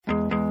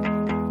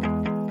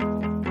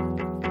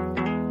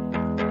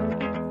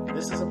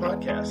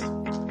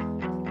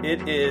podcast.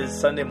 It is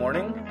Sunday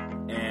morning,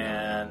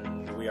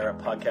 and we are at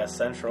Podcast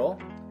Central,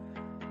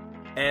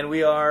 and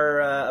we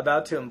are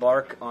about to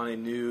embark on a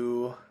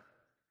new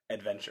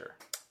adventure.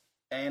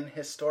 An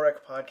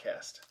historic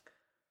podcast.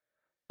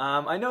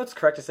 I know it's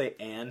correct to say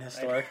 "an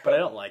historic," but I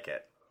don't like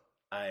it.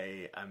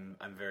 I'm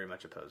very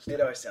much opposed to it.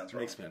 It always sounds It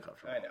wrong. makes me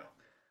uncomfortable. I know.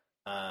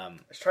 I I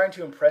was trying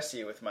to impress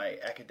you with my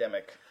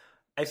academic.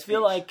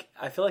 feel like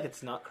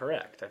it's not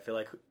correct. I feel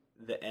like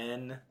the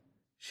N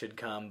should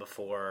come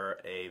before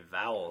a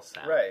vowel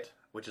sound, Right.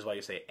 Which is why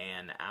you say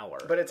 "an hour."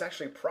 But it's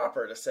actually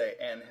proper to say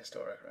an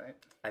historic, right?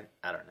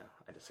 I don't know.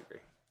 I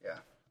disagree. Yeah.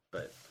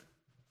 But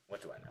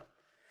what do I know?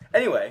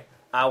 Anyway,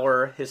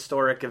 our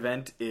historic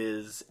event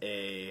is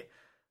a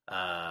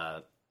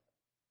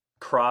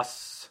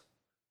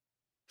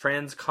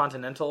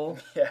transcontinental,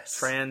 Yes.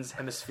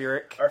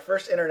 transhemispheric Our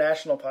first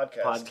international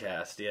podcast.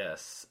 podcast.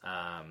 Yes.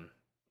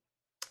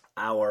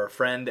 Our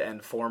friend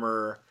and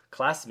former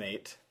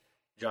classmate,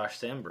 Josh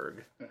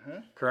Sandberg,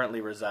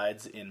 currently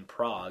resides in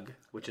Prague,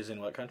 which is in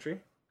what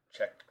country?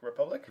 Czech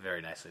Republic.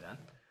 Very nicely done.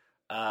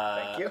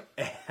 Thank you.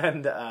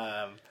 And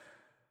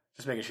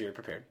just making sure you're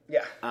prepared.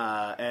 Yeah.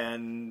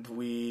 And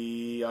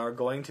we are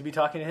going to be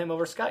talking to him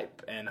over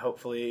Skype, and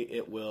hopefully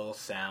it will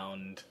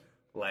sound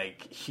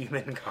like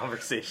human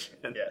conversation.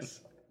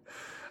 Yes.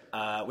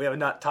 We have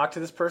not talked to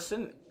this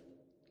person,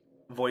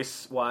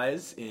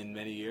 voice-wise, in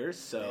many years,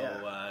 so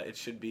it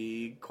should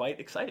be quite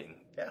exciting.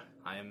 Yeah.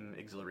 I am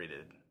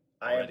exhilarated.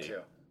 I am already. too.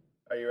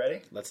 Are you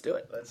ready? Let's do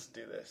it. Let's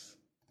do this.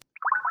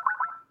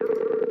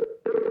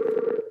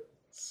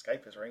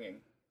 Skype is ringing.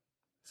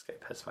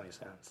 Skype has funny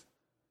sounds.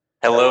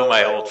 Hello,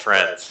 my old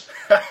friends.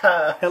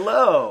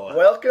 Hello!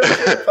 Welcome to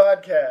the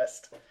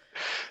podcast.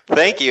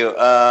 Thank you.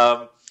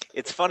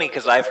 It's funny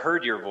because I've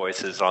heard your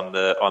voices on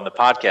the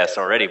podcast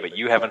already, but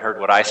you haven't heard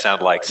what I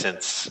sound like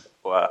since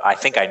I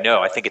think I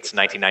know. I think it's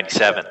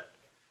 1997.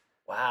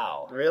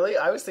 Wow. Really?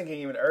 I was thinking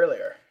even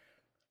earlier.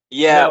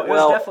 Yeah, No, it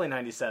was definitely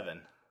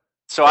 97.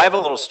 so I have a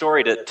little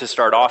story to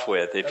start off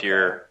with if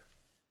you're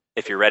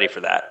ready for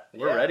that.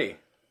 We're ready.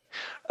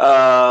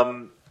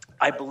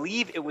 I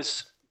believe it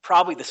was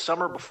probably the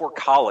summer before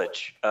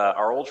college.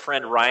 Our old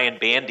friend Ryan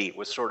Bandy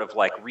was sort of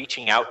like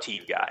reaching out to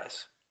you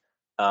guys.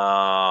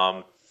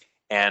 And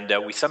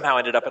we somehow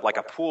ended up at like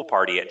a pool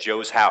party at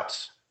Joe's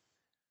house.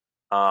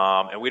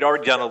 And we'd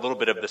already done a little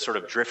bit of the sort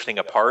of drifting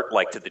apart,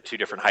 like to the two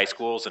different high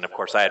schools. And of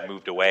course, I had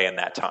moved away in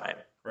that time.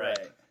 Right.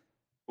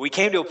 We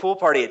came to a pool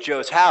party at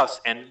Joe's house,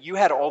 and you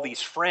had all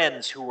these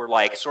friends who were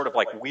like sort of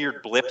like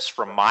weird blips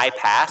from my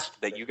past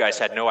that you guys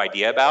had no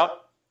idea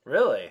about.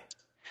 Really?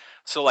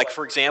 So, like,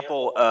 for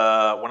example,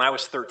 when I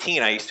was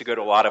 13, I used to go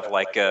to a lot of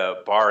like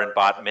bar and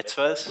bat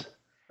mitzvahs,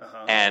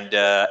 and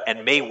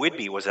May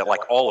Whidbey was at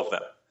like all of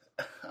them.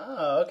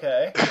 Oh,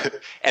 okay.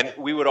 And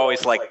we would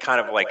always like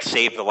kind of like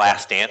save the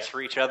last dance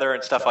for each other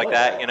and stuff like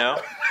that, you know?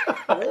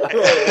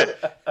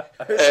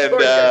 This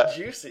story got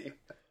juicy.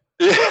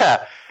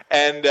 Yeah.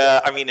 And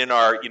I mean, in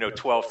our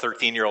 12,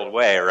 13-year-old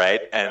way,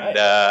 right?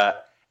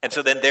 And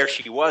so then there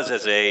she was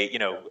as a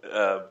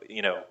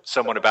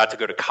someone about to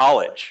go to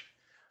college,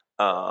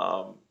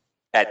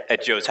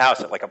 at Joe's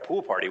house at like a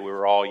pool party. We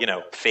were all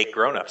fake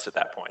grown-ups at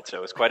that point, so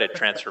it was quite a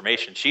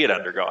transformation she had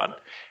undergone.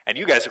 And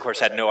you guys, of course,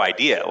 had no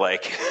idea.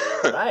 Like,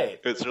 Right.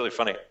 It was really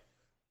funny.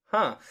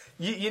 Huh.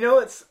 You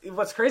know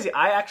what's crazy?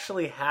 I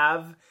actually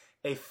have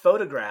a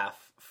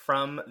photograph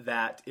from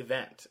that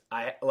event.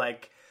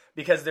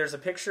 Because there's a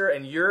picture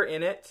and you're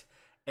in it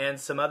and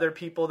some other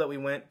people that we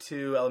went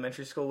to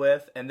elementary school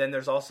with, and then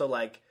there's also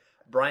like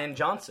Brian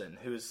Johnson,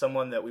 who's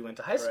someone that we went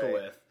to high school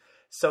Right. with.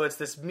 So it's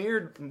this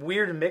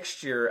weird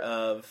mixture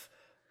of,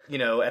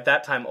 at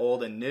that time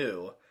old and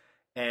new.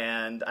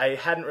 And I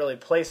hadn't really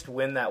placed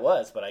when that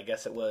was, but I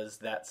guess it was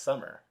that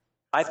summer.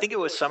 I think it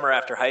was summer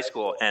after high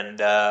school, and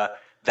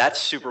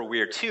that's super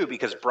weird too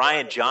because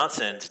Brian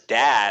Johnson's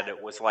dad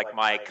was like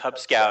my Cub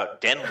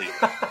Scout den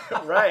leader.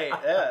 Right,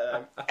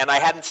 yeah. And I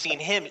hadn't seen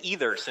him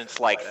either since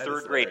like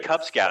third grade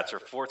Cub Scouts or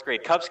fourth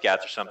grade Cub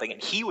Scouts or something.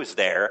 And he was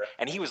there,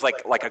 and he was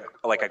like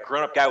a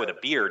grown up guy with a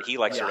beard. He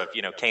sort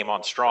of came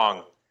on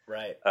strong,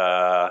 Right.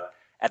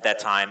 at that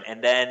time.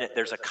 And then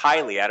there's a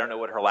Kylie. I don't know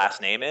what her last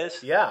name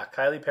is. Yeah,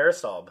 Kylie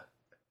Parasolb.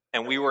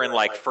 And we were in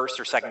like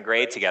first or second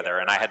grade together,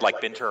 and I had like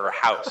been to her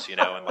house,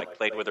 and like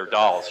played with her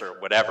dolls or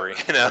whatever,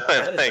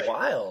 That is like,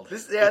 wild.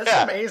 This is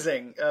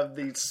amazing of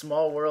the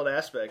small world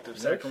aspect of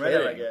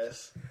Sacramento, I kidding.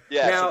 guess.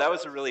 yeah. Now- So that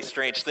was a really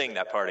strange thing,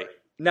 that party.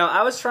 Now,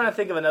 I was trying to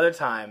think of another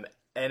time,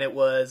 and I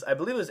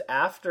believe it was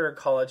after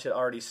college had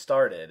already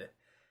started,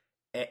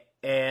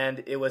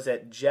 and it was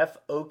at Jeff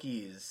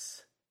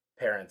Oakey's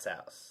parents'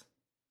 house.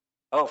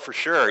 Oh, for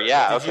sure.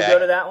 Yeah. Did you go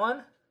to that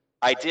one?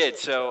 I did.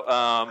 So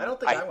I don't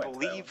think I went to that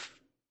believe.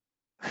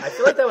 I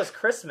feel like that was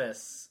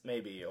Christmas,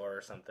 maybe,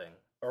 or something.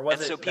 Or was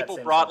And it so that people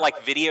same brought summer?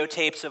 like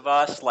videotapes of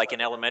us, like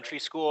in elementary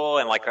school,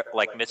 and like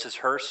Mrs.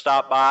 Hurst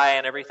stopped by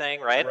and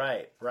everything, right?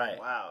 Right.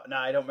 Wow. No,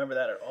 I don't remember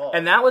that at all.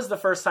 And that was the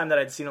first time that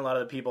I'd seen a lot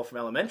of the people from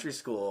elementary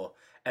school,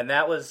 and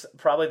that was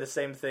probably the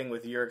same thing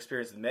with your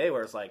experience with May,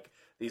 where it's like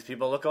these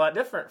people look a lot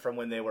different from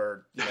when they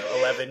were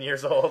 11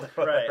 years old.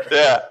 Right.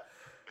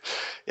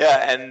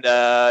 Yeah, and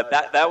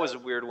that was a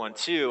weird one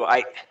too.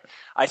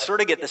 I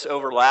sort of get this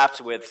overlapped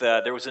with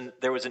there was an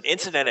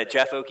incident at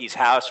Jeff Oakey's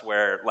house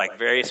where like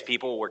various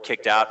people were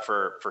kicked out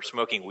for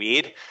smoking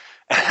weed.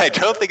 I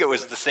don't think it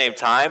was at the same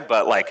time,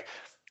 but like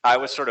I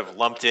was sort of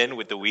lumped in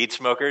with the weed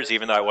smokers,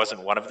 even though I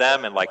wasn't one of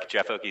them. And like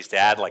Jeff Oakey's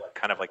dad, like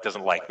kind of like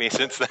doesn't like me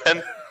since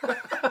then.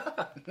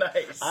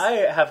 Nice. I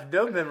have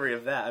no memory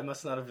of that. I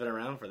must not have been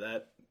around for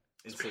that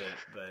incident,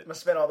 but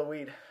Must have been all the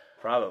weed.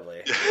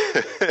 probably.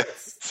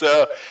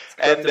 So,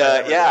 and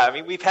memory. yeah, I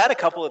mean, we've had a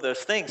couple of those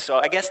things. So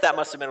I guess that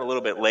must have been a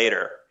little bit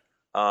later.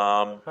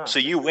 So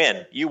you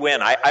win.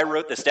 I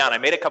wrote this down. I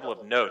made a couple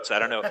of notes. I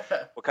don't know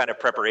what kind of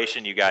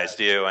preparation you guys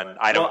do, and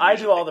I don't. Well, I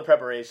do all the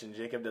preparation.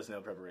 Jacob does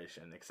no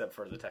preparation except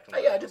for the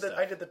technical. Yeah, stuff,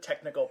 I did the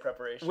technical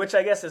preparation. which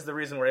I guess is the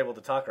reason we're able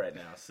to talk right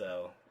now.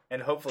 So,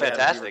 and hopefully, have it be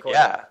Fantastic, recorded.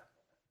 yeah.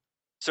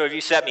 So have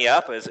you set me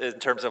up in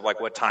terms of like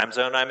what time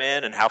zone I'm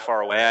in and how far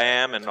away I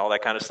am and all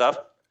that kind of stuff?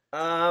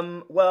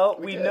 Well,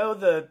 we know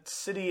the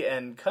city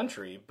and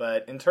country,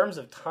 but in terms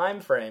of time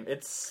frame,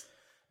 it's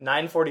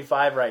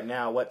 9:45 right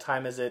now. What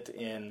time is it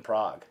in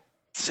Prague?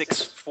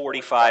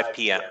 6:45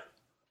 p.m.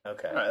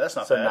 Okay, All right, that's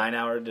not so bad.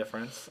 9-hour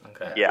difference.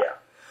 Okay, Yeah.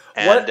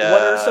 What And,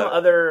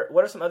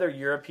 are some other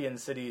European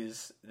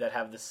cities that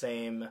have the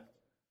same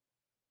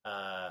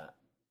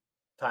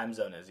time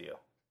zone as you?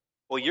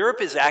 Well,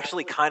 Europe is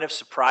actually kind of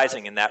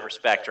surprising in that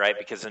respect, right?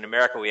 Because in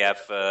America we have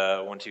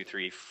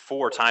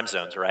 4 time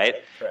zones, right?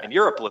 Correct. And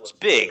Europe looks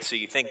big, so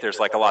you think there's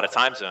like a lot of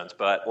time zones,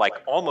 but like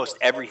almost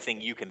everything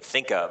you can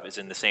think of is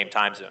in the same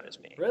time zone as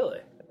me.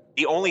 Really?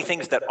 The only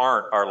things that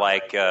aren't are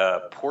like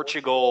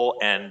Portugal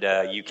and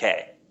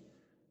UK.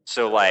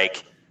 So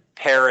like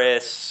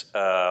Paris,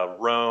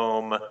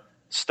 Rome,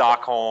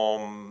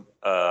 Stockholm,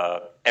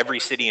 every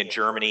city in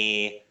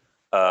Germany.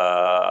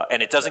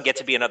 And it doesn't get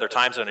to be another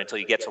time zone until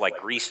you get to like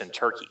Greece and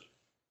Turkey.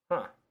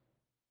 Huh.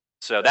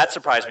 So that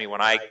surprised me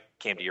when I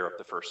came to Europe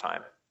the first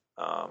time.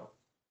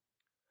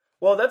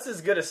 Well, that's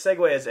as good a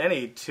segue as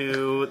any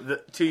to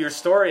your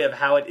story of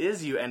how it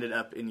is you ended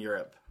up in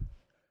Europe.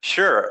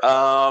 Sure.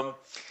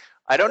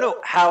 I don't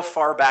know how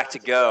far back to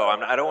go.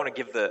 I don't want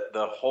to give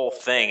the whole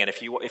thing. And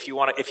if you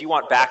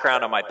want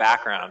background on my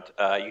background,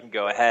 you can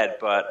go ahead.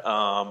 But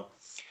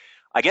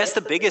I guess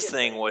the biggest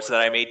thing was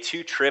that I made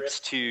 2 trips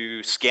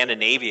to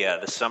Scandinavia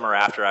the summer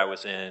after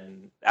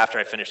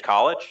I finished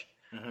college.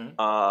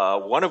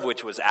 Mm-hmm. One of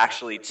which was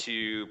actually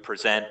to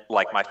present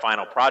like my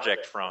final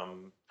project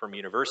from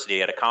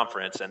university at a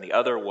conference, and the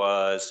other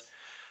was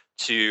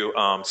to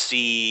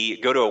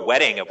go to a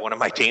wedding of one of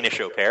my Danish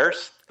au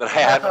pairs that I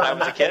had when I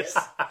was a kid.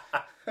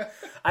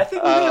 I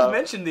think we may have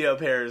mentioned the au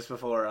pairs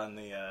before on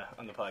the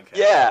podcast. I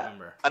Yeah.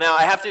 remember. Now,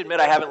 I have to admit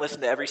I haven't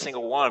listened to every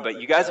single one, but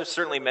you guys have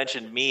certainly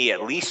mentioned me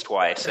at least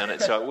twice, and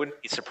so it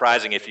wouldn't be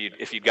surprising if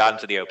you'd gotten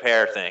to the au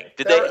pair thing.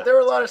 There were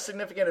a lot of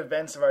significant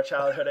events of our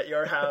childhood at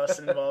your house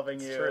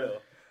involving you. True.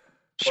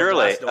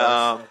 Surely.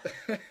 Glass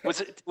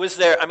Was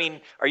there? I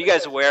mean, are you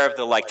guys aware of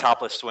the like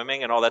topless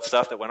swimming and all that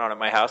stuff that went on at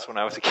my house when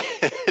I was a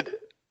kid?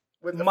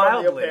 With the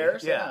Mildly. au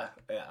pairs? Yeah.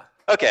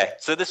 Okay,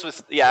 so this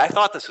was I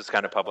thought this was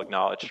kind of public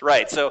knowledge,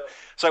 right? So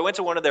I went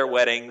to one of their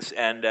weddings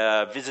and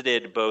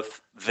visited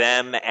both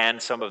them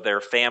and some of their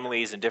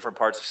families in different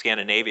parts of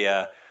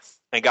Scandinavia,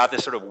 and got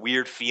this sort of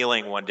weird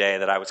feeling one day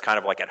that I was kind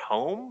of like at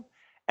home,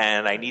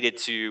 and I needed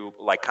to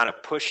like kind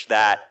of push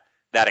that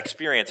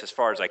experience as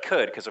far as I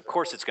could, because of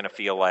course it's going to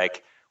feel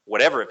like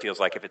whatever it feels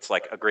like. If it's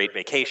like a great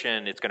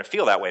vacation, it's going to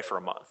feel that way for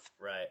a month.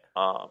 Right.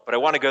 But I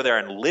want to go there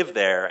and live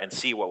there and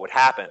see what would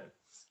happen.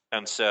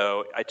 And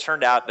so it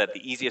turned out that the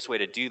easiest way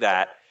to do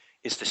that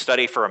is to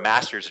study for a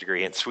master's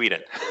degree in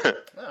Sweden,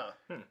 Oh,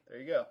 there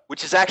you go.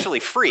 which is actually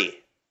free.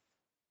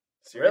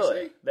 Seriously?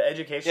 Really? The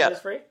education Yeah. is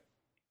free?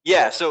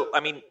 Yeah, so I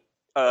mean,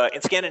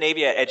 in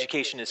Scandinavia,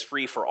 education is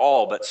free for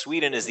all, but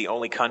Sweden is the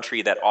only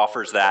country that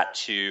offers that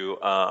to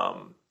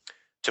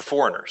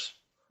foreigners.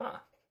 Huh.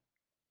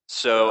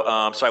 So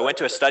I went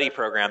to a study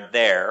program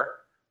there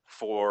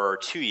for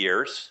 2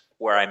 years,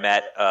 where I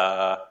met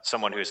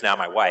someone who is now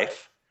my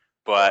wife,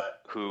 but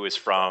who is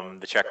from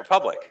the Czech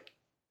Republic.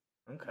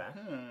 Okay.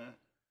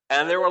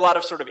 And there were a lot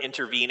of sort of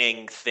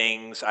intervening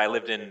things. I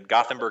lived in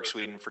Gothenburg,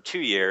 Sweden for 2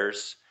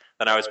 years.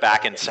 Then I was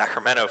back in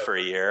Sacramento for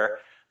a year.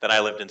 Then I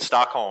lived in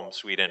Stockholm,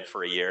 Sweden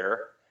for a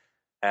year.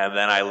 And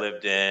then I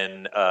lived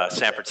in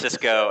San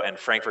Francisco and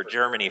Frankfurt,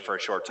 Germany for a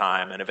short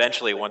time. And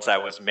eventually, once I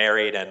was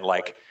married and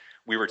like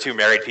we were 2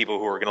 married people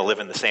who were going to live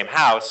in the same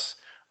house,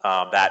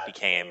 that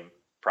became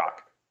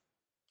Prague.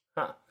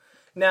 Huh.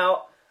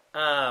 Now,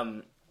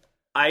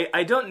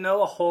 I don't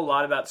know a whole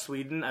lot about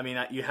Sweden. I mean,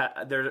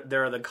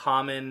 there are the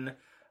common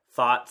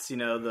thoughts,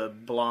 the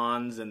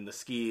blondes and the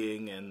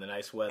skiing and the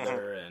nice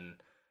weather and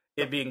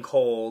it being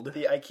cold.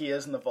 The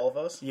Ikeas and the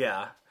Volvos?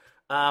 Yeah.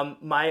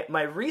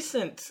 My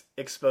recent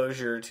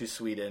exposure to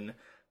Sweden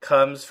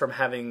comes from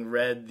having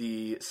read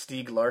the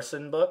Stieg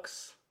Larsson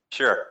books,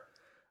 Sure.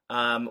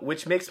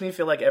 which makes me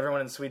feel like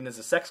everyone in Sweden is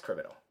a sex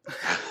criminal.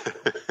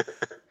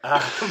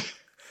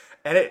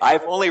 And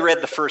I've only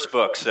read the first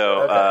book,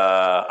 so Okay.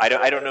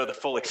 I don't know the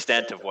full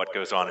extent of what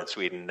goes on in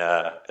Sweden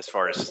as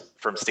far as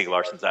from Stieg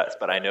Larsson's eyes,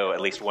 but I know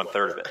at least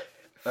 1/3 of it.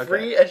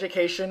 Free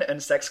education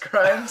and sex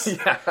crimes.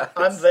 Yeah.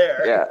 I'm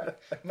there. Yeah.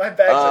 My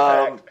bags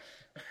are packed.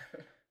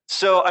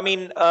 So, I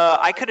mean,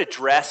 I could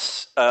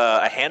address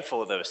a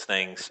handful of those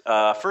things.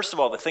 First of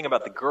all, the thing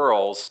about the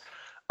girls,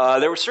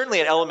 there was certainly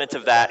an element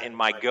of that in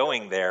my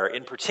going there,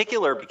 in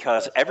particular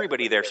because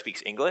everybody there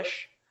speaks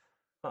English,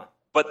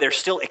 but they're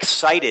still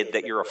excited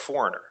that you're a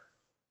foreigner.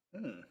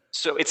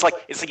 So it's like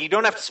you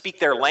don't have to speak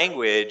their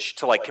language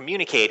to like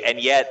communicate, and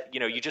yet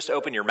you just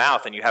open your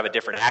mouth and you have a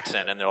different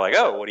accent, and they're like,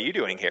 "Oh, what are you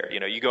doing here?"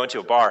 You go into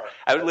a bar.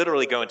 I would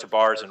literally go into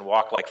bars and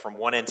walk like from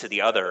one end to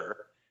the other,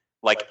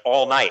 like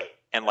all night,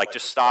 and like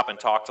just stop and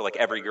talk to like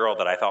every girl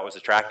that I thought was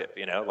attractive.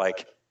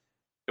 Like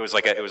it was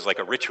like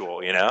a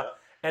ritual.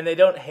 And they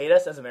don't hate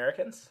us as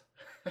Americans?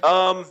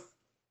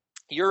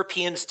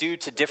 Europeans do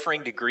to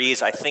differing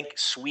degrees. I think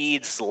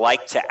Swedes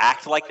like to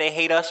act like they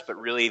hate us, but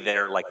really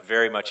they're like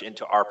very much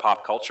into our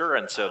pop culture,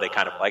 and so they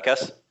kind of like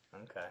us.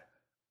 Okay.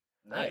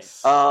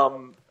 Nice.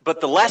 But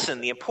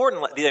the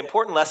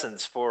important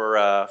lessons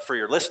for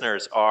your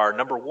listeners are,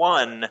 number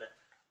one,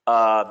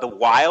 the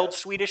wild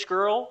Swedish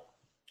girl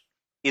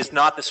is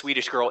not the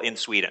Swedish girl in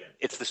Sweden.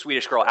 It's the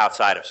Swedish girl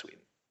outside of Sweden.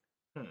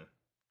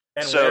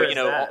 And so, where is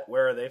that?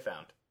 Where are they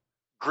found?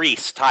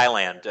 Greece,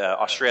 Thailand,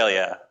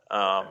 Australia.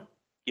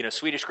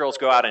 Swedish girls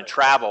go out and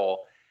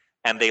travel,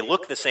 and they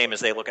look the same as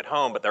they look at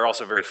home, but they're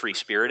also very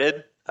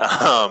free-spirited.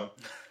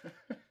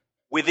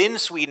 Within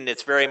Sweden,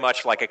 it's very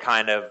much like a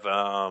kind of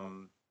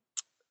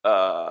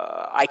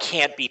I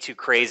can't be too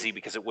crazy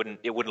because it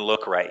wouldn't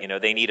look right.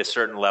 They need a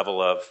certain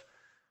level of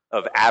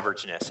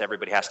averageness.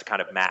 Everybody has to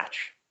kind of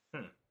match.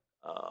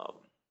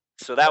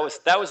 So that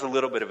was a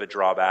little bit of a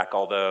drawback,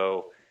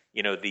 although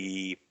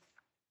the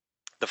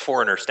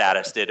foreigner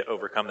status did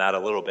overcome that a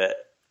little bit.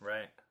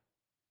 Right.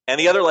 And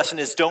the other lesson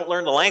is don't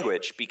learn the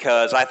language,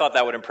 because I thought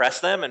that would impress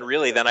them, and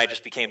really then I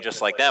just became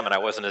just like them, and I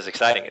wasn't as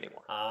exciting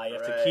anymore. You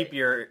have to keep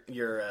your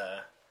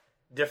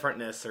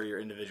differentness or your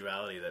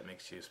individuality that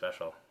makes you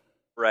special.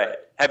 Right.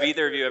 Have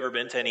either of you ever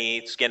been to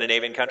any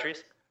Scandinavian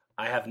countries?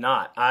 I have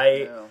not.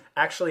 I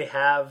actually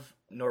have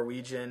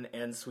Norwegian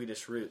and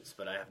Swedish roots,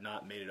 but I have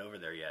not made it over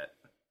there yet.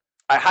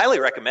 I highly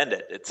recommend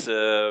it. It's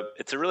a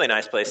really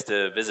nice place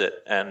to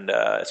visit, and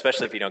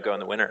especially if you don't go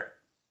in the winter.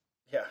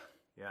 Yeah.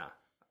 Yeah.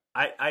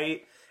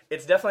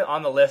 It's definitely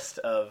on the list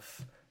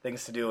of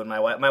things to do. And my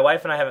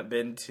wife and I haven't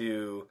been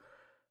to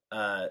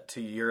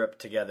Europe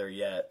together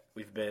yet.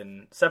 We've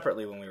been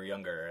separately when we were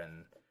younger,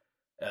 and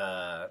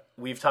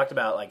we've talked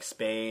about like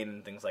Spain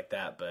and things like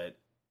that. But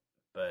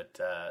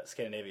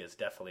Scandinavia is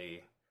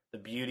definitely, the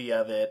beauty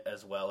of it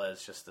as well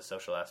as just the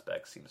social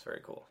aspect seems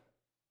very cool.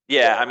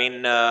 Yeah, I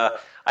mean, I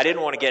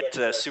didn't want to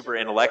get super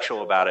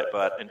intellectual about it,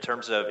 but in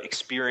terms of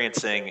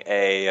experiencing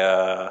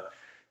a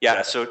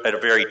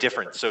very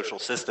different social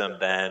system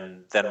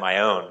than my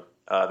own,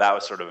 that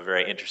was sort of a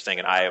very interesting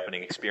and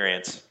eye-opening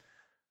experience.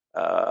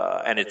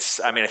 And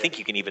I think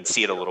you can even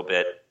see it a little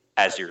bit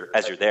as you're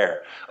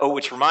there. Oh,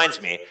 which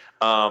reminds me,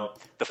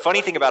 the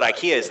funny thing about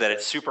IKEA is that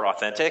it's super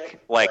authentic.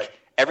 Like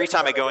every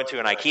time I go into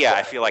an IKEA,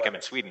 I feel like I'm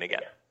in Sweden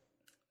again.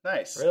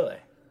 Nice. Really?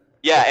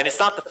 Yeah, and it's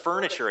not the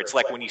furniture. It's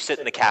like when you sit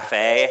in the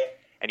cafe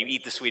and you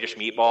eat the Swedish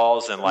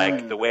meatballs, and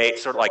like the way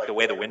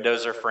the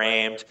windows are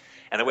framed,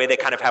 and the way they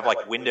kind of have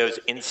like windows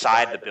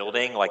inside the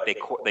building. Like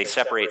they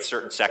separate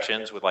certain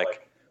sections with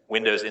like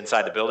windows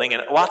inside the building,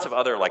 and lots of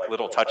other like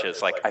little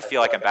touches. Like I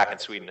feel like I'm back in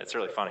Sweden. It's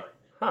really funny.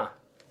 Huh.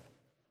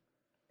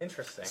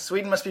 Interesting.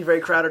 Sweden must be very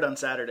crowded on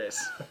Saturdays.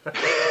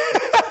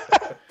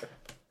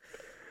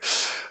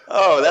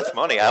 Oh, that's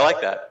funny. I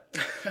like that.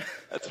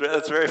 That's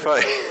very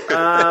funny.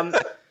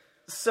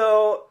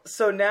 So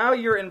now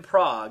you're in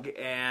Prague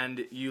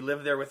and you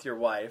live there with your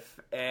wife,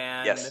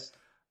 and yes.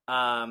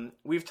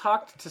 We've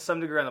talked to some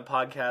degree on the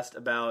podcast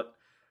about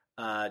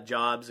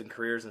jobs and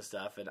careers and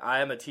stuff, and I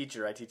am a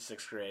teacher. I teach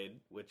 6th grade,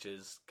 which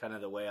is kind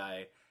of the way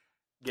I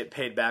get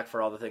paid back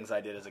for all the things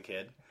I did as a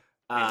kid.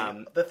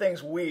 The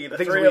things we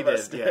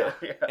did, yeah.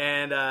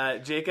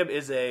 And Jacob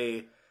is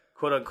a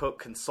quote-unquote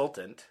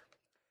consultant,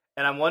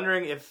 and I'm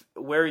wondering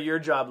where your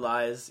job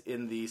lies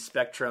in the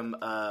spectrum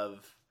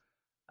of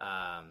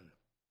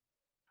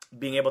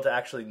being able to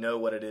actually know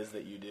what it is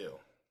that you do.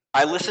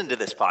 I listened to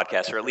this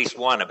podcast, or at least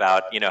one,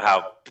 about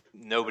how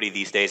nobody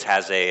these days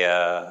has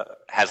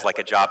like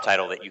a job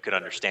title that you could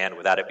understand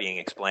without it being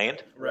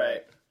explained.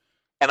 Right.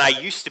 And I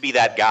used to be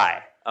that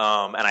guy,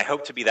 and I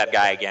hope to be that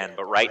guy again.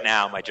 But right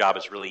now, my job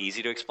is really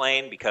easy to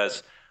explain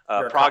because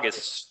Prague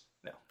is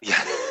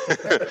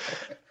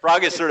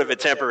Prague is sort of a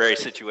temporary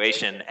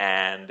situation,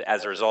 and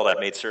as a result, I've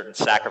made certain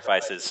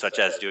sacrifices, such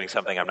as doing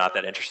something I'm not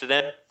that interested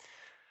in.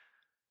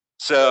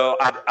 So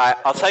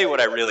I'll tell you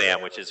what I really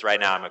am, which is right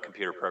now I'm a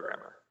computer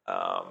programmer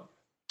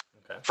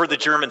for the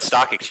German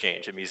Stock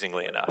Exchange,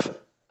 amusingly enough.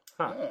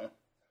 Huh.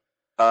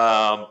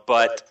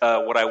 But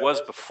what I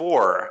was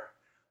before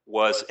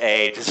was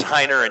a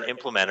designer and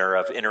implementer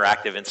of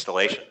interactive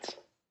installations.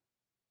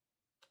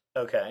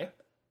 Okay.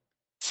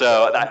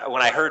 So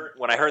when I heard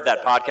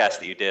that podcast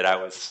that you did, I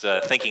was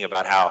thinking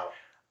about how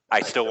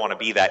I still want to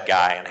be that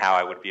guy, and how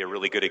I would be a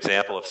really good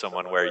example of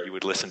someone where you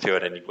would listen to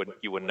it and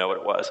you wouldn't know what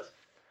it was.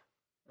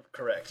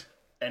 Correct.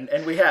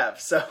 And we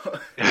have. So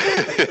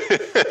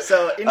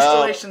so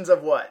installations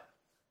of what?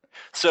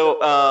 So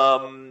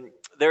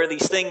there are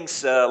these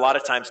things a lot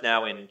of times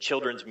now in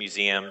children's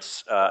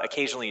museums.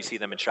 Occasionally you see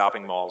them in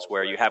shopping malls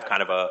where you have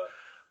kind of a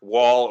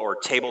wall or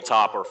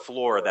tabletop or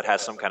floor that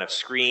has some kind of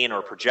screen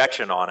or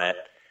projection on it.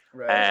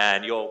 Right.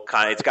 And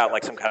it's got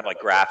like some kind of like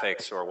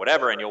graphics or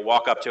whatever, and you'll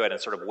walk up to it and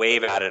sort of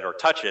wave at it or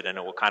touch it, and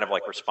it will kind of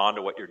like respond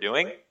to what you're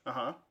doing.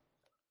 Uh-huh.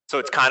 So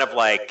it's kind of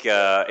like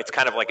a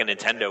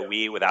Nintendo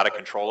Wii without a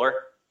controller.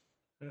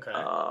 Okay.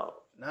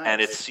 Nice. And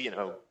it's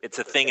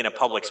a thing in a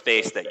public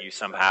space that you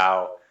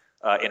somehow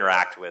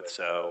interact with.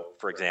 So,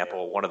 for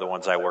example, one of the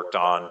ones I worked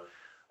on,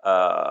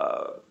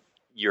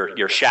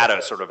 your shadow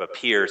sort of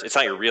appears. It's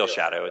not your real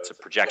shadow; it's a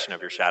projection of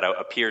your shadow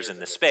appears in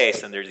this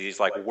space, and there's these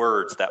like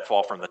words that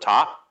fall from the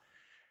top.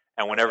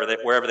 And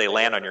wherever they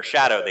land on your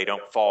shadow, they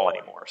don't fall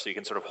anymore. So you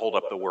can sort of hold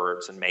up the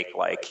words and make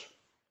like,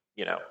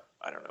 I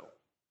don't know,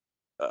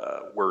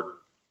 word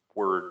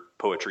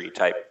poetry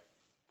type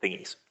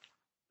thingies.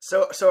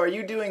 So are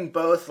you doing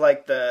both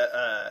like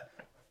the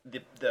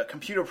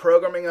computer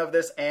programming of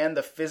this and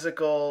the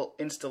physical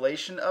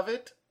installation of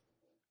it?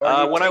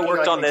 When I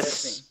worked on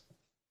this,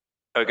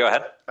 oh, go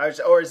ahead.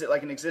 Or is it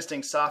like an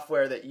existing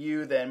software that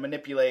you then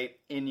manipulate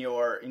in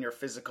your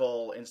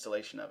physical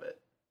installation of it?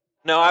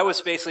 No, I was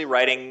basically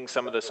writing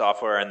some of the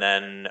software, and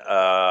then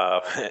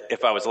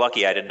if I was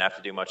lucky, I didn't have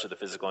to do much of the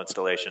physical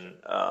installation.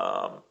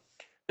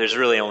 There's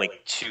really only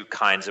two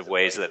kinds of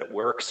ways that it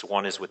works.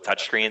 One is with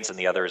touchscreens, and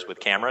the other is with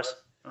cameras.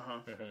 Uh-huh.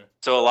 Mm-hmm.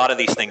 So a lot of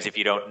these things, if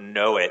you don't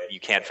know it,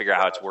 you can't figure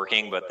out how it's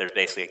working, but there's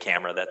basically a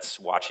camera that's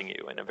watching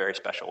you in a very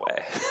special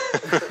way.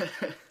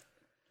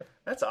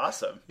 That's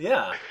awesome.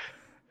 Yeah.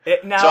 Go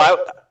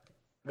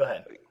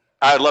ahead.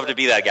 I would love to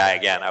be that guy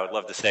again. I would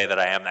love to say that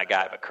I am that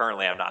guy, but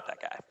currently I'm not that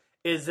guy.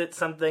 Is it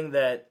something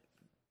that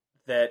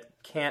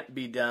can't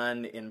be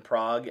done in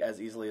Prague as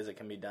easily as it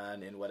can be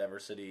done in whatever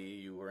city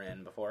you were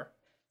in before?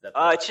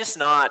 It's just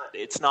not.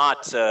 It's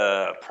not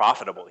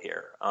profitable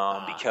here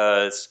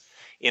because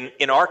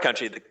in our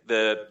country,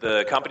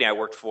 the company I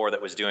worked for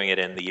that was doing it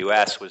in the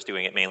U.S. was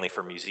doing it mainly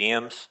for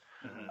museums.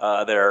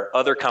 Mm-hmm. There are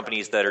other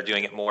companies that are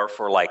doing it more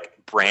for like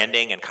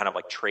branding and kind of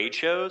like trade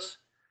shows.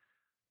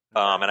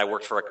 And I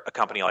worked for a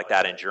company like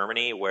that in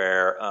Germany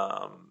where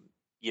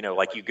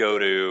like you go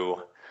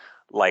to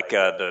like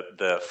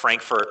the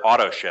Frankfurt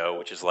Auto Show,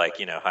 which is like,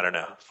 I don't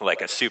know,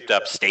 like a souped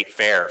up state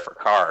fair for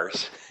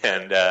cars.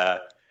 And, there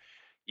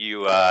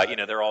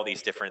are all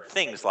these different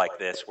things like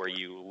this where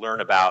you learn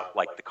about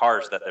like the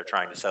cars that they're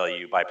trying to sell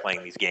you by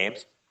playing these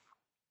games.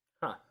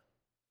 Huh.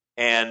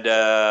 And,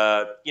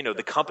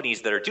 the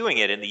companies that are doing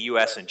it in the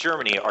US and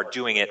Germany are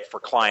doing it for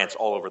clients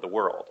all over the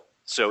world.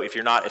 So if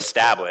you're not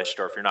established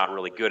or if you're not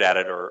really good at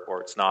it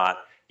or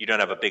you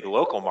don't have a big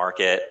local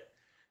market,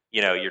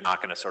 you're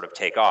not going to sort of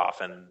take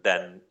off, and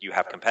then you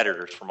have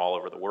competitors from all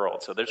over the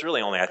world. So there's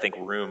really only, I think,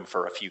 room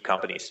for a few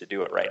companies to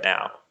do it right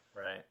now.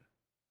 Right.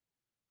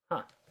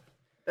 Huh.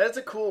 That's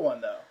a cool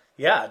one, though.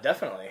 Yeah,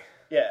 definitely.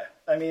 Yeah.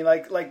 I mean,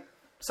 like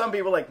some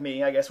people like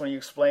me, I guess, when you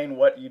explain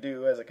what you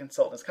do as a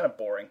consultant, it's kind of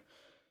boring.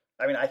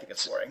 I mean, I think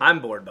it's boring.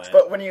 I'm bored by it.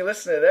 But when you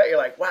listen to that, you're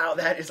like, wow,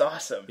 that is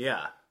awesome.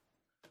 Yeah.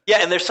 Yeah,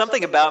 and there's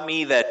something about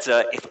me that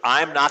if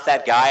I'm not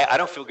that guy, I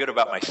don't feel good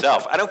about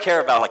myself. I don't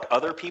care about like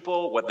other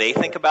people, what they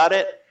think about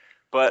it.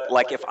 But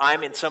like if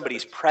I'm in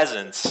somebody's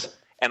presence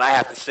and I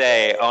have to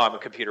say, oh, I'm a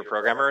computer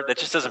programmer, that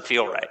just doesn't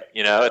feel right.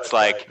 It's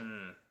like,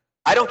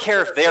 I don't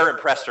care if they're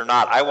impressed or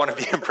not. I want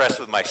to be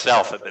impressed with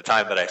myself at the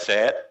time that I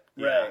say it.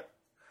 Right.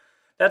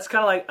 That's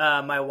kind of like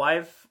my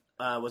wife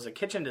was a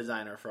kitchen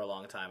designer for a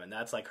long time, and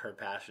that's like her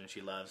passion.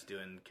 She loves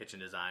doing kitchen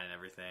design and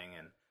everything.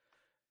 And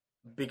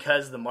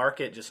because the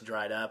market just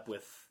dried up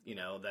with,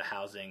 the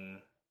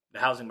housing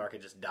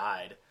market just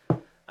died.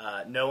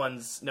 No one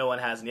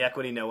has any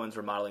equity. No one's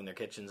remodeling their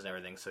kitchens and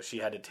everything. So she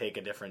had to take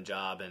a different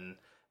job and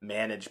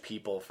manage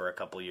people for a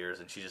couple years,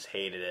 and she just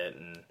hated it.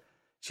 And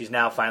she's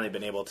now finally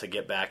been able to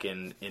get back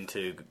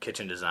into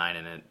kitchen design,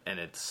 and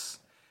it's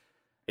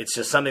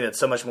just something that's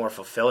so much more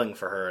fulfilling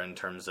for her in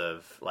terms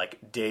of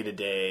like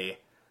day-to-day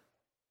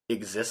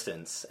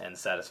existence and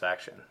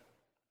satisfaction.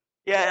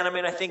 Yeah, and I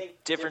mean, I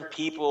think different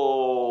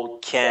people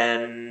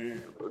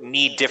can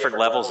need different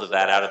levels of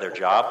that out of their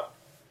job.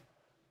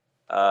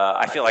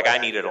 I feel like I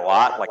need it a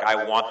lot. Like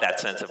I want that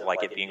sense of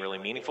like it being really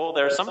meaningful.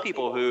 There are some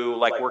people who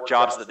like work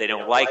jobs that they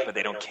don't like, but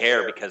they don't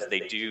care because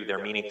they do their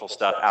meaningful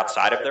stuff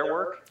outside of their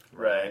work.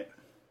 Right.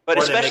 But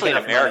especially in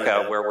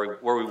America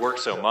where we work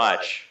so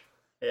much,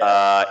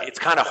 it's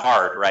kind of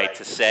hard, right,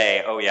 to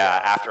say, oh yeah,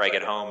 after I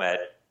get home at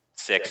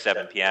 6,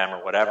 7 p.m.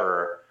 or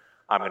whatever,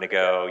 I'm going to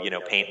go,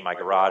 paint in my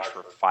garage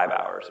for 5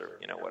 hours or,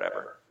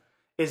 whatever.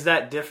 Is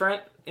that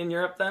different in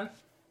Europe then?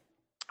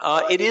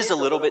 It is a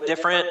little bit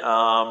different.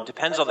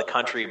 Depends on the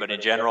country, but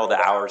in general, the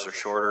hours are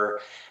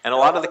shorter. And a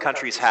lot of the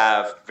countries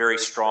have very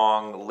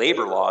strong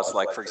labor laws.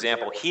 Like, for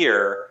example,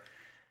 here,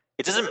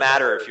 it doesn't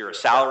matter if you're a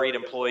salaried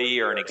employee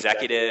or an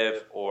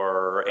executive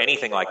or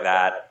anything like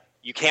that.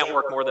 You can't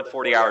work more than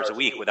 40 hours a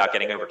week without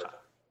getting overtime.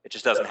 It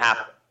just doesn't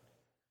happen.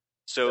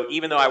 So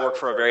even though I work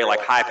for a very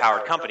like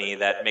high-powered company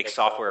that makes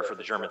software for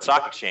the German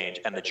Stock Exchange,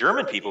 and the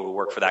German people who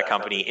work for that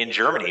company in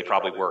Germany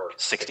probably work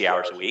 60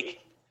 hours a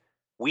week,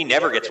 we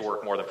never get to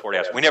work more than 40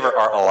 hours. We never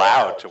are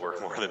allowed to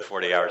work more than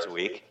 40 hours a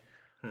week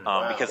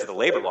because of the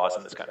labor laws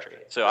in this country.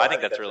 So I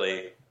think that's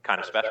really kind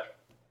of special.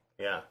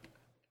 Yeah.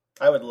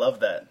 I would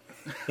love that.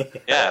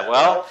 Yeah,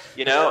 well,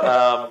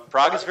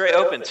 Prague is very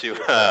open to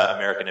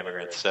American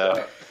immigrants,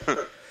 so...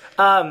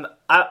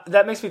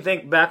 That makes me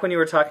think back when you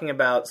were talking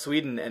about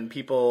Sweden and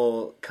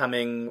people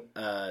coming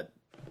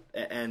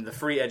and the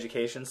free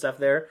education stuff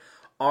there.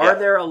 Are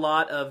there a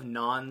lot of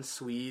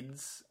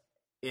non-Swedes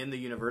in the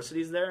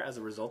universities there as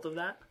a result of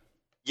that?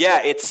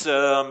 Yeah, it's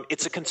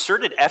a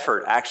concerted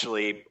effort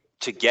actually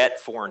to get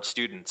foreign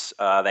students.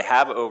 They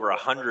have over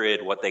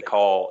 100 what they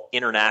call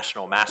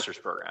international master's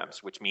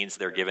programs, which means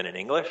they're given in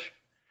English.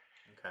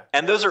 Okay.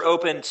 And those are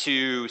open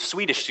to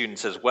Swedish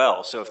students as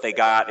well. So if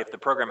the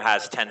program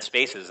has 10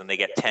 spaces and they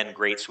get 10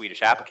 great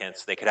Swedish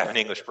applicants, they could have an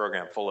English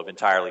program full of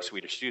entirely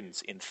Swedish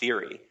students in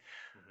theory.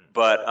 Mm-hmm.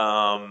 But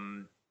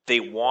they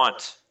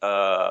want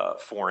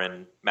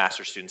foreign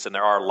master students, and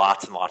there are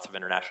lots and lots of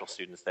international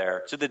students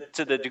there. To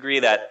the degree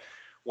that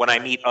when I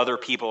meet other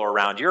people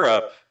around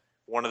Europe,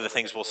 one of the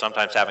things we'll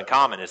sometimes have in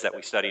common is that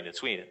we studied in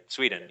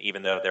Sweden,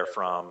 even though they're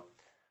from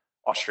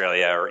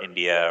Australia or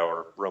India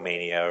or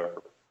Romania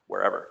or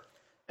wherever.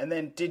 And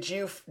then did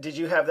you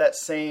have that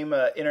same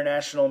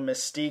international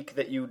mystique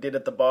that you did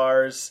at the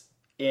bars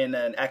in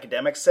an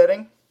academic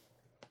setting?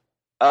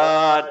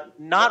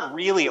 Not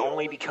really,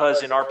 only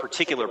because in our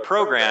particular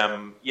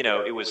program,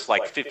 it was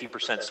like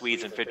 50%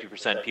 Swedes and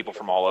 50% people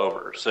from all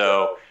over.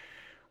 So,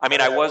 I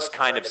mean, I was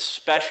kind of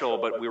special,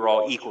 but we were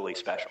all equally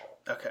special.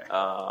 Okay.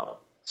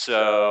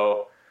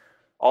 So,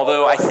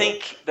 although I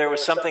think there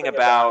was something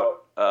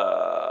about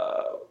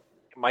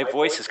my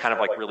voice is kind of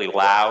like really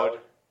loud.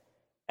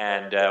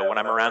 And when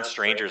I'm around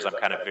strangers, I'm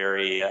kind of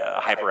very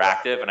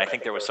hyperactive, and I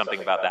think there was something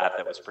about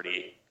that was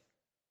pretty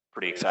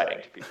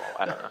exciting to people.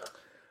 I don't know.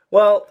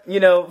 Well,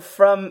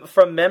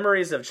 from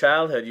memories of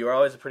childhood, you were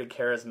always a pretty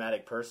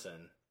charismatic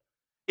person.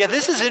 Yeah,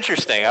 this is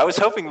interesting. I was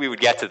hoping we would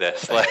get to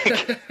this.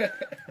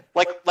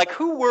 Like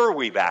who were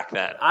we back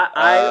then?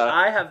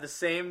 I have the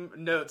same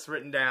notes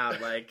written down,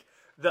 like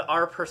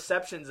our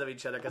perceptions of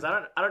each other. Because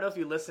I don't know if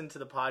you listened to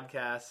the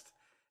podcast.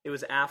 It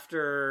was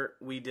after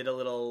we did a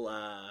little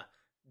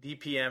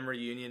DPM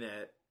reunion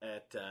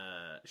at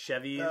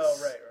Chevy's. Oh,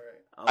 right.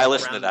 I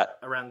listened to that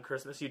around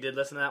Christmas. You did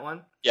listen to that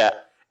one? Yeah.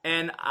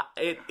 And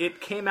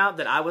it came out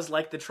that I was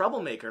like the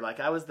troublemaker, like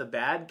I was the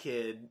bad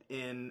kid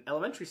in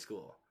elementary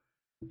school.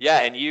 Yeah,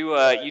 and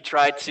you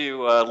tried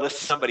to list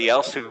somebody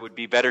else who would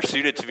be better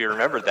suited to be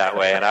remembered that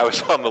way, and I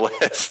was on the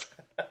list.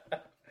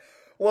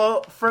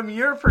 Well, from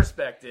your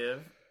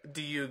perspective,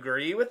 do you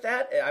agree with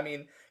that? I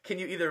mean, can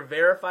you either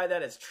verify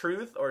that as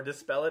truth or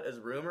dispel it as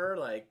rumor?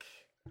 Like,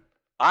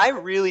 I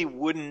really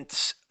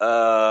wouldn't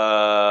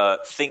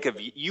think of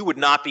you would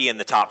not be in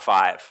the top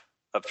 5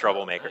 of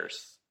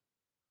troublemakers.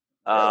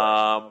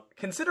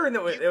 Considering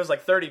that it was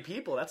like 30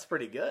 people, that's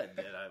pretty good.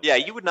 Yeah,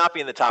 you would not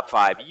be in the top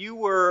 5. You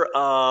were,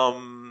 I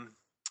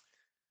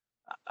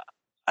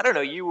don't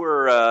know, you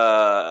were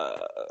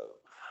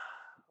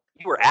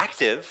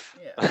active.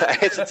 Yeah. I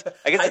guess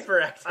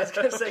hyperactive. I was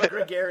going to say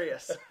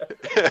gregarious.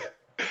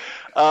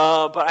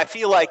 But I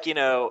feel like,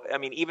 I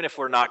mean, even if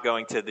we're not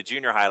going to the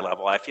junior high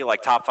level, I feel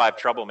like top 5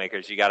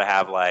 troublemakers, you got to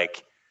have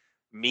like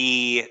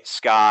me,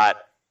 Scott.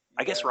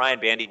 I guess Ryan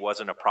Bandy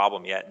wasn't a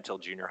problem yet until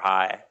junior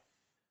high.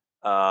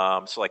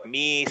 So like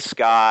me,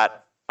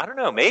 Scott, I don't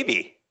know,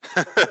 maybe.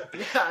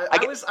 Yeah,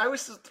 I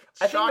was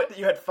shocked that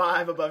you had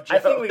 5 above Joe. I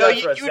think we got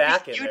to throw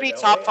Zach in you'd there, be don't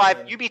top we?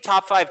 5. You'd be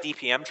top 5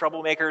 DPM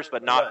troublemakers,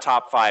 but not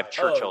top 5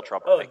 Churchill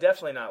troublemakers. Oh,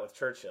 definitely not with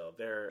Churchill.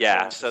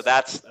 So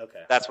that's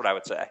what I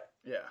would say.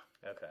 Yeah.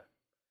 Okay.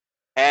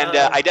 And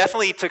I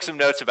definitely took some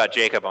notes about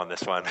Jacob on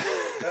this one.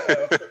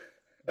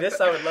 This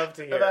I would love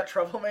to hear. About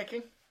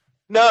troublemaking?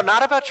 No,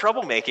 not about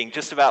troublemaking,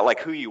 just about like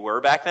who you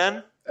were back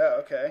then.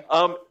 Oh, okay.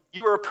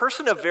 You were a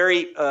person of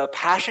very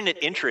passionate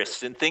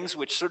interests in things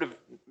which sort of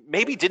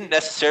maybe didn't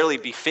necessarily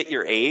befit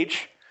your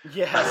age.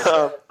 Yes,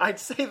 I'd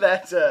say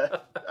that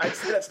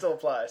still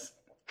applies.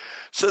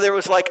 So there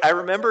was like, I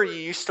remember you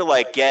used to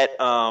like get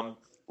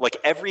like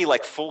every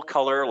like full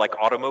color like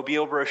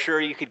automobile brochure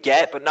you could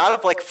get, but not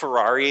of like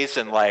Ferraris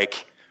and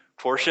like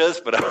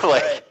Porsches, but of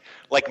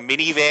like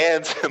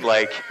minivans and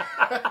like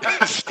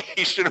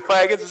station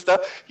wagons and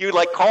stuff. You would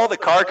like call the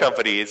car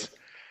companies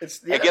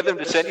and get them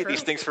to send you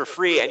these things for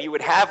free, and you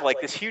would have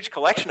like this huge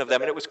collection of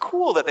them, and it was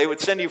cool that they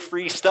would send you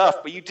free stuff,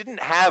 but you didn't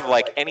have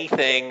like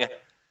anything.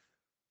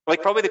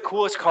 Like probably the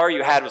coolest car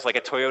you had was like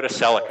a Toyota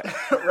Celica.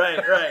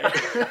 Right.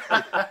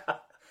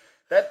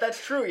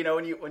 That's true.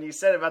 When you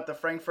said about the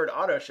Frankfurt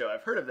Auto Show,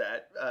 I've heard of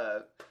that.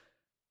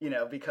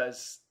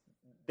 Because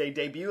they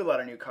debut a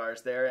lot of new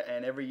cars there,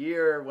 and every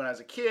year when I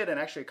was a kid, and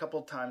actually a couple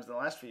of times in the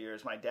last few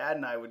years, my dad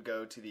and I would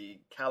go to the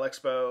Cal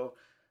Expo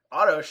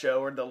auto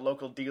show where the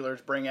local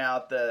dealers bring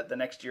out the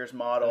next year's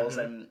models,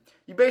 and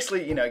you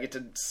basically, get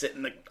to sit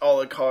in all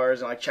the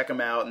cars and like check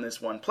them out in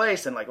this one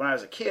place. And like when I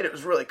was a kid, it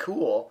was really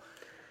cool.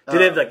 Do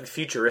they have like the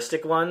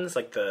futuristic ones,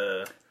 like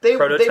the They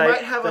prototype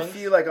might have things? a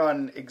few like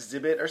on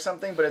exhibit or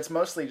something, but it's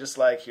mostly just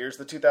like, here's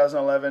the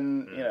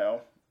 2011,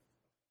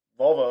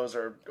 Volvos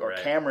or Right.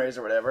 Camrys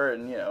or whatever,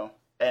 and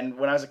and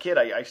when I was a kid,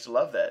 I used to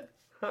love that.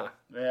 Huh.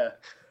 Yeah.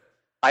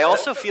 I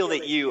also feel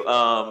that you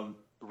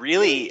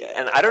really,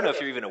 and I don't know if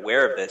you're even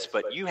aware of this,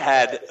 but you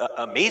had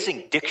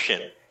amazing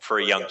diction for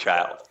a young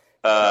child.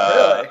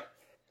 Really?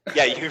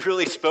 Yeah, you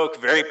really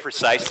spoke very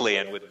precisely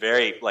and with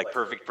very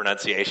perfect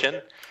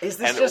pronunciation. Is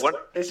this And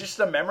just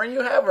a memory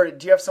you have, or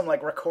do you have some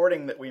like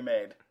recording that we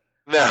made?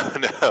 No.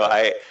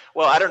 I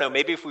don't know.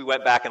 Maybe if we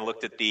went back and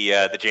looked at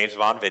the James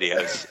Bond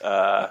videos.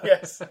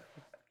 Yes.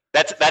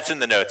 That's in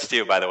the notes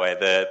too, by the way.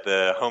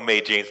 The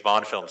homemade James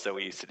Bond films that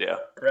we used to do.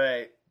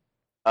 Right.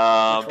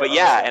 But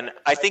yeah, and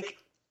I think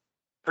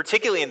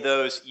particularly in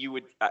those,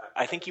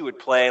 I think you would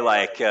play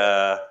like.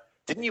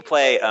 Didn't you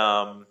play?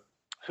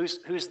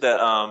 Who's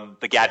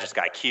the gadgets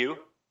guy? Q.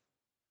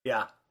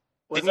 Yeah.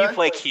 Didn't you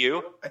play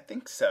Q? I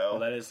think so. Well,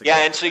 that is the Yeah,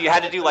 and so you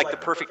had to do like the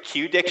perfect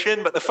Q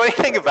diction. But the funny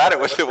thing about it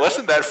was it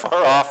wasn't that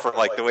far off from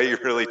like the way you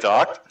really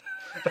talked.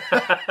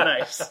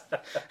 Nice.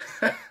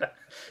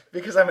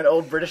 Because I'm an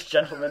old British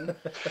gentleman.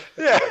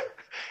 Yeah,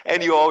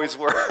 and you always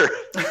were.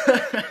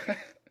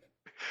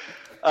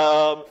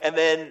 And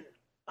then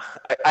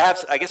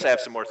I guess I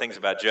have some more things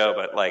about Joe,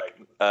 but like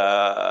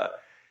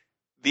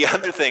the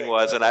other thing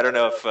was, and I don't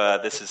know if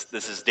this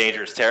is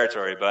dangerous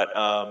territory, but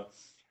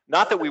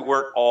not that we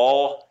weren't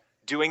all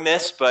doing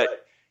this,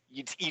 but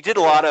you did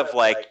a lot of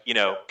like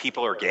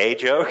people are gay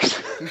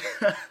jokes.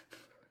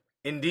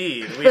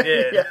 Indeed, we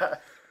did. Yeah.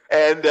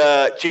 And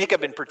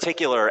Jacob in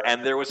particular,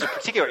 and there was a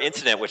particular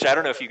incident which I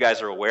don't know if you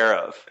guys are aware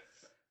of.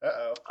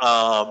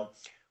 Uh-oh.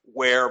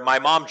 Where my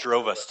mom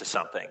drove us to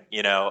something,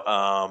 we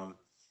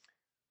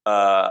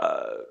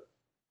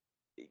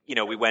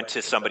went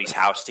to somebody's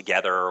house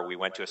together, or we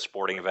went to a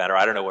sporting event, or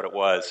I don't know what it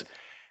was.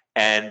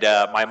 And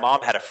my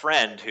mom had a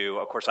friend who,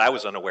 of course, I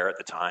was unaware at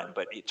the time,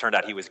 but it turned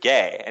out he was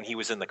gay, and he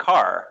was in the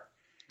car.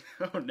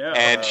 Oh, no.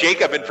 And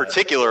Jacob in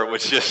particular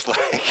was just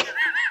like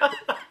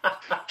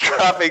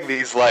dropping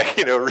these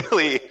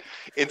really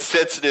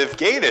insensitive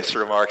gayness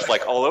remarks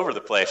like all over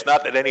the place.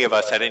 Not that any of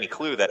us had any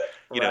clue that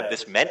Right.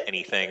 this meant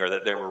anything or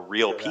that there were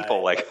real people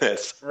Right. like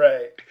this.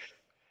 Right.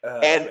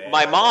 And man.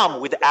 my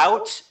mom,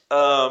 without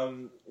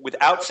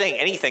saying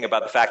anything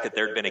about the fact that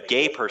there had been a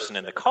gay person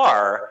in the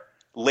car,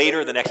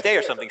 later the next day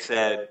or something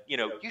said,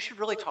 you should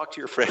really talk to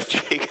your friend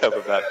Jacob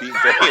about being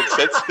very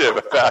insensitive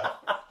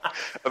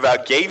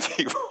about gay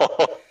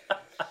people.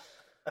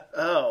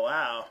 Oh,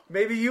 wow.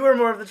 Maybe you were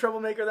more of the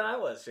troublemaker than I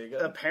was,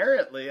 Jacob.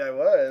 Apparently, I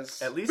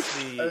was. At least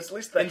I was at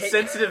least the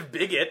insensitive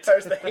bigot. I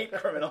was the hate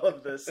criminal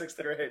of the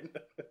 6th grade.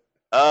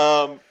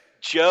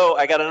 Joe,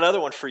 I got another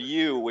one for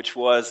you, which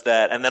was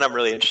that, and then I'm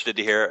really interested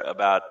to hear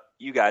about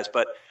you guys,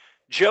 but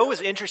Joe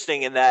was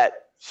interesting in that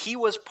he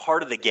was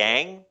part of the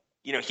gang.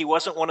 He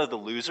wasn't one of the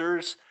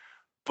losers,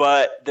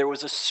 but there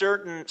was a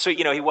certain, so,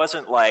 he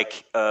wasn't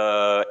like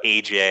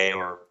AJ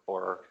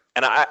or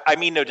and I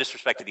mean no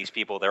disrespect to these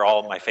people. They're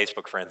all my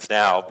Facebook friends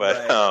now,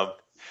 but, Right.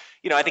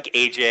 I think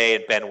AJ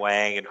and Ben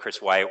Wang and Chris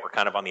White were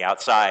kind of on the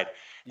outside.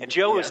 And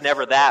Joe was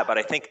never that, but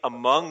I think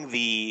among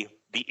the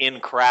in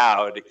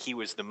crowd, he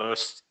was the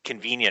most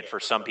convenient for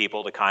some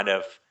people to kind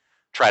of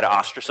try to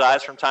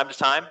ostracize from time to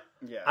time.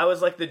 Yeah. I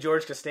was like the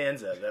George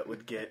Costanza that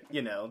would get,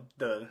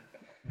 the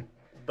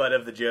butt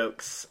of the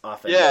jokes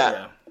often.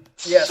 Yeah.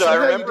 Yeah, So I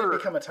somehow remember- you did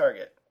become a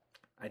target.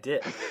 I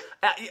did.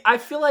 I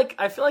feel like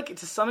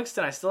to some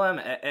extent I still am,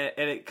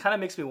 and it kind of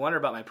makes me wonder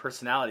about my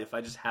personality. If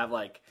I just have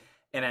like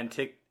an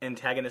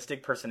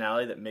antagonistic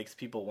personality that makes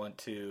people want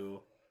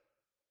to,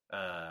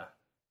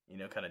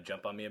 kind of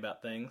jump on me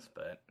about things.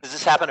 But Does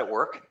this happen at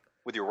work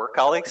with your work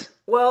colleagues?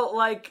 well,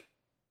 like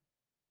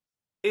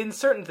in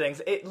certain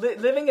things,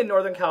 living in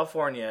Northern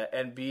California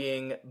and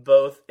being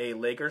both a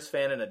Lakers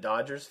fan and a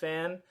Dodgers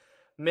fan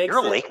makes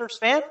You're a it- Lakers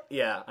fan?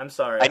 Yeah, I'm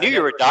sorry. I knew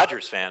you were a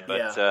Dodgers fan, but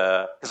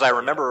Yeah. because I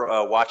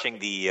remember watching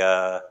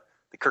the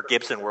Kirk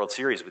Gibson World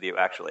Series with you,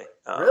 actually.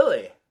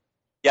 Really.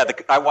 Yeah,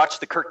 I watched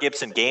the Kirk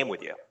Gibson game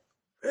with you.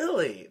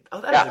 Really?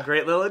 Oh, that's Yeah. a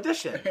great little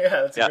addition.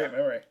 Yeah, that's Yeah. a great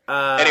memory.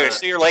 Anyway,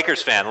 so you're a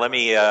Lakers fan. Let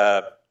me.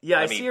 Yeah,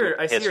 I let me see your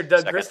piss for a Doug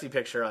second. Christie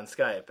picture on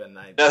Skype, and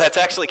I. No, that's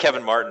actually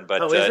Kevin Martin,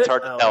 but Oh, is it's it?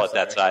 hard to Oh, tell I'm at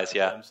that sorry. size.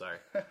 Yeah. I'm sorry.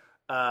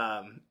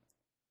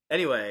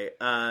 Anyway,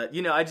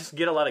 I just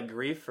get a lot of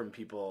grief from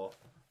people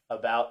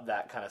about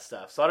that kind of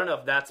stuff. So I don't know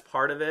if that's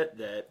part of it.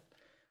 That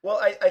Well,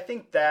 I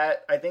think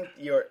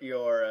your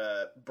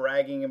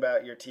bragging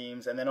about your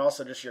teams and then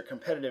also just your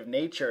competitive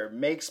nature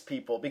makes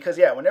people, because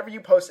whenever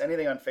you post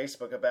anything on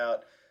Facebook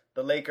about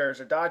the Lakers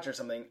or Dodgers or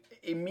something,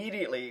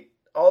 immediately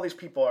all these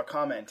people are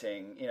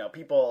commenting,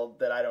 people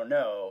that I don't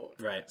know.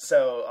 Right.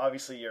 So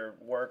obviously your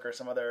work or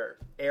some other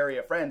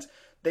area friends,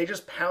 they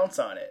just pounce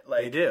on it.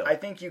 Like, They do. I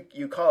think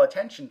you call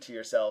attention to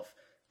yourself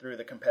through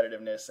the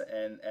competitiveness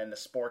and the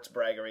sports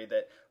braggery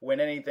that when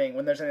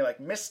there's any like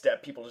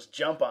misstep, people just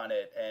jump on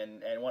it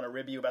and want to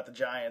rib you about the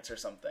Giants or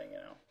something, you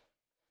know.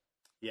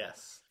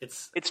 Yes,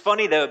 it's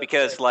funny though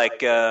because like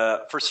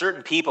for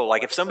certain people,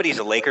 like if somebody's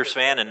a Lakers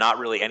fan and not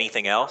really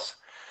anything else,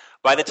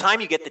 by the time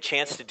you get the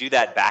chance to do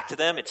that back to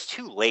them, it's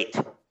too late.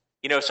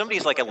 You know, if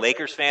somebody's like a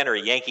Lakers fan or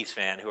a Yankees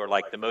fan who are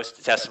like the most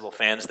detestable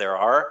fans there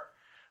are,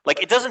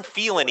 like it doesn't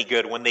feel any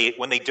good when they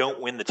don't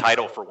win the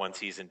title for one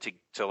season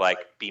to like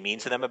be mean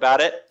to them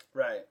about it.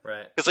 Right.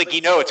 Because like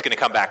you know it's going to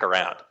come back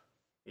around.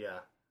 Yeah.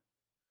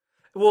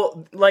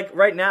 Well, like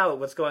right now,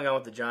 what's going on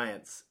with the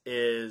Giants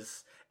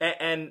is,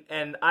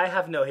 and I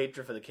have no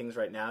hatred for the Kings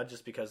right now,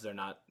 just because they're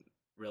not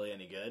really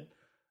any good.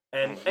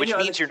 Which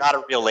means you're not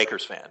a real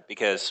Lakers fan,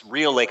 because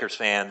real Lakers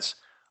fans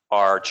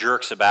are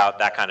jerks about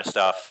that kind of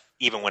stuff,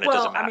 even when it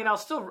doesn't matter. I mean,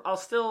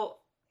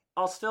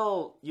 I'll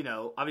still, you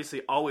know,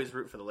 obviously always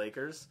root for the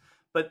Lakers,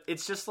 but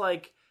it's just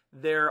like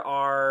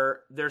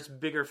there's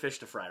bigger fish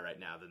to fry right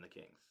now than the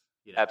Kings.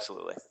 You know?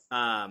 Absolutely.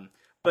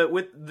 But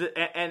with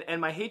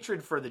and my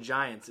hatred for the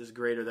Giants is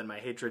greater than my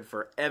hatred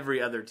for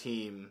every other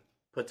team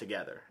put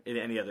together, in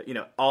any other, you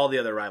know, all the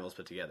other rivals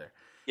put together.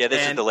 Yeah,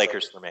 this is the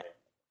Lakers for me.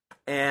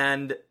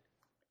 And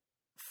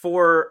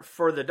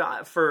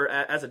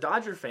as a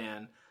Dodger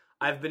fan,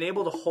 I've been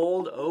able to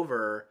hold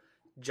over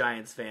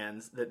Giants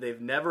fans that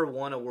they've never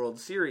won a World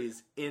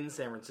Series in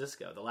San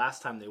Francisco. The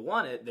last time they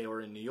won it, they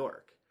were in New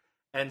York.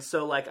 And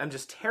so, like, I'm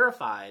just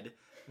terrified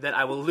that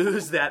I will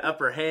lose that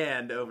upper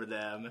hand over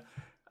them.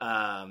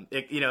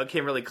 It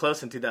came really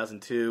close in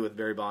 2002 with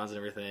Barry Bonds and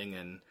everything,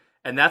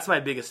 and that's my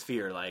biggest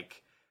fear.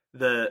 Like,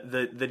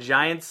 the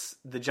Giants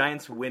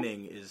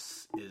winning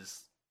is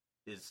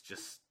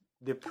just,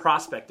 the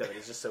prospect of it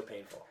is just so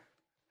painful.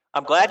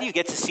 I'm glad you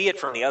get to see it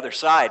from the other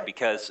side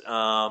because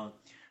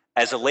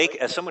as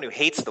someone who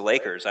hates the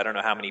Lakers, I don't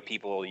know how many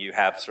people you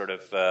have sort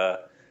of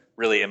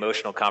really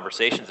emotional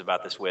conversations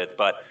about this with,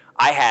 but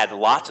I had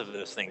lots of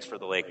those things for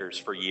the Lakers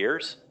for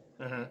years,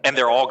 and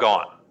they're all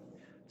gone.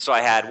 So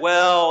I had,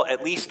 well,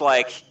 at least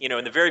like, you know,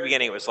 in the very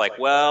beginning it was like,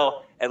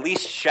 well, at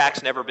least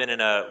Shaq's never been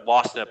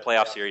lost in a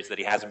playoff series that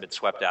he hasn't been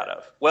swept out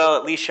of. Well,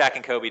 at least Shaq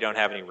and Kobe don't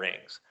have any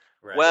rings.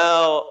 Right.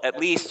 Well, at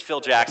least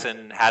Phil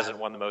Jackson hasn't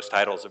won the most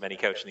titles of any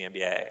coach in the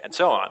NBA, and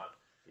so on.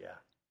 Yeah.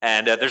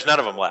 And there's none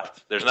of them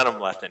left. There's none of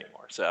them left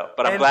anymore. So,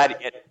 but I'm glad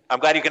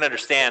you can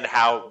understand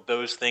how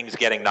those things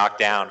getting knocked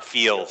down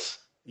feels.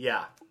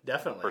 Yeah,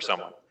 definitely. For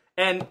someone.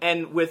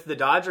 And with the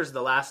Dodgers,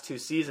 the last two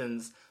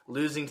seasons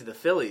losing to the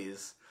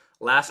Phillies,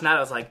 last night I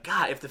was like,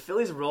 God, if the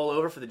Phillies roll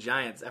over for the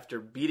Giants after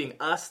beating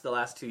us the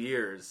last 2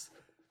 years,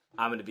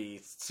 I'm going to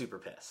be super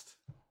pissed.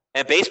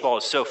 And baseball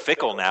is so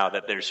fickle now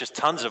that there's just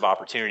tons of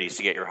opportunities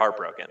to get your heart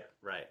broken.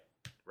 Right.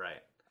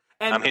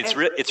 And, I mean,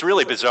 it's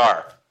really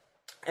bizarre.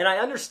 And I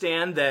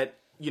understand that,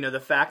 you know, the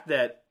fact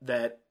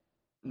that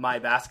my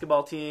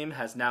basketball team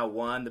has now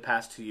won the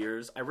past 2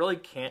 years, I really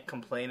can't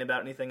complain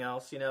about anything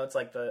else. You know, it's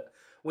like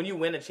when you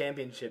win a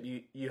championship,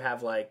 you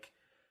have like,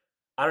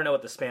 I don't know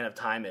what the span of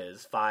time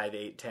is, 5,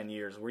 8, 10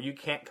 years, where you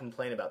can't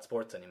complain about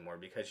sports anymore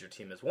because your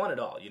team has won it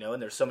all, you know,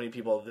 and there's so many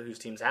people whose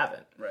teams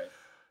haven't. Right.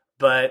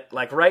 But,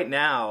 like, right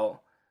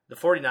now, the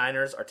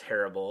 49ers are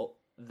terrible.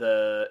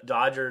 The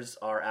Dodgers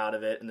are out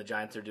of it, and the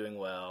Giants are doing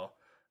well.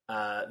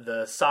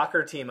 The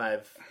soccer team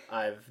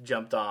I've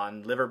jumped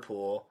on,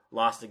 Liverpool,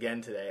 lost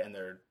again today, and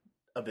they're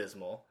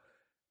abysmal.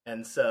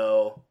 And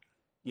so,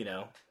 you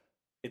know,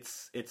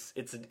 it's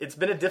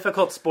been a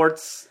difficult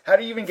sports. How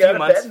do you even get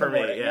out of bed for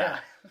me? Yeah.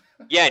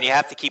 Yeah, and you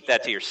have to keep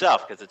that to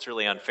yourself because it's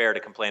really unfair to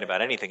complain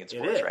about anything in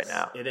sports right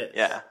now. It is.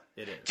 Yeah.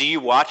 It is. Do you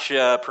watch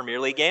Premier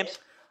League games?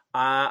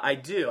 I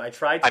do. I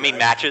tried to. I mean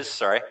matches,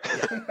 sorry.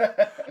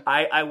 Yeah.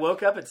 I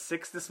woke up at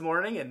 6 this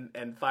morning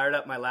and fired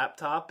up my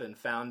laptop and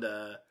found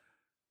a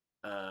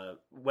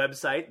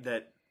website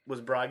that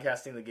was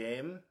broadcasting the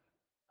game.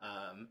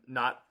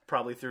 Not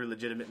probably through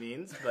legitimate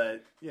means,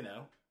 but, you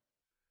know.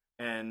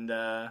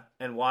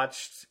 And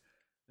watched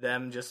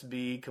them just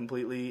be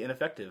completely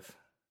ineffective,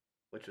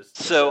 which was...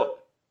 So,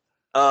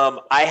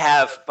 I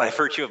have, by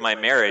virtue of my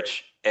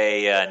marriage,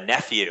 a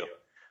nephew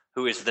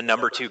who is the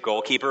number 2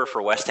 goalkeeper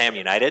for West Ham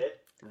United.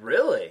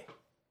 Really?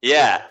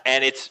 Yeah,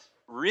 and it's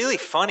really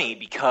funny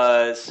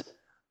because,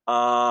 you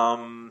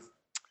know,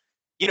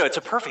 it's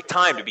a perfect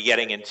time to be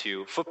getting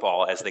into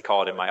football, as they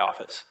call it in my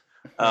office,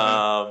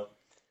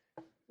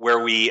 where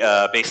we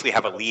basically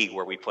have a league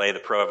where we play the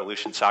Pro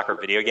Evolution Soccer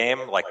video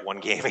game, like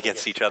one game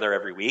against each other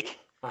every week,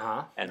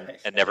 and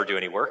never do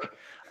any work.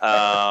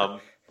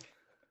 But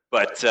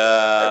it's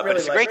a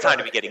great time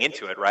to be getting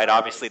into it, right?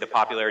 Obviously, the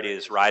popularity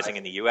is rising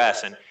in the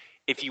U.S., and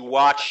if you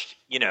watched,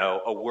 you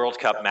know, a World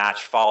Cup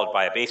match followed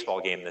by a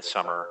baseball game this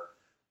summer,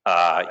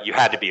 you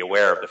had to be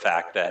aware of the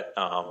fact that,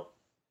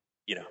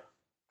 you know,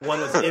 one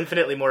was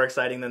infinitely more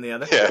exciting than the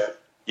other.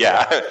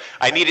 Yeah.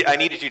 I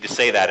needed you to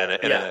say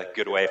that in a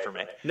good way for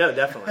me. No,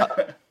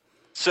 definitely.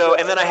 So,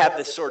 and then I have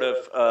this sort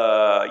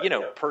of, you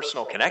know,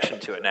 personal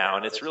connection to it now,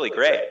 and it's really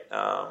great.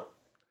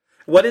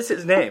 What is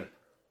his name?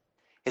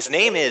 His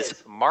name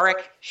is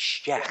Marek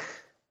Stech.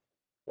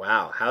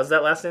 Wow. How's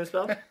that last name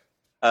spelled?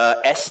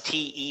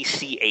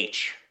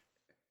 Stech.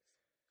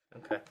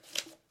 Okay.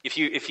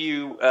 If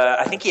you,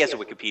 I think he has a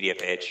Wikipedia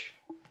page.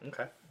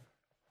 Okay.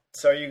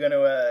 So are you going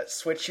to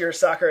switch your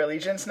soccer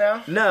allegiance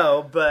now?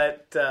 No,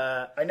 but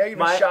I know you've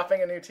been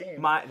shopping a new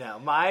team.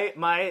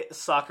 My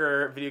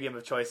soccer video game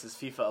of choice is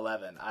FIFA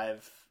 11.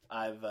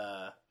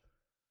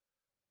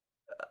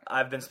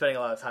 I've been spending a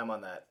lot of time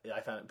on that.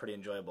 I found it pretty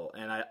enjoyable,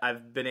 and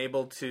I've been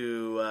able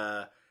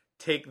to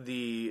take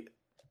the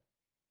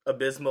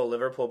abysmal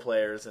Liverpool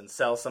players and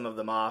sell some of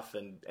them off,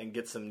 and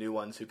get some new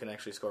ones who can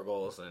actually score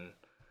goals. And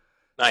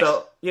Nice.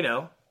 so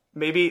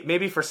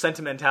maybe for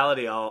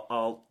sentimentality,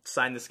 I'll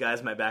sign this guy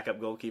as my backup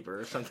goalkeeper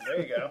or something.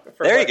 There you go.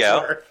 There you go.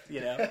 Worth,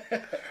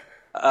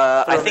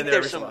 I him think in there's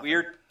every some so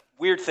often.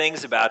 weird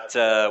things about.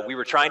 We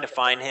were trying to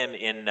find him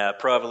in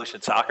Pro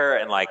Evolution Soccer,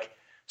 and like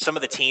some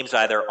of the teams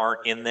either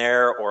aren't in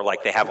there or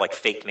like they have like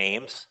fake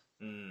names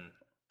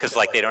because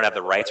like they don't have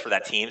the rights for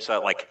that team.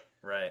 So like,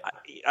 Right.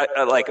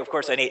 I like, of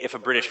course, if a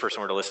British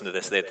person were to listen to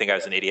this, they'd think I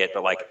was an idiot.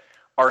 But like,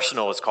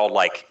 Arsenal is called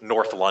like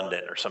North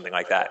London or something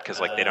like that because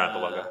like they don't have the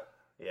logo.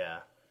 Yeah.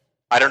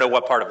 I don't know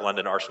what part of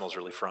London Arsenal's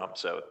really from,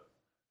 so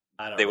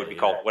they would be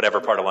called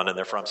whatever part of London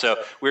they're from.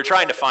 So we were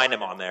trying to find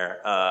him on there,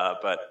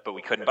 but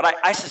we couldn't. But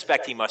I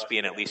suspect he must be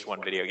in at least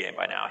one video game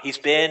by now. He's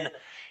been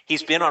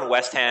on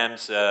West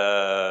Ham's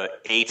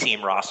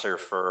A-team roster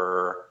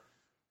for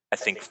I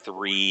think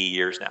 3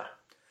 years now.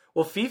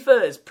 Well,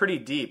 FIFA is pretty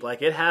deep.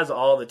 Like, it has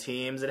all the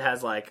teams. It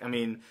has, like, I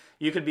mean,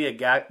 you could be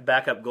a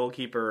backup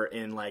goalkeeper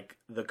in, like,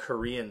 the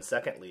Korean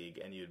second league,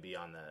 and you'd be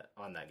on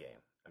that game.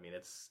 I mean,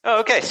 it's...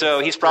 Oh, okay,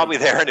 so he's probably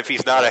there, and if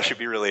he's not, I should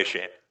be really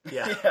ashamed.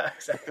 Yeah. Yeah,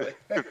 exactly.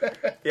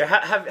 Yeah,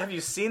 have you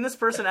seen this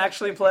person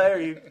actually play? Are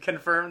you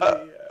confirmed?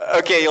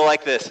 Okay, you'll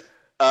like this.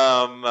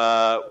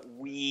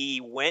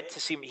 We went to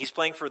see him. He's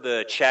playing for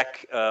the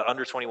Czech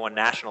under-21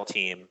 national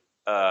team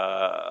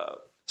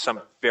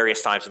some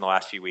various times in the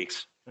last few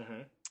weeks.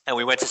 Mm-hmm. And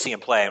we went to see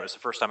him play. It was the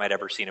first time I'd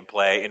ever seen him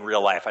play in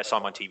real life. I saw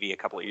him on TV a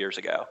couple of years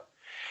ago.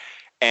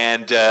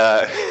 And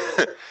the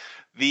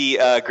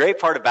great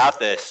part about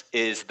this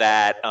is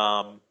that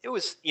it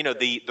was,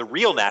 the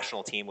real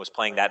national team was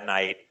playing that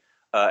night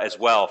as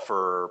well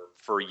for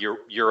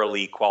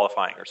EuroLeague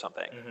qualifying or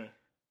something.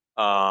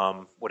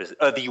 Mm-hmm. What is it?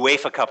 The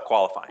UEFA Cup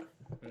qualifying.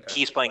 Okay.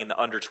 He's playing in the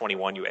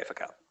under-21 UEFA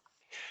Cup.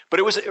 But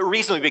it was a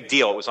reasonably big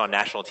deal. It was on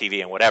national TV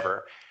and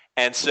whatever.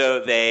 And so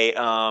they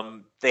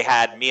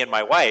had me and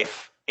my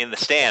wife in the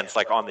stands,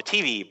 like on the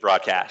TV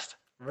broadcast.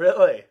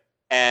 Really?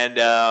 And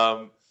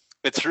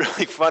it's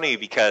really funny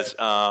because,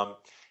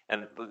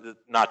 and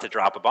not to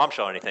drop a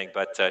bombshell or anything,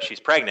 but she's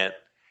pregnant.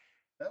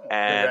 Oh,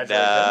 And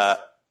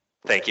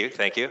thank you.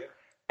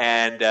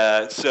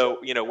 And so,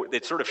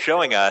 it's sort of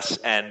showing us,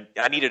 and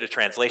I needed a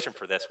translation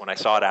for this when I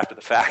saw it after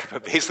the fact,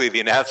 but basically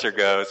the announcer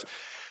goes,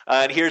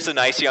 and here's a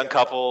nice young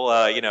couple,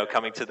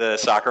 coming to the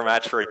soccer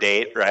match for a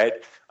date, right?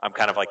 I'm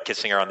kind of like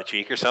kissing her on the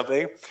cheek or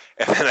something.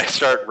 And then I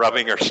start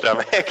rubbing her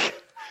stomach.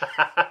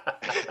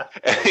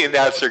 And the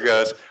announcer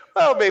goes,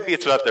 well, maybe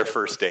it's not their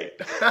first date.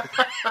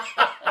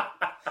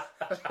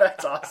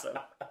 That's awesome.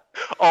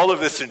 All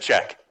of this in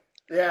Czech.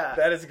 Yeah.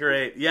 That is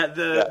great. Yeah,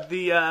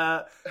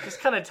 the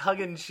just kind of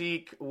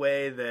tongue-in-cheek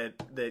way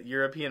that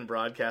European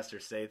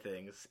broadcasters say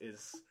things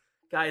is,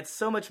 guy, it's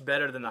so much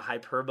better than the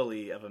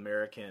hyperbole of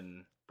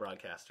American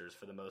broadcasters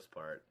for the most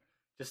part.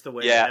 Just the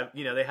way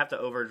they have to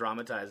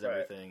over-dramatize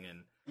everything.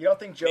 And you don't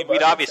think Joe we'd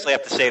Budden obviously said-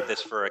 have to save this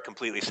for a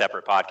completely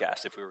separate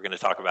podcast if we were going to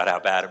talk about how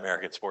bad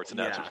American sports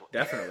announcers were.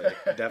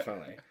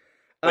 Definitely.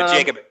 But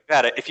Jacob,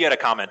 if you had a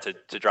comment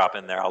to drop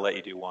in there, I'll let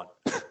you do one.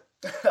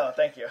 Oh,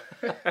 thank you.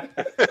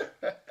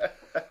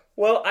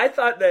 Well, I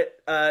thought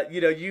that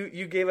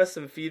you gave us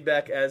some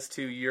feedback as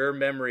to your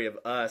memory of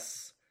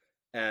us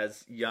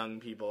as young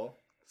people.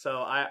 So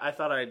I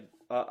thought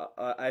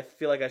I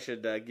feel like I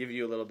should give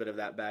you a little bit of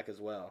that back as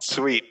well.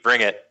 Sweet,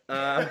 bring it.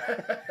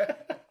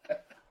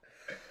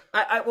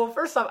 Well,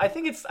 first off, I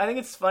think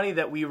it's funny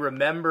that we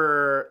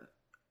remember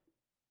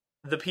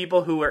the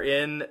people who were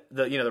in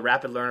the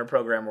Rapid Learner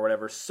program or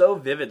whatever so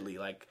vividly.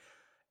 Like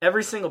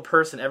every single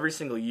person, every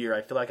single year,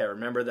 I feel like I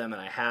remember them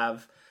and I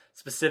have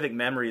specific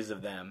memories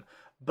of them.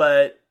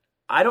 But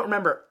I don't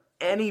remember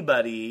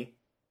anybody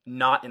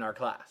not in our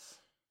class.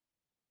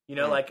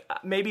 Like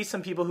maybe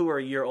some people who are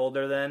a year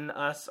older than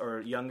us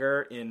or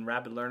younger in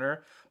Rapid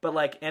Learner, but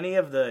like any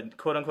of the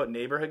quote-unquote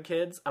neighborhood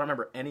kids, I don't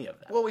remember any of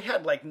them. Well, we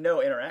had like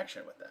no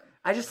interaction with them.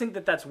 I just think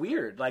that that's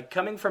weird. Like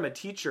coming from a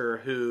teacher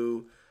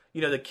who,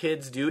 the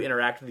kids do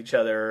interact with each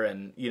other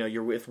and,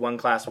 you're with one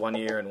class one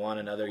year and one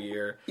another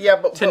year. Yeah,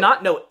 but to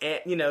not know,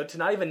 to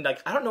not even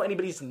like, I don't know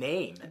anybody's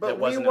name but that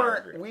wasn't we in our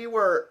weren't. group.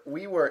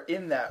 We were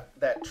in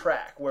that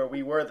track where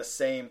we were the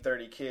same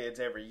 30 kids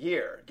every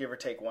year, give or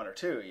take one or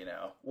two.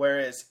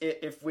 Whereas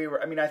if we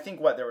were, I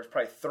think there was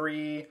probably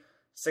 3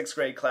 6th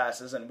grade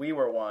classes and we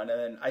were one,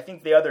 and then I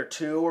think the other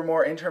 2 were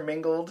more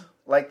intermingled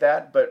like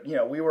that. But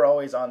we were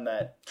always on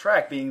that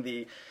track, being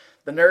the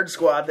nerd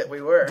squad that we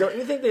were. Don't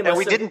you think they must And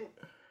we have... didn't.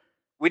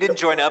 We didn't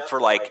join up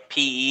for like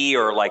PE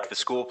or like the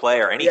school play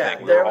or anything. Yeah,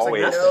 We there were was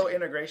always like no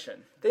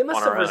integration. They must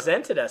on have our own.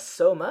 resented us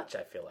so much,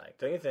 I feel like.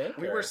 Don't you think?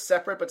 We Or- were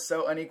separate but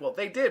so unequal.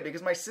 They did,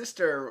 because my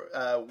sister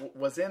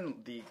was in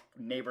the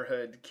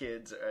neighborhood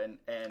kids,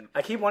 and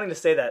I keep wanting to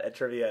say that at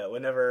trivia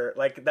whenever,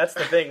 like, that's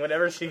the thing.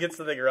 Whenever she gets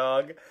something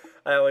wrong,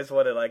 I always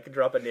want to, like,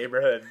 drop a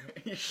neighborhood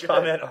you should.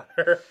 comment on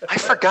her. I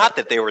forgot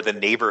that they were the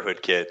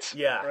neighborhood kids.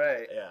 Yeah.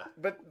 Right. Yeah.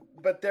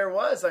 But there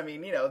was, I mean,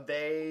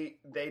 they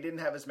didn't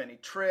have as many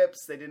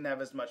trips. They didn't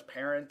have as much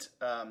parent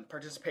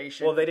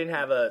participation. Well, they didn't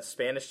have a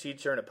Spanish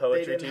teacher and a They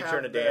poetry didn't teacher have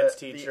and a dance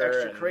the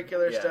teacher.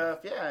 extracurricular and, yeah. stuff.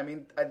 Yeah, I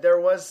mean,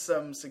 there was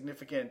some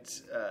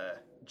significant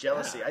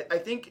jealousy. Yeah. I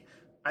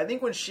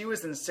think when she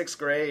was in 6th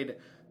grade,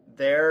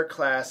 their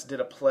class did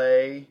a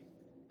play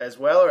as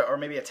well, or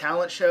maybe a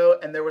talent show,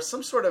 and there was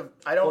some sort of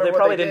Well, they remember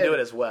probably what they didn't did. do it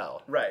as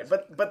well. Right,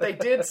 but they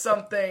did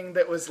something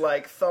that was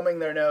like thumbing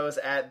their nose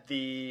at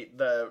the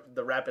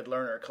rapid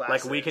learner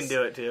classes. Like, we can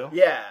do it too.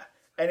 Yeah,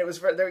 and it was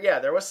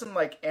there was some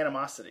like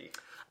animosity.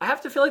 I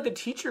have to feel like the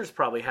teachers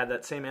probably had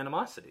that same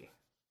animosity.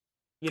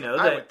 You know,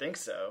 I that, would think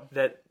so.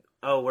 that,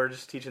 oh, we're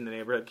just teaching the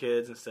neighborhood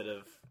kids instead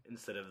of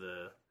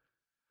the...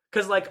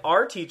 Because, like,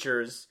 our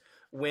teachers,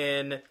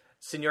 when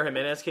Senor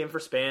Jimenez came for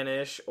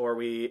Spanish, or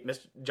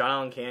Mr. John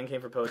Allen Can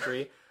came for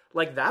poetry,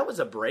 like, that was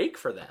a break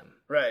for them.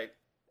 Right.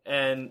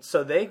 And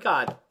so they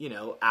got,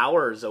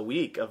 hours a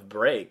week of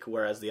break,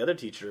 whereas the other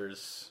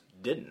teachers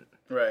didn't.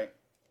 Right.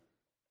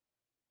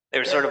 They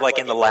were sort of like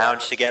in the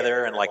lounge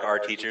together, and like our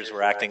teachers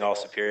were acting all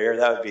superior.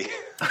 That would be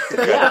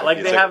Yeah,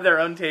 like they have their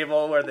own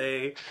table where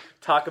they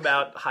talk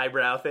about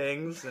highbrow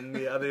things, and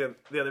the other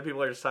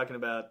people are just talking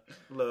about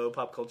low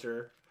pop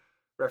culture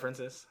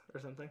references or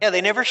something. Yeah, they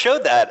never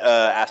showed that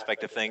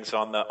aspect of things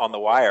on the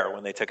Wire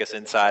when they took us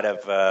inside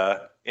of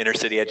inner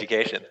city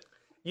education.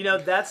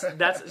 That's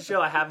a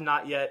show I have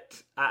not yet.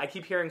 I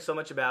keep hearing so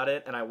much about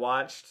it, and I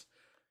watched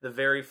the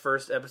very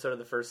first episode of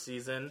the first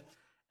season,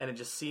 and it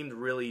just seemed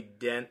really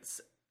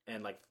dense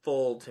and like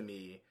full to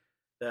me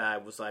that I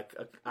was like,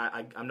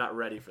 I'm not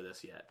ready for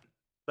this yet.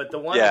 But the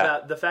one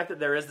about the fact that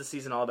there is the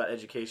season all about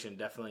education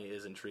definitely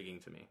is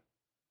intriguing to me.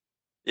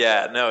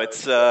 Yeah, no,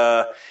 it's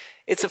a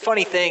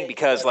funny thing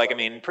because, like, I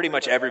mean, pretty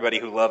much everybody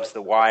who loves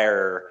The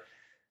Wire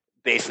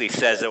basically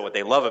says that what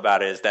they love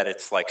about it is that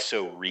it's like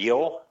so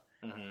real.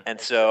 Mm-hmm. And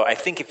so I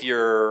think if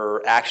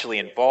you're actually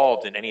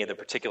involved in any of the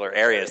particular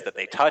areas that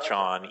they touch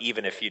on,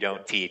 even if you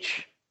don't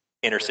teach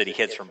inner city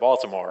kids from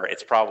Baltimore,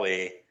 it's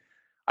probably,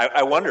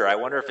 I wonder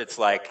if it's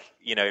like,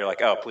 you're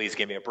like, oh, please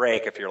give me a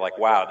break. If you're like,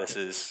 wow, this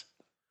is.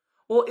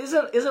 Well,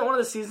 isn't one of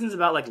the seasons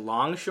about like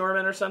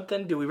longshoremen or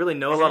something? Do we really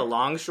know a lot of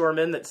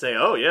longshoremen that say,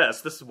 "Oh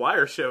yes, this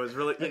Wire show is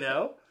really,"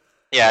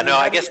 Yeah, no,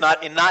 I guess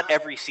not. In not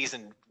every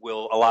season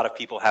will a lot of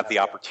people have the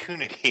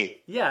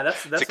opportunity. Yeah,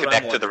 that's to what I'm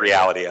connect to the wondering.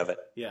 reality of it.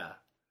 Yeah,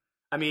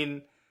 I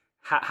mean,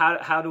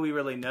 how do we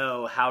really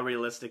know how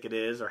realistic it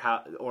is,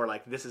 or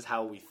like this is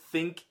how we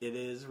think it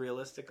is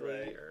realistically,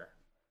 Right. or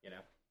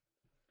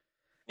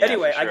Yeah,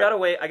 Anyway, for sure.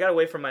 I got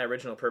away from my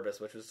original purpose,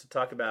 which was to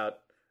talk about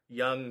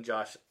young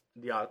Josh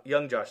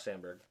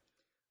Sandberg.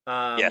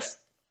 Yes.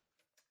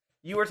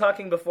 You were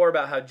talking before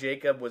about how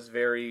Jacob was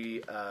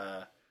very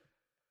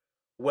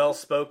well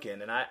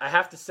spoken, and I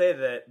have to say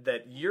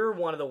that you're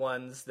one of the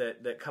ones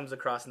that comes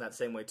across in that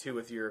same way too,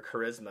 with your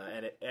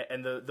charisma.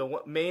 And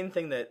the main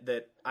thing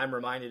that I'm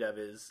reminded of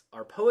is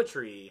our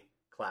poetry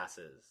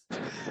classes,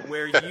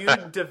 where you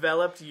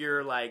developed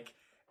your like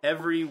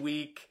every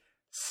week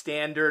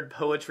standard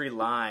poetry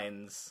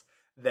lines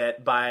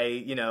that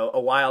by a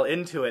while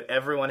into it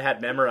everyone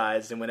had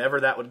memorized, and whenever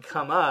that would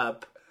come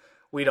up,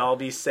 we'd all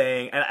be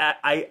saying, and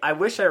I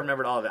wish I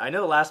remembered all of it. I know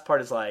the last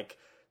part is like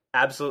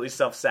absolutely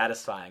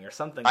self-satisfying or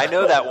something. I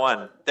know that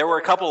one. There were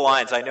a couple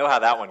lines. I know how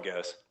that one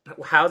goes.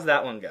 How's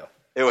that one go?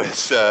 It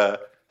was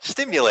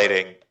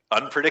stimulating,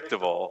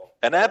 unpredictable,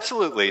 and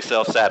absolutely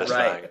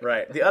self-satisfying.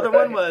 Right. The other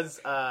one was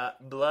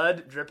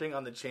blood dripping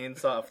on the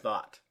chainsaw of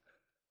thought.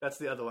 That's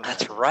the other one.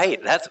 That's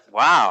right. That's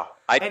wow.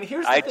 And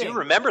here's the I thing. do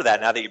remember that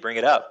now that you bring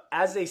it up.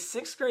 As a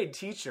 6th grade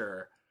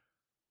teacher,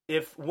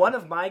 if one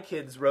of my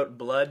kids wrote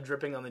blood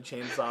dripping on the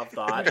chainsaw of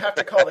thought, You have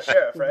to call the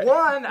sheriff, right?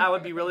 one, I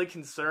would be really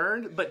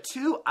concerned, but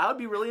two, I would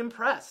be really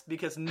impressed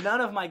because none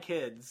of my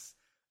kids,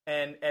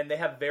 and they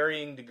have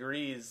varying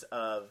degrees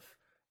of,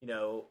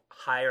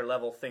 higher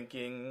level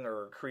thinking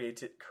or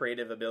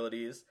creative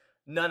abilities,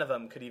 none of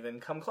them could even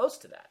come close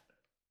to that.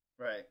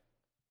 Right.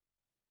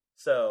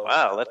 So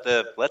Wow. Let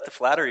the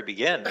flattery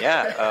begin.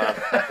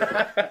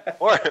 Yeah.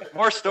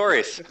 More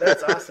stories.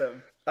 That's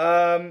awesome.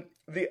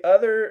 the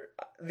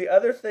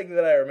other thing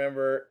that I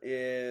remember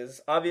is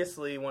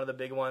obviously one of the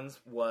big ones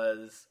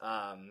was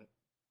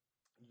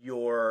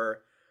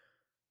your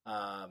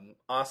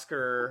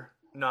Oscar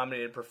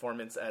nominated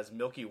performance as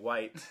Milky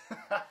White,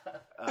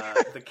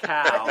 the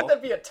cow. I think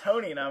that'd be a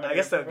Tony nomination. I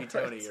guess that would be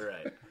Tony. You're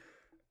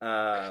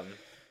right.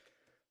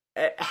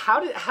 How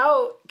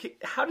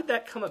did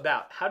that come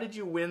about? How did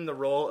you win the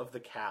role of the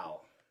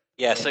cow?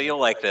 Yeah. So you'll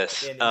like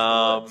this. In Into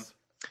the Woods?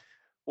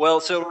 Well,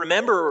 so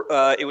remember,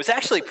 it was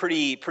actually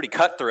pretty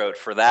cutthroat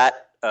for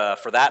that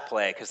for that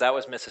play because that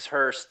was Mrs.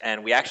 Hurst,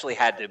 and we actually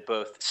had to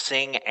both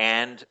sing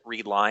and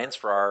read lines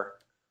for our.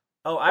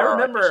 Oh, I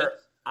remember.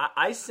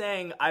 I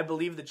sang "I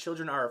Believe the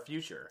Children Are Our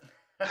Future,"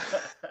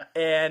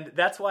 and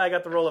that's why I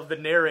got the role of the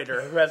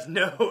narrator who has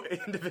no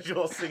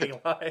individual singing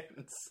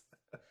lines.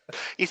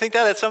 You think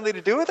that had something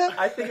to do with it?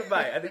 I think it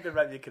might. I think there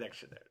might be a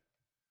connection there.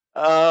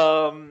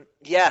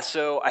 Yeah.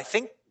 So I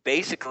think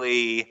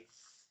basically,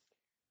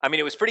 I mean,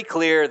 it was pretty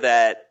clear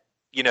that.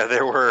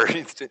 There were,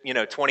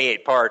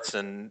 28 parts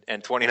and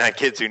 29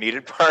 kids who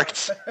needed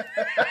parts.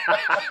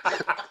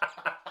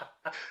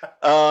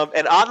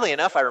 And oddly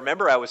enough, I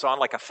remember I was on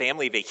like a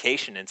family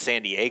vacation in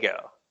San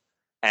Diego.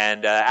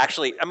 And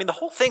actually, I mean, the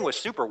whole thing was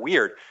super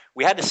weird.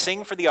 We had to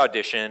sing for the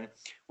audition.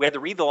 We had to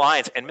read the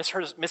lines. And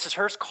Mrs.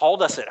 Hurst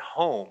called us at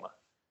home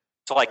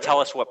to tell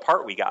us what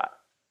part we got.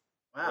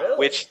 Wow. Really?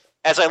 Which,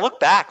 as I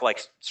look back,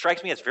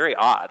 strikes me as very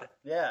odd.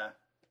 Yeah.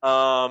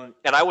 And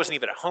I wasn't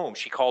even at home.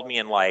 She called me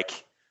in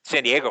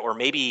San Diego, or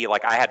maybe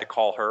I had to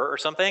call her or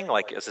something,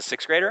 as a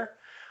sixth grader.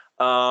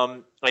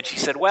 And she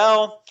said,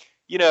 well,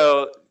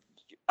 I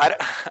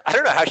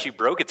don't know how she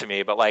broke it to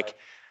me, but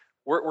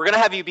we're going to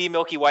have you be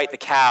Milky White the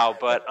cow,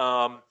 but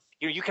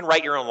you can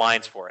write your own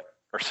lines for it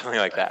or something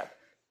like that.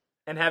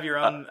 And have your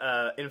own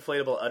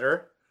inflatable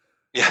udder.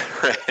 Yeah,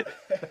 right.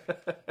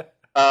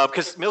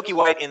 Because Milky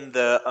White in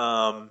the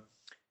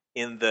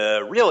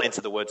real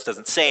Into the Woods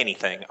doesn't say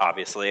anything,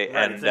 obviously. Right,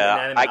 and it's an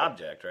inanimate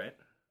object, right?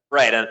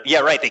 Right, and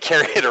right. They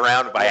carry it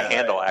around by a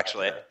handle,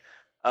 actually.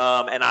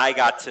 And I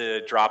got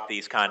to drop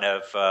these kind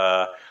of.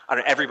 I don't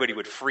know. Everybody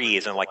would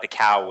freeze, and the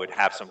cow would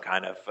have some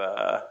kind of,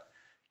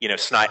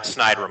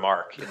 snide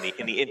remark in the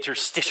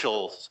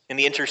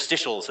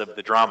interstitials of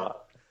the drama.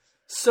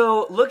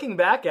 So, looking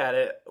back at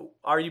it,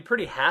 are you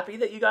pretty happy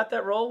that you got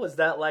that role? Was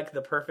that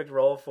the perfect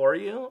role for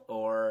you,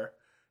 or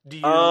do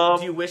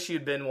you wish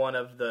you'd been one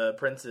of the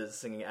princes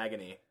singing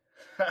Agony?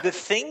 The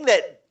thing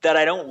that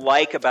I don't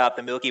like about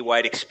the Milky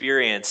White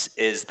experience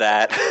is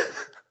that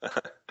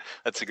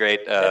that's a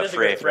great phrase. A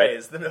great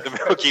phrase, right? The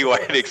Milky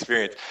White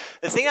experience.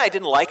 The thing I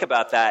didn't like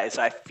about that is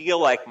I feel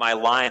like my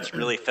lines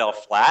really fell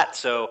flat.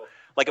 So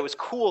it was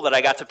cool that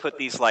I got to put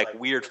these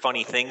weird,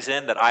 funny things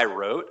in that I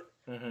wrote,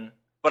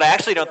 but I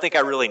actually don't think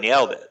I really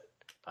nailed it.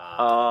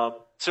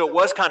 So it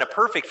was kind of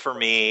perfect for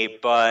me,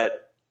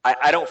 but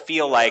I don't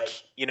feel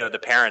the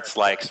parents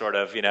sort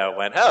of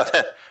went, oh,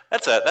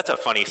 that's a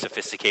funny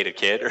sophisticated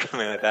kid or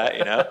something like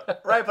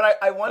that, Right, but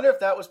I wonder if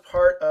that was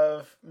part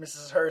of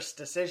Mrs. Hurst's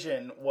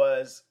decision.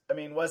 Was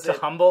to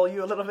humble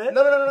you a little bit?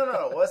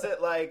 No. Was it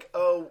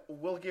oh,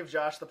 we'll give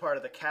Josh the part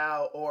of the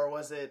cow, or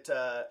was it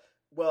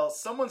well,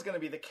 someone's going to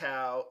be the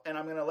cow, and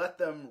I'm going to let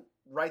them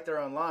write their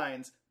own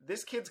lines.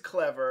 This kid's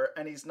clever,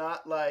 and he's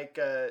not like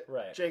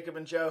Jacob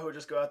and Joe who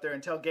just go out there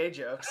and tell gay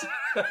jokes.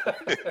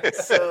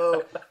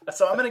 so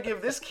I'm going to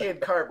give this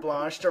kid carte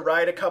blanche to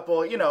write a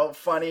couple,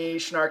 funny,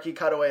 snarky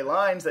cutaway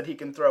lines that he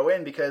can throw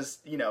in because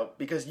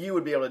you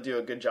would be able to do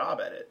a good job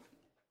at it.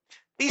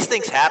 These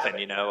things happen,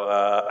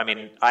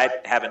 I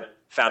haven't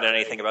found out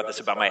anything about this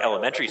about my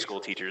elementary school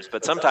teachers,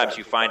 but sometimes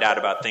you find out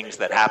about things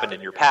that happened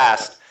in your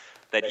past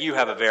that you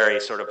have a very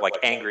sort of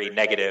angry,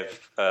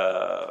 negative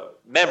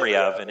memory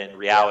of, and in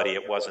reality,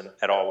 it wasn't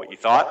at all what you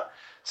thought.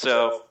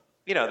 So,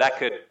 that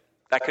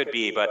could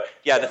be. But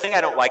yeah, the thing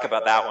I don't like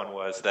about that one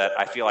was that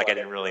I feel like I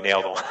didn't really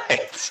nail the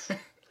lines.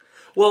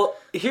 Well,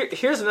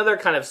 here's another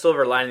kind of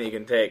silver lining you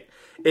can take.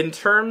 In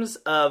terms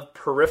of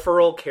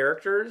peripheral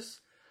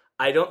characters,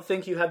 I don't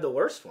think you had the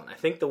worst one. I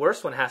think the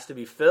worst one has to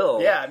be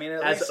Phil. Yeah,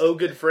 as least, Oh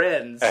Good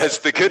Friends. As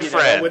the good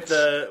friend. With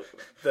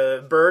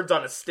the birds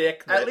on a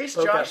stick. At least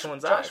Josh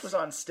was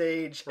on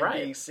stage and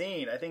being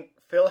seen. I think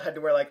Phil had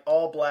to wear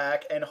all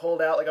black and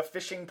hold out a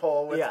fishing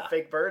pole with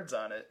fake birds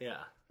on it. Yeah.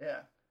 Yeah.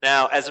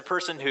 Now, as a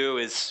person who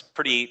is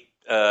pretty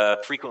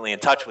frequently in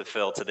touch with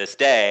Phil to this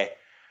day,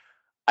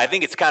 I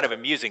think it's kind of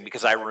amusing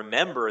because I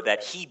remember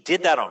that he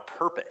did that on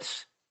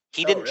purpose.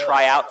 He didn't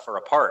try out for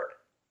a part.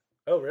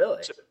 Oh,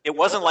 really? So it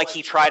wasn't like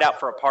he tried out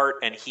for a part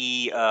and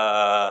he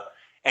got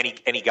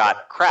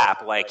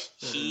crap.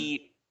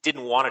 He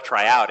didn't want to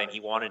try out, and he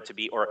wanted to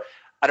be, or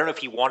I don't know if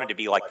he wanted to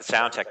be the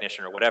sound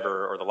technician or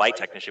whatever, or the light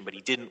technician, but he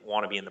didn't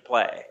want to be in the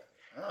play.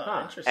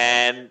 Oh, interesting.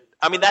 And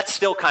that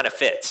still kind of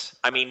fits.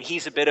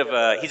 He's a bit of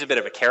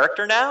a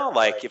character now.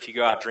 If you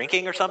go out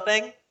drinking or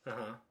something.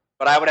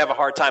 But I would have a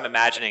hard time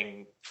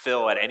imagining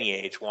Phil at any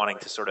age wanting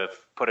to sort of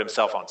put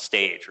himself on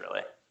stage.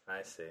 Really.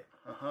 I see.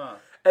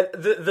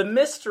 The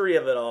mystery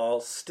of it all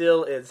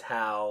still is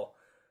how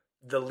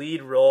the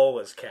lead role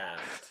was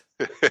cast.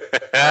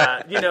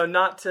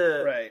 Not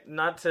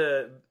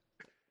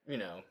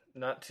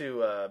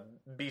to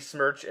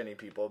besmirch any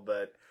people,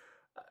 but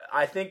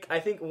I think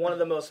one of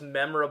the most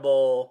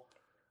memorable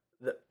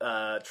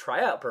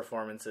tryout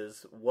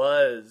performances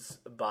was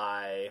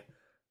by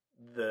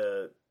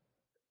the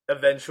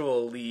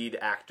eventual lead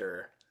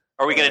actor.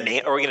 Are we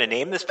gonna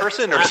name this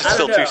person, or is it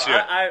still too soon?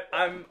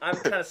 I'm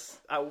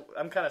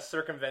kind of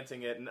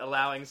circumventing it and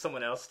allowing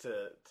someone else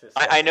to.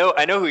 I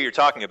know who you're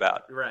talking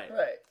about. Right.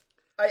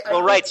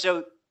 Right.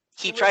 So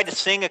he tried to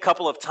sing a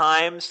couple of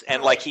times,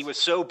 and like he was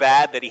so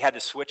bad that he had to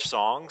switch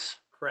songs,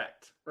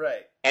 Correct.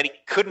 Right. and he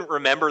couldn't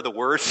remember the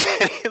words to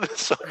any of the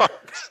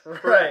songs.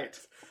 Right.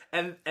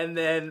 And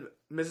then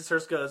Mrs.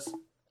 Hearst goes,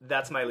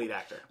 "That's my lead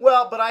actor."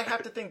 Well, but I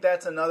have to think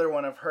that's another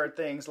one of her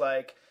things,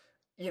 like,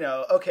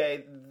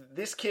 okay,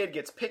 this kid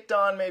gets picked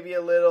on maybe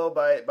a little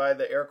by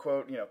the air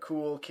quote,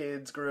 cool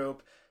kids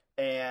group,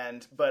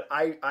 but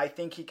I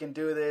think he can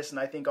do this, and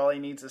I think all he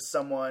needs is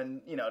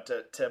someone,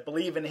 to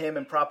believe in him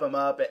and prop him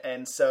up,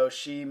 and so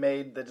she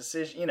made the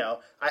decision,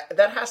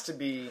 that has to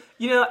be...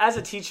 As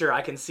a teacher,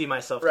 I can see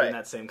myself doing Right.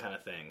 that same kind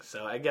of thing,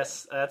 so I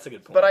guess that's a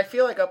good point. But I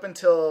feel like up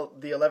until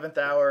the 11th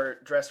hour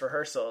dress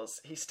rehearsals,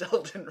 he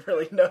still didn't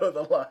really know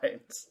the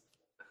lines.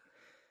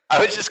 I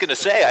was just going to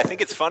say, I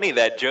think it's funny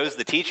that Joe's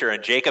the teacher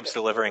and Jacob's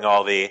delivering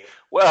all the,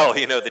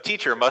 the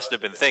teacher must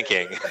have been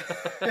thinking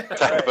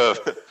type of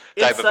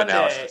Sunday.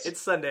 analysis.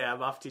 It's Sunday.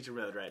 I'm off teacher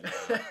mode right now.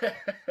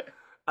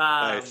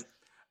 Nice.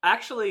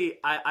 Actually,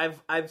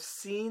 I've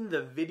seen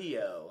the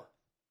video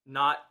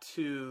not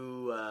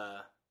too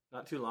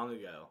long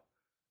ago.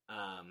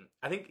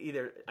 I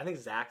think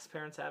Zach's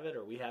parents have it,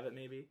 or we have it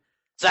maybe.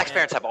 Zach's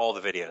parents have all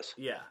the videos.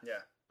 Yeah.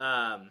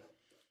 Yeah.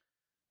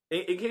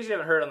 In case you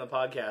haven't heard on the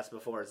podcast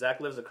before, Zach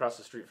lives across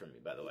the street from me,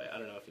 by the way. I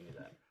don't know if you knew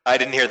that. I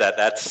didn't hear that.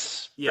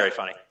 That's very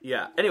funny.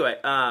 Yeah. Anyway,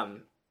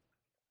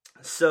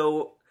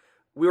 so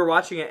we were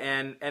watching it,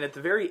 and at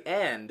the very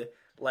end,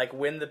 like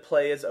when the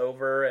play is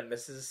over and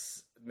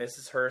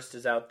Mrs. Hearst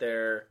is out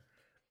there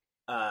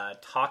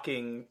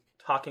talking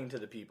to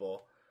the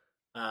people,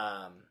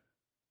 or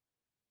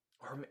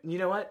you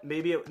know what?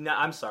 Maybe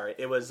I'm sorry.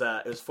 It was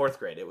fourth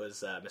grade. It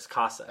was Miss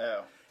Casa.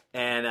 Oh.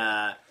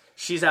 And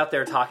she's out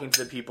there talking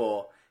to the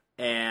people,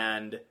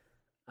 and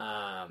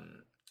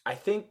I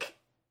think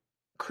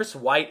Chris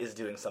White is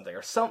doing something,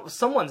 or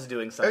someone's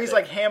doing something. Oh, he's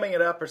like hamming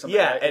it up or something.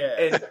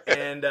 Yeah,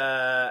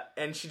 Right?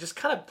 and she just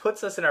kind of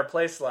puts us in our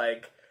place,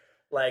 like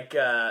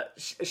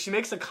she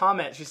makes a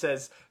comment. She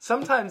says,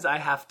 "Sometimes I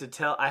have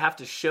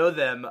to show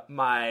them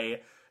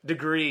my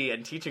degree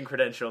and teaching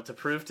credential to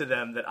prove to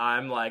them that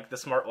I'm like the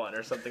smart one,"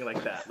 or something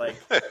like that. Like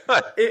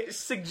it's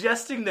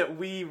suggesting that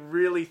we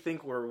really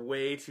think we're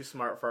way too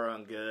smart for our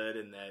own good,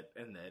 and that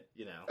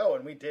Oh,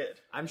 and we did.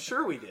 I'm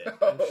sure we did.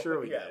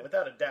 Yeah,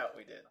 without a doubt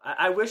we did.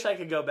 I wish I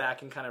could go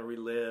back and kind of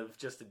relive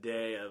just a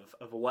day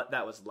of what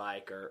that was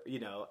like, or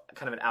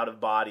kind of an out of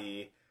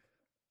body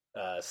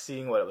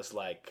seeing what it was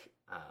like.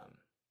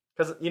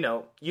 Because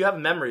you have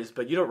memories,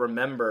 but you don't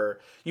remember.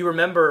 You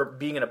remember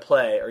being in a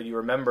play, or you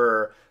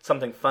remember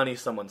something funny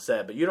someone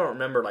said, but you don't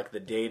remember like the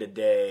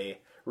day-to-day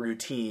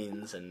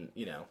routines and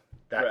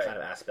that Right. kind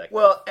of aspect.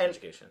 Well, of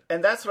education.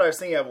 And that's what I was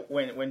thinking of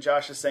when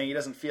Josh is saying he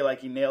doesn't feel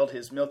like he nailed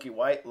his Milky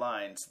White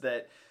lines.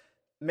 That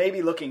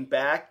maybe looking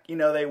back,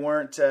 they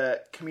weren't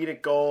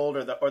comedic gold,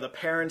 or the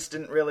parents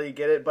didn't really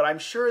get it. But I'm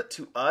sure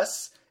to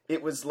us,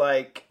 it was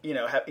like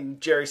having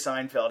Jerry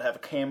Seinfeld have a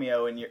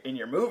cameo in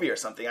your movie or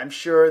something. I'm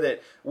sure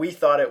that we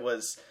thought it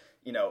was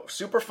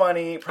super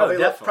funny, probably a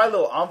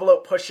little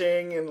envelope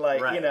pushing, and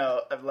like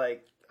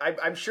Right.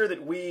 I'm sure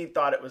that we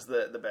thought it was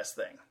the best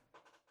thing.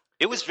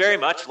 It was very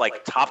much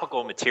like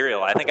topical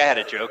material. I think I had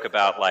a joke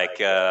about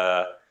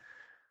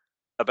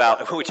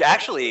which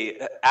actually,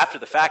 after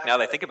the fact, now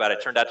that I think about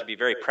it, turned out to be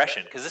very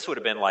prescient, because this would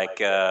have been like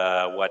very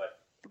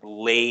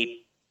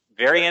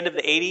end of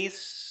the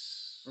 80s.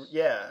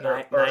 Yeah, or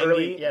 90,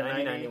 early,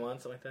 90, 91,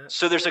 something like that.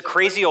 So there's a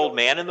crazy old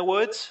man in the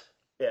woods,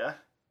 Yeah.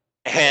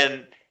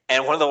 and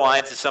one of the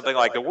lines is something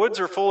like, "The woods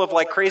are full of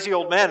like crazy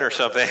old men," or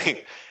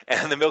something,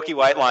 and the Milky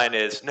White line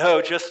is,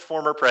 "No, just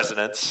former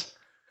presidents."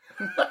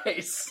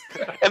 Nice.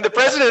 And the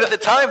president at the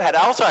time had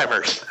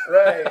Alzheimer's.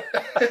 Right.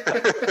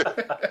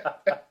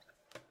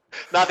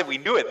 Not that we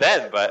knew it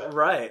then, but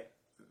Right.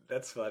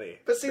 That's funny.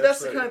 But see, that's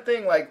the kind of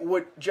thing, like,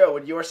 would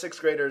your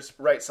sixth graders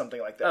write something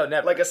like that? Oh,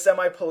 never. Like a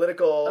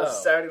semi-political Oh,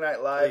 Saturday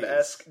Night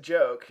Live-esque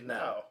joke?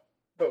 No.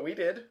 But we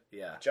did.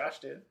 Yeah. Josh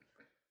did.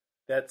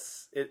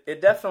 That's it. It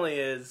definitely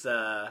is.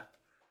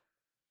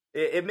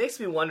 It makes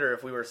me wonder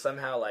if we were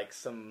somehow like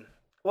some.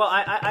 Well,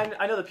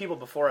 I know the people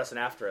before us and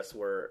after us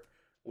were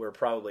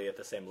probably at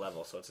the same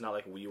level, so it's not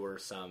like we were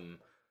some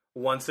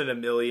once in a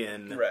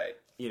million, Right.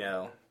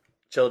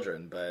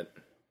 children. But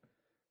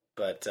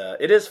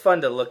it is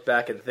fun to look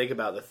back and think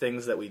about the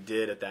things that we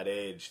did at that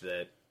age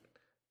that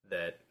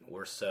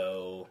were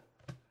so,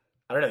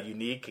 I don't know,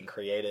 unique and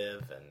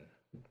creative,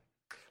 and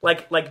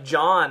like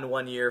John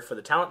one year for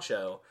the talent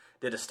show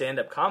did a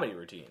stand-up comedy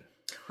routine.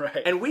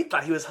 Right. And we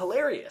thought he was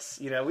hilarious.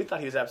 We thought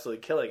he was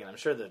absolutely killing, and I'm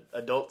sure the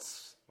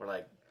adults were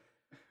like,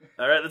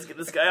 all right, let's get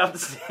this guy off the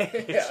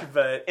stage. Yeah.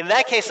 But in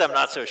that case, I'm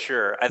not so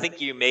sure. I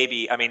think you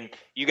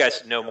you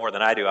guys know more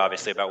than I do,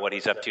 obviously, about what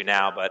he's up to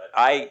now, but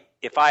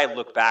if I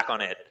look back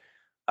on it,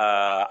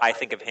 I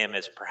think of him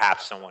as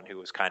perhaps someone who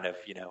was kind of,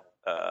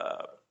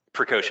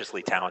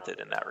 precociously talented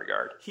in that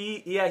regard.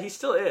 He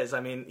still is. I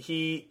mean,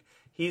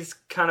 he's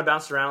kind of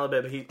bounced around a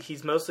little bit, but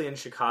he's mostly in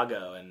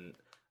Chicago. And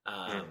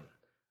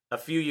a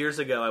few years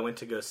ago, I went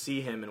to go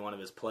see him in one of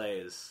his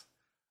plays.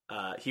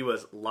 He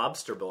was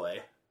Lobster Boy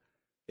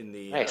in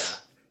the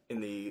Nice.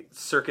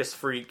 circus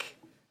freak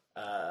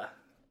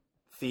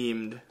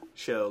themed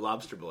show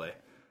Lobster Boy.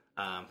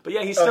 But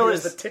yeah, he still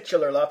is the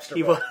titular Lobster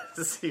Boy.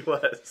 He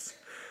was.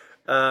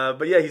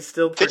 But yeah, he's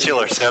still pretty,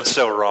 Titular sounds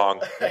so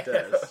wrong. It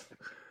does.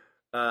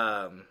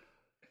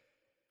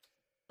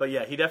 But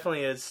yeah, he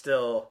definitely is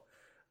still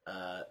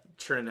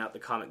churning out the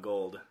comic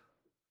gold.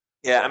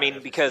 Yeah, I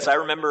mean, because I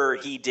remember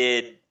he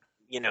did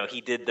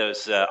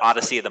those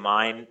Odyssey of the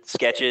Mind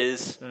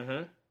sketches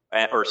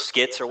or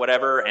skits or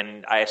whatever,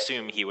 and I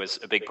assume he was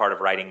a big part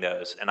of writing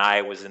those. And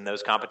I was in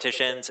those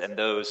competitions, and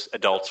those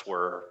adults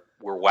were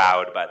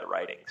wowed by the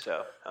writing.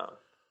 So,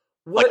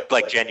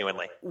 like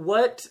genuinely.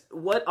 What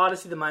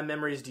Odyssey of the Mind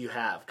memories do you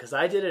have? Because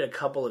I did it a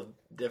couple of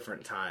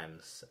different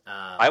times.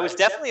 I was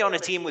definitely on a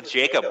team with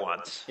Jacob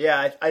once.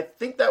 Yeah, I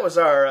think that was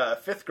our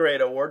 5th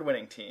grade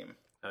award-winning team.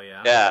 Oh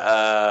yeah.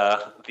 Yeah,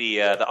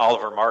 the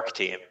Oliver Mark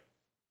team.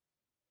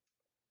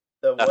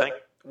 Nothing.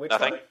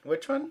 Nothing.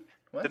 Which one?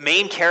 What? The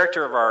main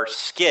character of our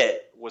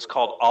skit was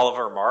called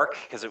Oliver Mark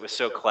because it was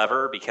so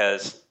clever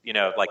because,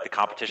 like the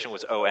competition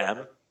was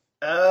OM.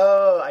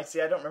 Oh, I see.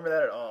 I don't remember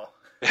that at all.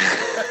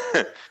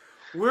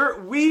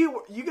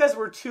 You guys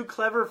were too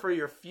clever for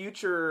your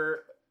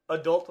future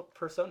adult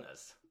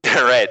personas.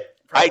 Right.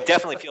 Probably. I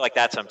definitely feel like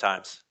that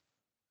sometimes.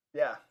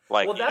 Yeah.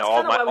 Like, well, that's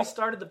kind of why we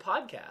started the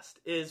podcast,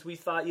 is we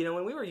thought,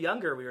 when we were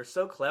younger, we were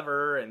so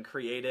clever and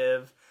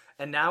creative,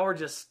 and now we're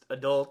just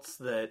adults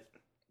that,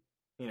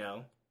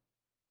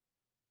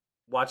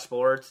 watch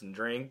sports and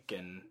drink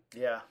and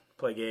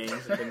play games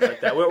and things like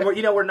that.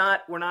 We're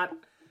not we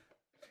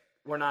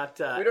don't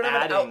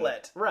have an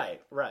outlet.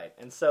 Right.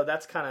 And so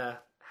that's kind of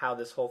how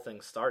this whole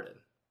thing started.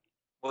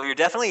 Well, you're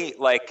definitely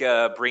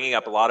bringing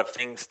up a lot of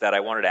things that I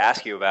wanted to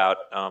ask you about,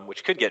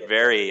 which could get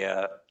very,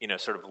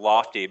 sort of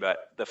lofty.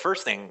 But the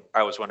first thing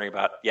I was wondering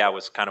about,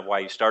 was kind of why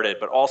you started,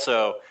 but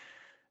also,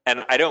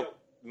 and I don't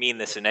mean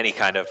this in any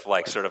kind of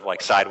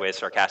sideways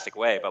sarcastic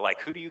way, but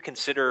who do you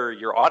consider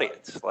your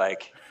audience?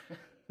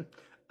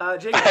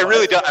 Jacob, I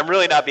really don't. I'm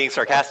really not being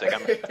sarcastic.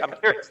 I'm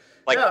curious.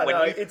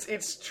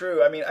 It's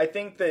true. I mean, I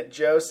think that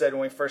Joe said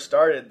when we first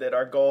started that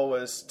our goal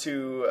was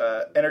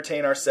to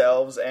entertain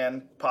ourselves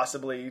and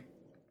possibly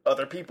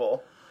other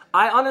people.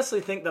 I honestly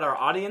think that our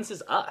audience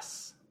is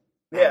us.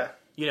 Yeah.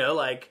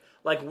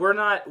 We're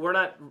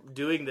not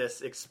doing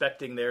this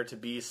expecting there to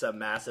be some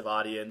massive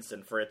audience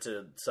and for it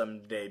to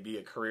someday be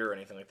a career or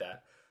anything like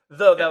that.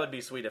 Though that would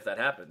be sweet if that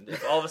happened.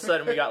 If all of a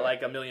sudden we got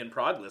 1 million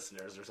prog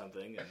listeners or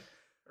something, and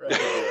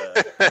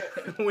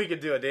we could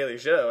do a daily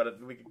show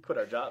and we could quit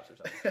our jobs or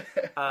something.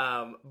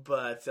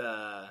 But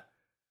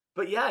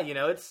yeah,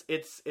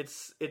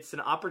 it's an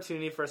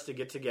opportunity for us to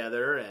get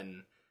together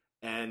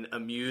and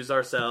amuse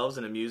ourselves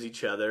and amuse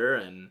each other,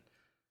 and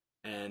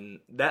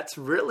that's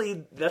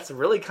really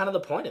kind of the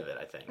point of it,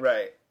 I think.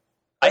 Right.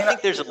 I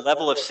think there's a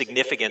level of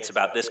significance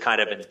about this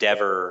kind of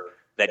endeavor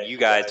that you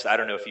guys, I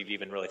don't know if you've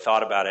even really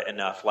thought about it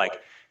enough,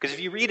 because if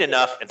you read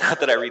enough, and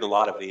not that I read a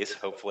lot of these,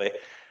 hopefully,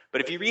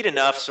 but if you read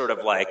enough sort of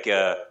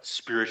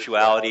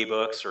spirituality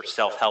books or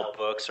self-help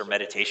books or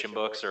meditation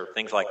books or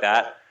things like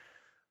that,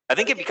 I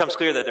think it becomes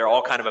clear that they're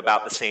all kind of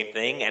about the same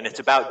thing, and it's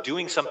about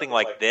doing something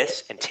like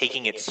this and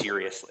taking it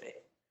seriously.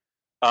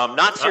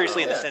 Not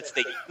seriously in the sense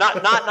that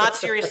not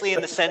seriously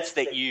in the sense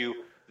that you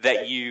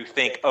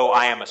think, oh,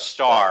 I am a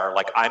star,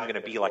 I'm going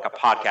to be like a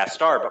podcast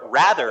star, but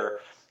rather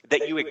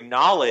that you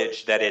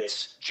acknowledge that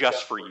it's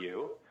just for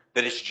you,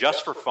 that it's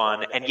just for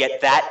fun, and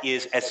yet that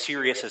is as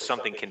serious as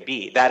something can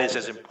be. That is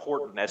as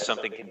important as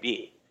something can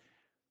be.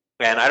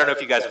 And I don't know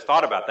if you guys have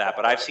thought about that,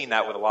 but I've seen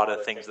that with a lot of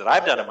the things that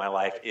I've done in my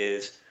life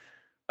is,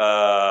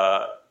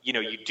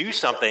 you do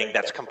something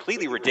that's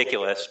completely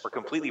ridiculous or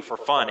completely for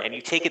fun, and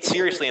you take it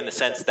seriously in the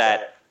sense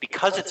that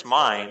because it's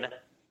mine,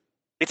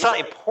 it's not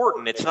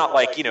important. It's not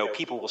like,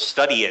 people will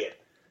study it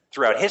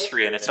throughout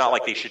history, and it's not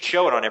like they should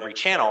show it on every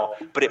channel,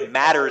 but it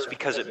matters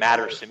because it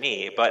matters to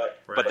me. But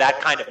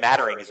that kind of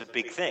mattering is a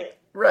big thing.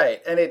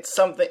 Right, and it's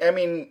something, I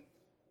mean,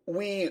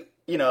 we,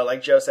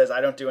 like Joe says,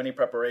 I don't do any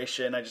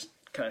preparation. I just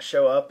kind of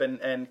show up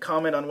and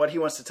comment on what he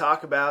wants to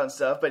talk about and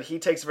stuff, but he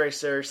takes it very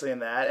seriously in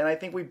that, and I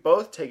think we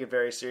both take it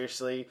very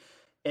seriously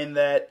in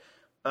that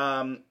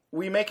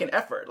we make an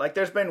effort.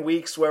 There's been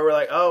weeks where we're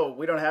like, oh,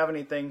 we don't have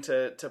anything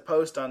to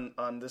post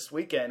on this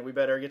weekend. We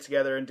better get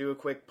together and do a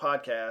quick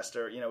podcast,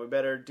 or we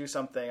better do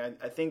something.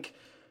 I think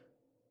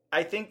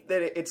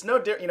that it's no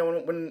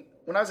different.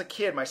 When I was a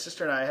kid, my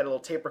sister and I had a little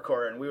tape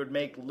recorder, and we would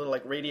make little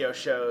radio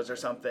shows or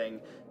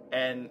something,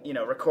 and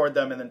record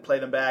them and then play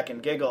them back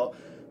and giggle.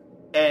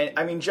 And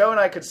I mean, Joe and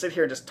I could sit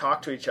here and just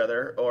talk to each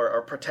other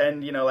or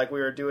pretend like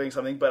we were doing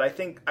something. But I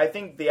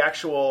think the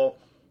actual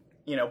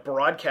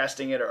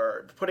broadcasting it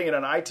or putting it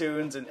on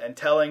iTunes and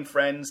telling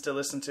friends to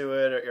listen to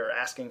it or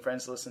asking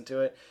friends to listen to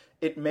it,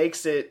 it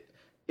makes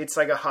it's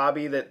like a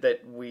hobby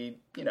that we,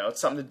 it's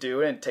something to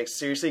do, and it takes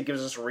seriously. It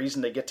gives us a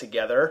reason to get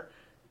together,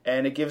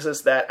 and it gives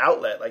us that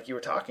outlet like you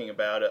were talking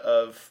about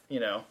of,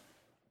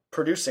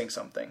 producing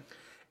something.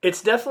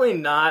 It's definitely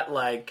not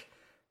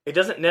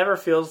it never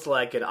feels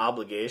like an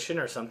obligation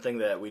or something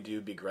that we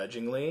do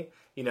begrudgingly.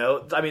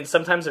 I mean,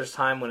 sometimes there's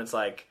time when it's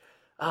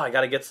I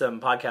got to get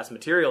some podcast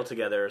material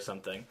together or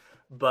something.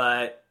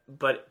 But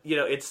you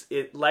know, it's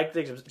like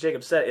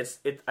Jacob said,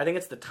 I think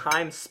it's the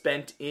time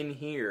spent in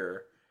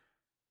here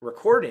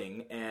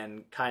recording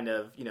and kind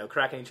of, you know,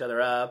 cracking each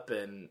other up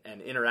and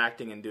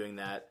interacting and doing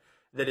that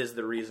is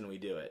the reason we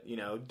do it. You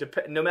know,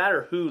 no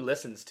matter who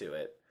listens to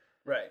it.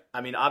 Right. I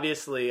mean,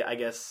 obviously, I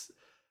guess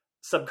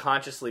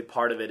subconsciously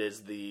part of it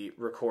is the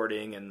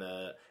recording and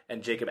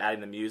Jacob adding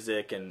the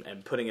music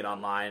and putting it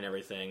online and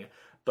everything.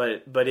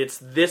 But it's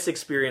this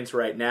experience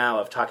right now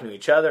of talking to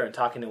each other and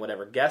talking to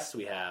whatever guests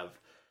we have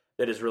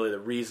that is really the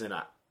reason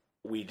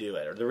we do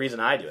it, or the reason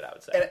I do it, I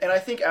would say. And I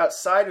think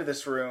outside of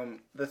this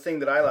room, the thing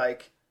that I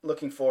like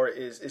looking for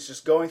is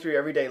just going through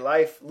everyday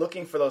life,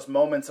 looking for those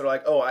moments that are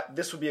like,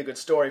 this would be a good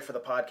story for the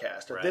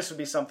podcast, or this would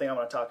be something I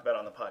want to talk about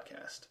on the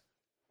podcast.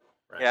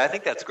 Right. Yeah, I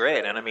think that's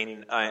great. And I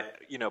mean,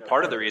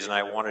 part of the reason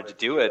I wanted to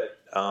do it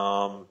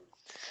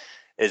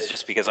is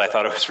just because I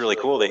thought it was really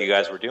cool that you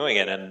guys were doing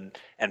it, and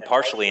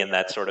partially in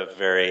that sort of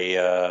very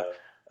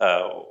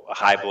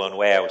high-blown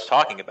way I was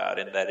talking about,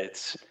 in that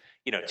it's,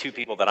 you know, two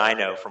people that I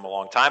know from a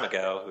long time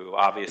ago who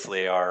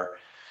obviously are,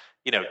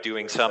 you know,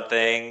 doing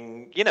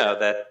something, you know,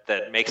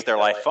 that makes their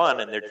life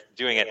fun, and they're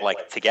doing it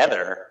like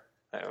together.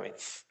 I mean,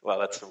 well,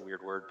 that's a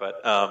weird word,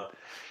 but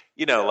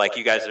you know, like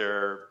you guys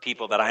are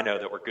people that I know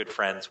that were good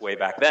friends way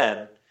back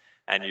then,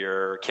 and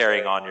you're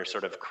carrying on your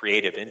sort of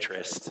creative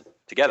interest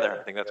together.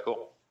 I think that's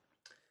cool.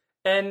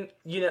 And,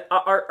 you know,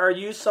 are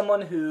you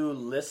someone who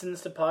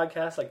listens to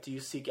podcasts? Like, do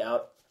you seek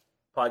out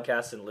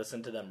podcasts and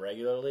listen to them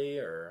regularly,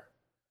 or?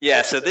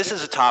 Yeah, so this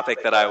is a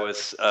topic that I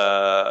was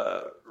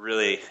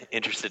really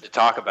interested to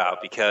talk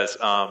about, because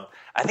I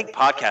think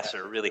podcasts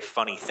are a really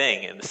funny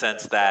thing in the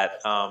sense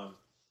that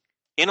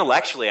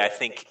intellectually, I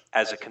think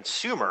as a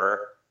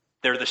consumer,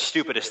 they're the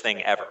stupidest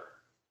thing ever.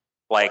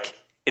 Like,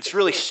 it's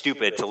really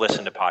stupid to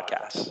listen to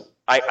podcasts.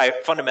 I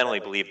fundamentally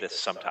believe this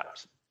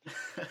sometimes.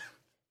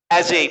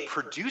 As a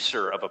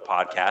producer of a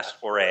podcast,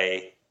 or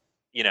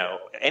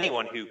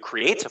anyone who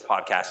creates a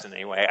podcast in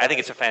any way, I think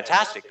it's a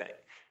fantastic thing.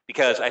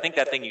 Because I think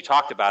that thing you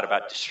talked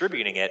about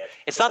distributing it,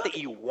 it's not that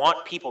you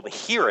want people to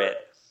hear it,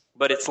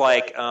 but it's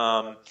like,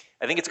 I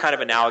think it's kind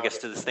of analogous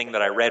to this thing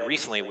that I read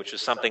recently, which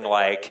is something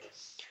like,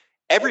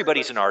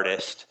 everybody's an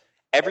artist.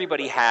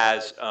 Everybody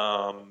has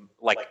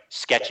like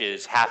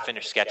sketches,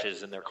 half-finished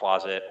sketches in their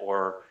closet,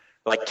 or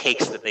like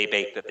cakes that they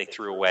baked that they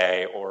threw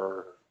away,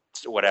 or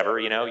whatever.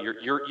 You know,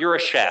 you're a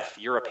chef,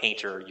 you're a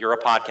painter, you're a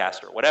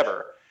podcaster,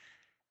 whatever.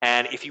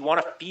 And if you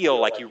want to feel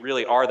like you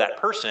really are that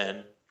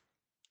person,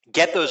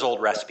 get those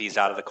old recipes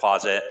out of the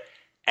closet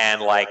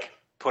and like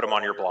put them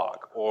on your blog,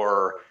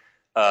 or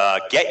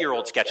get your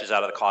old sketches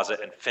out of the closet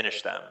and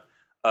finish them.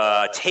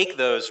 Take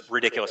those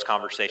ridiculous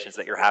conversations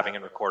that you're having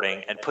and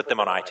recording and put them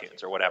on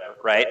iTunes or whatever,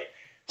 right?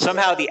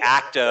 Somehow the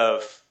act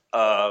of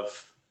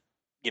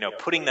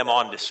putting them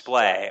on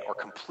display or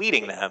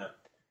completing them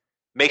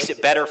makes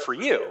it better for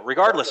you,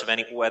 regardless of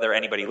whether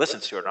anybody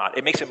listens to it or not.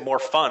 It makes it more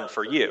fun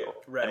for you,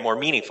 right, and more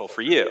meaningful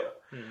for you.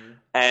 Mm-hmm.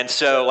 And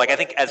so, like, I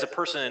think as a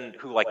person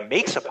who like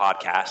makes a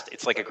podcast,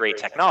 it's like a great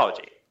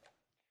technology.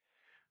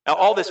 Now,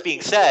 all this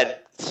being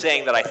said,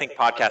 saying that I think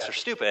podcasts are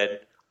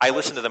stupid, I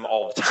listen to them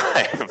all the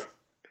time.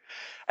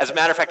 As a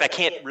matter of fact,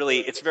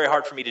 it's very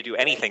hard for me to do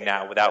anything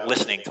now without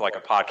listening to like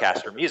a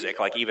podcast or music,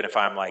 like even if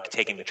I'm like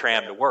taking the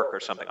tram to work or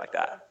something like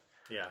that.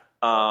 Yeah.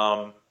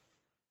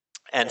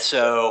 And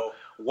so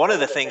one of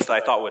the things that I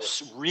thought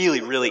was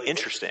really, really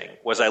interesting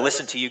was I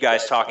listened to you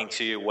guys talking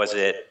to, was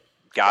it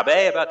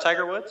Gabe about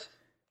Tiger Woods?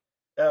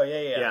 Oh,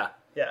 yeah.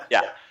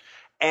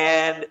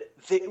 And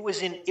it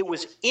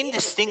was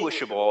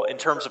indistinguishable in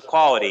terms of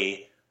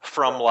quality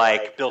from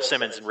like Bill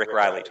Simmons and Rick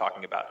Riley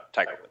talking about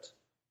Tiger Woods.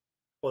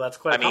 Well, that's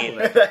quite a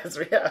compliment.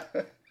 Yeah.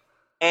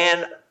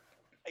 And,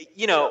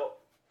 you know,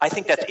 I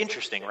think that's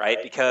interesting, right?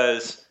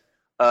 Because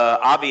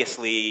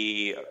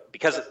obviously,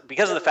 because of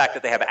the fact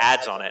that they have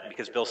ads on it, and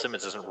because Bill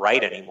Simmons doesn't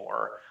write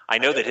anymore, I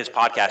know that his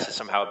podcast is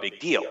somehow a big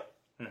deal.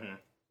 Mm-hmm.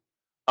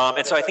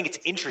 And so I think it's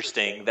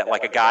interesting that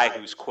like a guy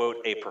who's, quote,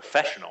 a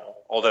professional,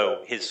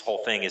 although his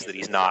whole thing is that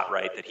he's not,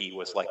 right, that he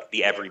was like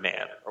the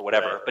everyman or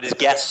whatever, right, but his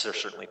guests are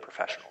certainly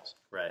professionals.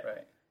 Right.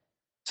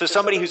 So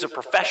somebody who's a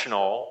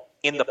professional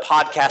in the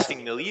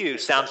podcasting milieu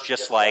sounds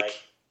just like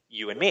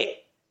you and me.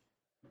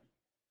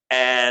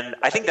 And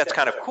I think that's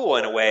kind of cool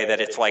in a way that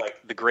it's like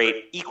the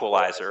great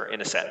equalizer in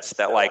a sense,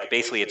 that like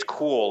basically it's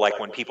cool like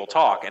when people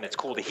talk, and it's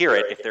cool to hear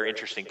it if they're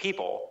interesting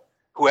people,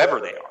 whoever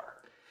they are.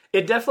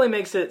 It definitely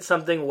makes it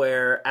something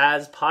where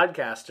as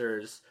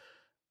podcasters,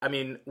 I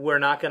mean, we're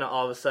not going to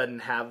all of a sudden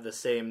have the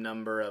same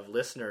number of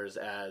listeners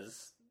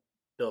as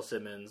Bill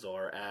Simmons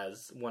or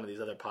as one of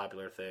these other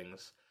popular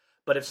things.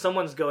 But if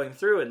someone's going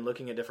through and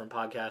looking at different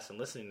podcasts and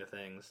listening to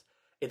things,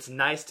 it's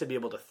nice to be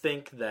able to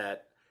think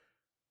that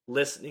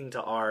listening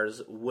to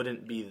ours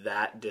wouldn't be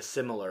that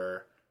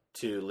dissimilar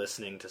to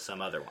listening to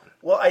some other one.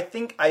 Well, I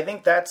think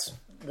that's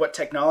what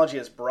technology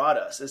has brought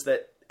us, is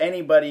that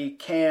anybody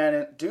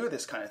can do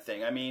this kind of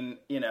thing. I mean,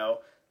 you know,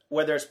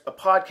 whether it's a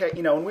podcast,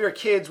 you know, when we were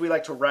kids, we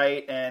liked to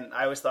write, and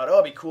I always thought, oh,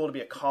 it'd be cool to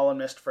be a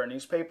columnist for a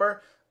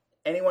newspaper.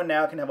 anyone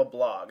now can have a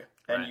blog,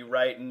 and Right. you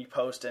write and you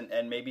post,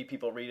 and maybe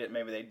people read it,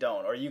 maybe they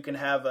don't. Or you can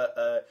have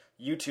a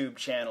YouTube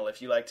channel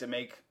if you like to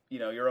make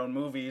your own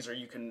movies, or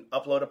you can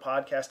upload a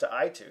podcast to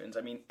iTunes.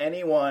 I mean,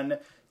 anyone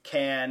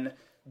can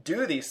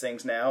do these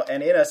things now,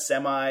 and in a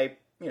semi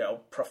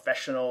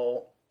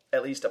professional,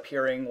 at least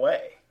appearing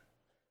way.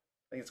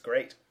 I think it's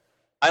great.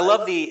 I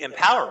love the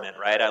empowerment,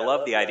 right? I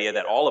love the idea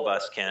that all of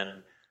us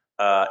can,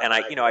 and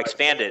I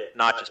expand it,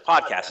 not just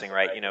podcasting,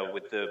 right?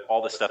 With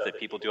all the stuff that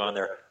people do on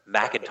their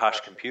Macintosh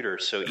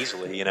computers so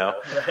easily,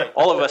 Right.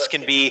 all of us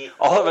can be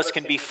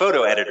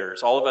photo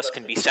editors, all of us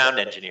can be sound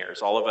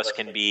engineers, all of us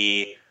can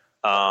be,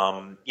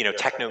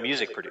 techno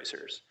music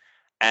producers.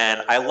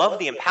 And I love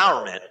the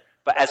empowerment,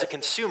 but as a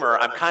consumer,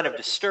 I'm kind of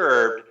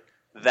disturbed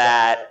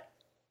that,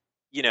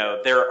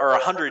 there are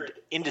 100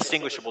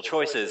 indistinguishable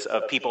choices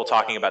of people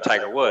talking about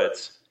Tiger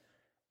Woods,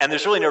 and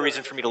there's really no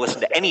reason for me to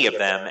listen to any of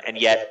them, and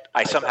yet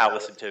I somehow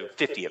listen to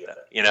 50 of them,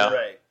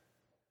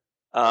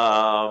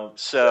 Right.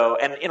 So,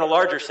 and in a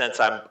larger sense,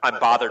 I'm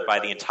bothered by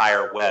the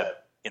entire web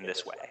in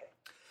this way.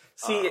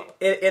 See,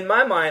 in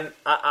my mind,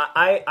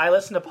 I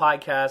listen to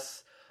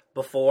podcasts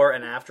before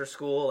and after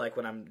school, like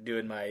when I'm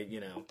doing my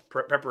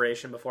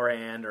preparation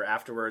beforehand or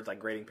afterwards, like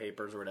grading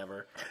papers or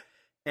whatever,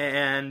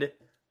 and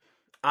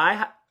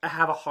I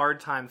have a hard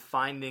time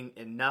finding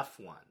enough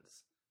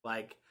ones.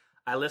 Like,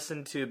 I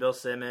listened to Bill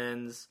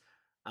Simmons.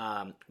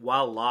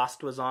 While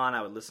Lost was on,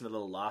 I would listen to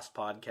little Lost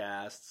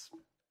podcasts.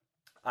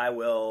 I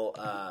will,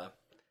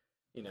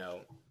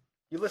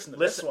 You listen to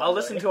this one. I'll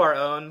listen to our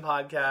own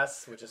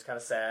podcasts, which is kind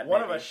of sad.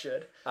 One maybe. of us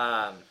should.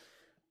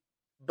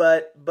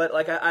 But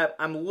like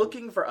I'm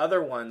looking for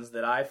other ones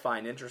that I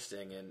find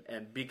interesting,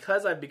 and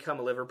because I've become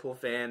a Liverpool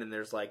fan, and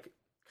there's like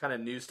kind of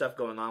new stuff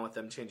going on with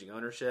them changing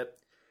ownership.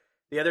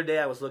 The other day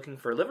I was looking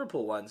for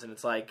Liverpool ones, and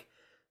it's like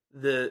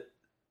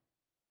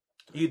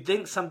you'd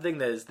think something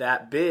that is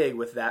that big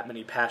with that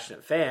many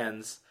passionate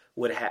fans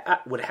would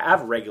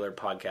have regular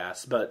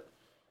podcasts, but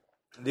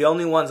the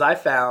only ones I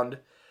found,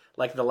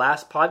 like the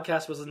last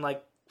podcast was in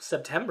like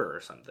September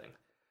or something.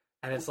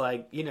 And it's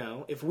like,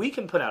 if we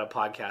can put out a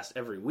podcast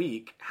every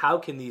week, how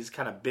can these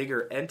kind of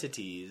bigger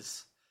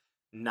entities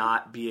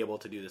not be able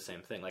to do the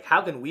same thing? Like,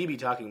 how can we be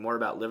talking more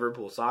about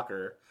Liverpool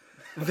soccer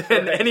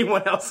than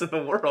anyone else in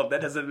the world?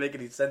 That doesn't make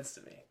any sense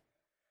to me.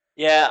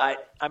 Yeah,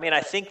 I mean,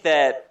 I think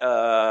that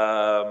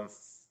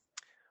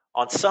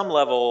on some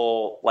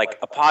level, like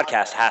a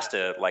podcast has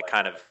to like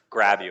kind of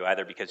grab you,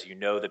 either because you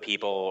know the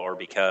people or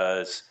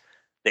because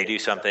they do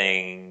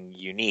something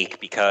unique.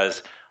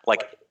 Because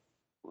like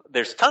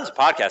there's tons of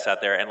podcasts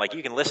out there, and like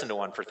you can listen to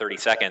one for 30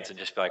 seconds and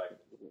just be like,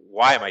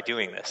 why am I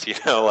doing this?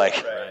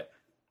 Right.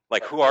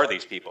 Like who are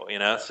these people?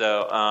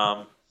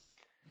 So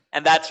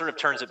and that sort of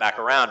turns it back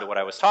around to what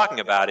I was talking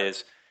about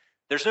is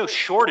there's no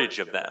shortage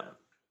of them.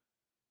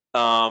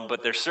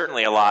 But there's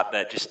certainly a lot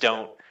that just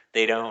don't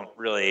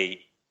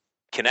really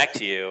connect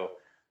to you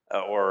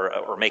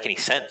or make any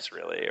sense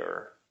really.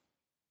 Or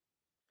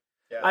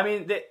Yeah. I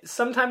mean,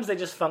 sometimes they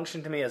just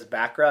function to me as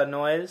background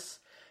noise.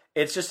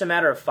 It's just a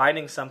matter of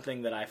finding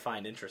something that I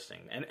find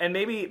interesting, and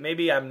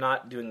maybe I'm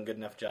not doing a good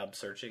enough job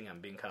searching.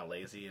 I'm being kind of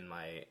lazy in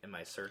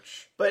my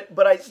search but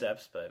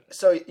steps. But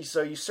so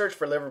you search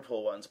for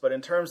Liverpool ones, but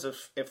in terms of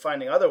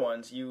finding other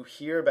ones, you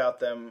hear about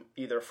them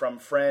either from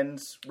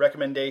friends,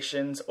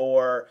 recommendations,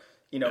 or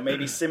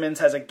maybe Simmons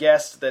has a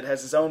guest that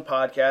has his own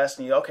podcast,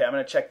 and I'm going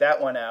to check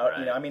that one out.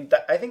 Right. I mean,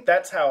 I think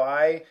that's how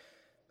I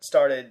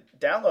started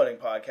downloading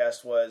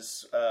podcasts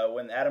was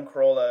when Adam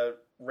Carolla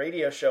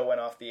radio show went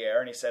off the air,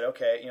 and he said,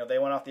 okay, they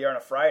went off the air on a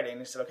Friday, and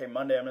he said, okay,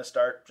 Monday I'm going to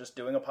start just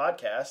doing a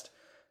podcast.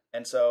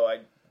 And so I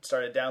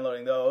started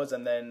downloading those,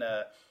 and then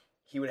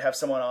he would have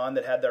someone on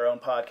that had their own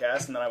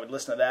podcast, and then I would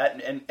listen to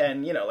that.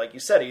 And like you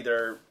said,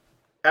 either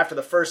after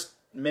the first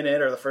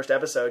minute or the first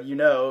episode,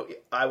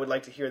 I would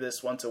like to hear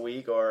this once a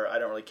week, or I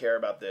don't really care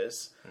about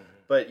this. Mm-hmm.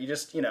 But you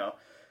just,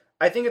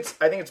 I think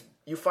it's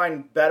you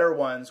find better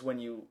ones when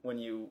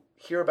you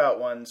hear about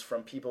ones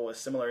from people with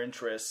similar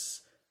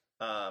interests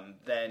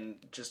than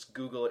just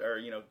Google it,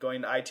 or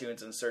going to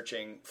iTunes and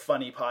searching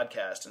funny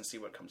podcast and see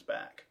what comes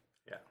back.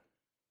 yeah,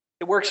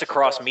 it works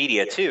across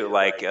media too.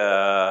 Like,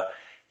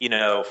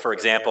 for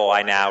example,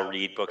 I now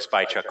read books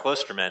by Chuck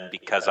Klosterman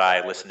because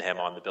I listen to him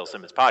on the Bill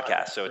Simmons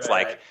podcast. So it's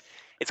Right. like,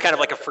 it's kind of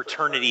like a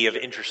fraternity of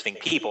interesting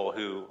people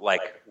who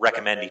like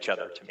recommend each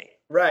other to me.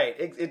 Right.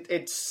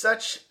 It's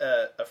such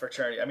a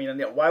fraternity. I mean,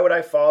 why would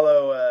I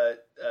follow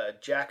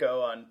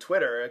Jacko on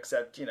Twitter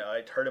except,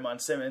 I'd heard him on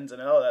Simmons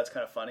and, that's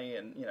kind of funny.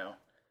 And,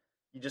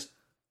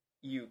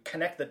 you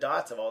connect the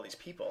dots of all these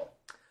people.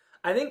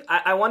 I think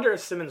I wonder if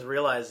Simmons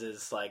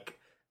realizes like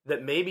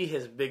that maybe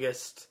his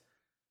biggest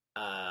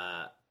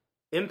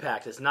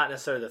impact is not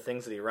necessarily the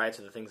things that he writes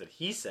or the things that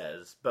he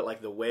says, but like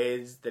the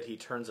ways that he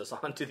turns us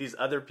on to these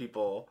other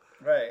people,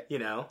 Right.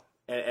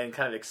 And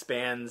kind of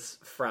expands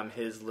from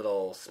his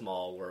little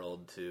small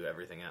world to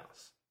everything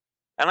else.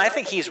 And I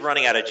think he's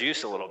running out of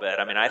juice a little bit.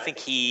 I mean, I think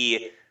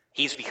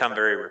he's become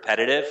very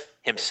repetitive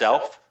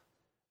himself,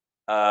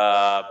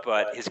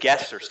 but his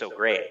guests are still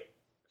great.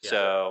 Yeah.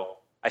 So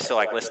I still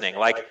like listening.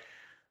 Like,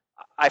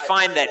 I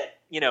find that,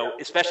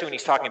 especially when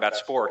he's talking about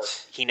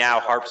sports, he now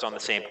harps on the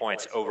same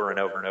points over and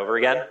over and over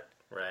again.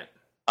 Right.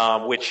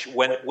 Which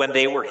when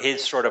they were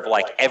his sort of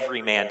like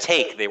everyman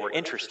take, they were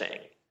interesting.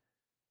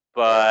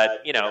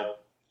 But,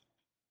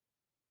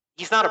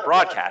 he's not a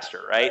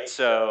broadcaster, right?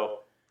 So,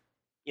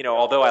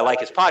 although I like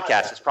his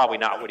podcast, it's probably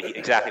not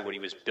exactly what he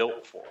was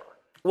built for.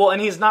 Well,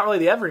 and he's not really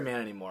the everyman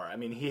anymore. I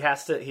mean, he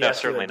has to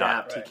certainly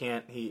adapt. not. Right. He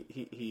can't.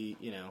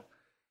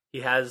 He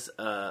has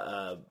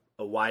a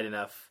wide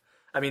enough.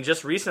 I mean,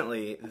 just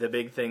recently the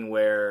big thing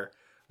where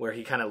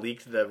he kind of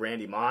leaked the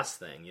Randy Moss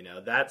thing.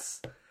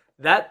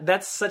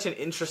 That's such an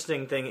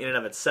interesting thing in and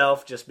of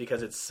itself, just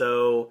because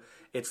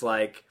it's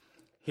like,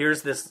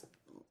 here's this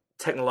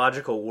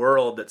technological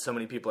world that so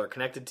many people are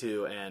connected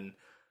to, and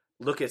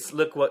look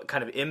what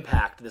kind of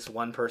impact this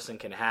one person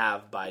can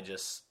have by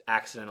just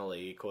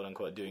accidentally, quote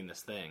unquote, doing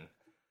this thing.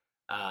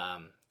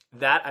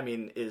 That, I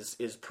mean,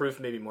 is proof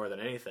maybe more than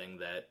anything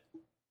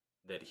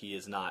that he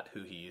is not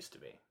who he used to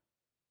be.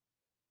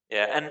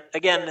 Yeah, and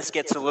again, this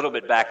gets a little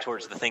bit back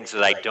towards the things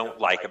that I don't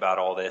like about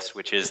all this,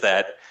 which is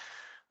that,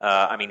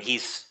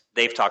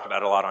 they've talked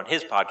about it a lot on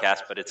his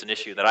podcast, but it's an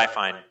issue that I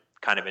find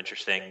kind of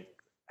interesting,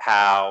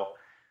 how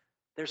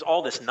there's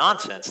all this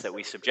nonsense that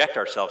we subject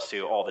ourselves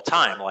to all the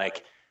time.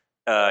 Like,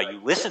 you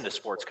listen to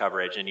sports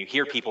coverage and you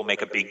hear people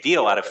make a big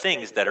deal out of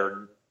things that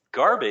are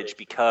garbage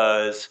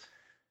because,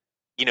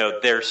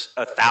 there's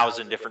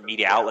 1,000 different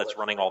media outlets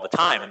running all the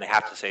time and they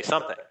have to say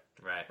something.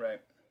 Right.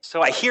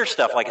 So I hear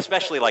stuff like,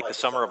 especially like the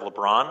summer of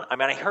LeBron. I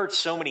mean, I heard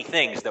so many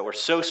things that were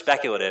so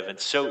speculative and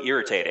so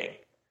irritating.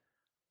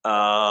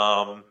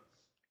 And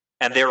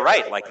they're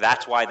right. Like,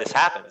 that's why this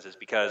happens, is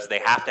because they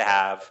have to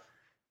have,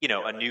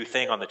 a new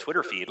thing on the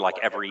Twitter feed like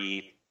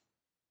every,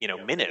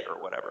 minute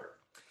or whatever.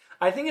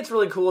 I think it's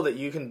really cool that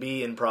you can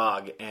be in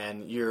Prague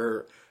and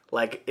you're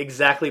like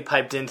exactly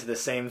piped into the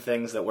same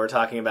things that we're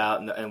talking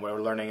about and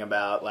we're learning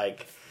about.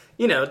 Like,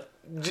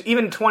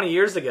 even 20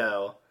 years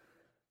ago,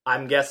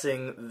 I'm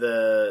guessing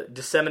the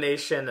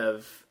dissemination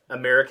of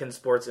American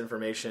sports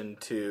information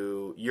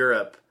to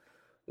Europe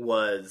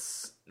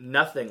was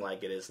nothing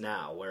like it is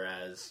now.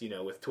 Whereas,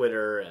 with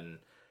Twitter and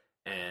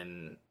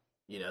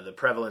the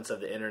prevalence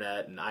of the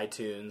internet and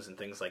iTunes and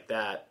things like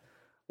that,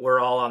 we're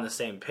all on the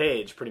same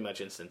page pretty much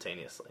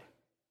instantaneously.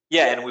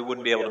 Yeah, and we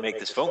wouldn't be able to make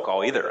this phone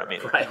call either. I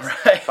mean, right.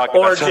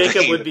 Or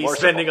Jacob would be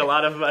spending a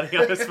lot of money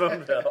on his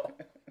phone bill.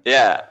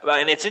 Yeah,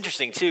 and it's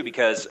interesting too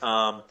because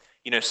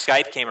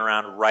Skype came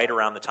around right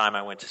around the time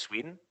I went to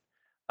Sweden.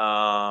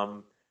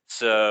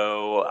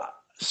 So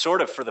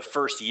sort of for the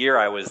first year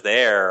I was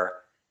there,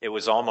 it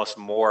was almost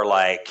more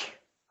like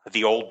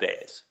the old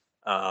days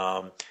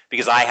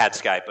because I had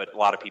Skype, but a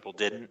lot of people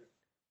didn't,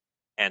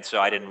 and so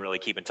I didn't really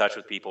keep in touch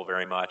with people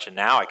very much. And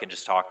now I can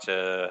just talk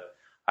to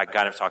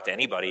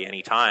anybody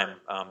anytime.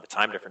 The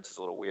time difference is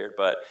a little weird,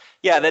 but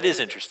yeah, that is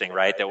interesting,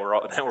 right? That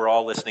we're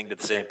all listening to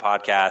the same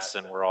podcasts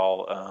and we're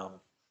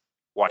all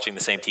watching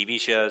the same TV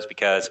shows,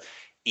 because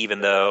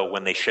even though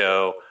when they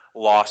show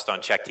Lost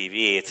on Czech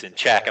TV, it's in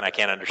Czech and I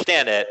can't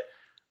understand it,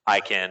 I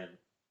can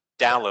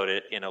download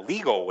it in a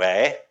legal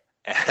way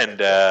and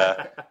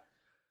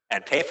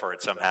pay for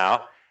it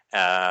somehow,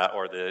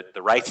 or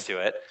the rights to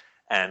it,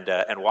 and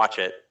watch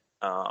it,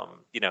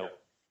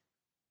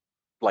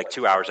 like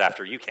 2 hours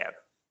after you can.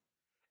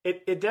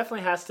 It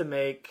definitely has to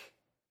make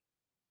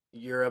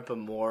Europe a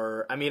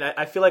more... I mean,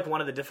 I feel like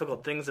one of the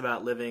difficult things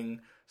about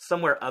living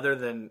somewhere other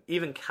than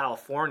even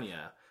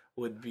California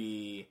would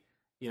be,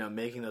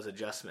 making those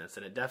adjustments.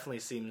 And it definitely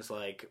seems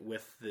like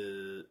with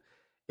the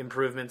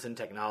improvements in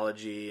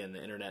technology and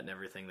the internet and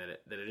everything that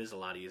it is a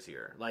lot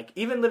easier. Like,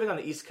 even living on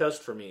the East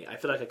Coast for me, I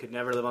feel like I could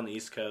never live on the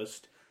East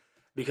Coast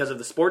because of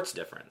the sports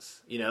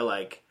difference.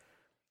 Like,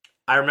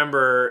 I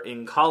remember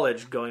in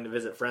college going to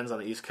visit friends on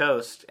the East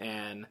Coast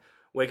and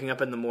waking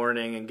up in the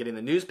morning and getting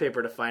the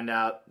newspaper to find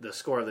out the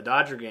score of the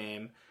Dodger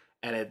game,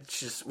 and it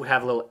just would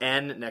have a little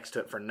N next to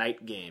it for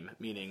night game,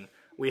 meaning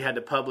we had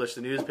to publish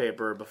the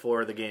newspaper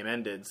before the game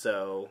ended,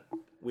 so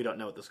we don't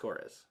know what the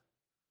score is.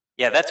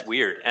 Yeah, that's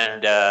weird.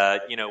 And,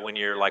 when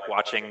you're like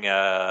watching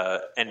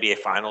NBA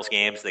Finals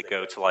games that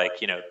go to like,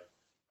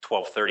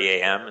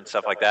 12:30 a.m. and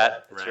stuff like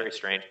that, it's very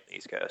strange on the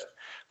East Coast.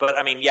 But,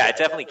 I mean, yeah, it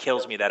definitely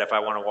kills me that if I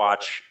want to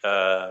watch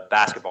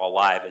basketball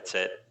live, it's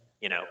at,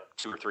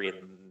 2 or 3 and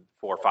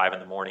 4 or 5 in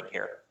the morning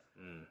here.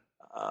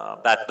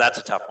 That's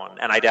a tough one,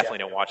 and I definitely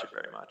don't watch it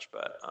very much.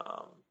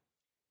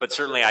 But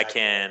certainly I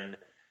can,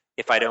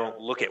 if I don't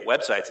look at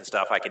websites and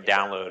stuff, I can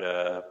download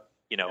a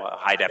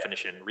high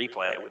definition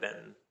replay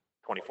within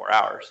 24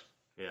 hours.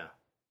 Yeah.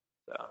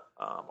 So,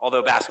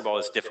 although basketball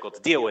is difficult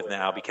to deal with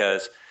now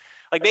because,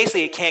 like,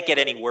 basically it can't get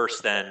any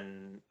worse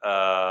than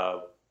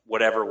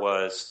whatever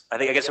was. I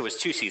guess it was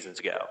 2 seasons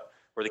ago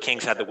where the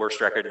Kings had the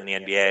worst record in the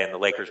NBA and the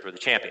Lakers were the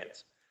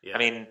champions. Yeah. I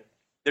mean,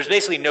 there's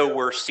basically no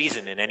worse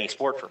season in any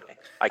sport for me.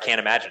 I can't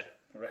imagine.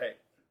 Right.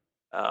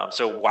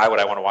 So why would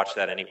I want to watch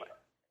that anyway?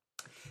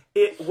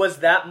 Was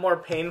that more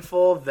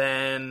painful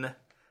than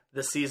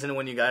the season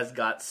when you guys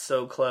got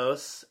so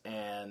close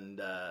and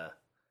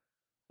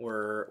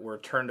were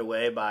turned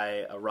away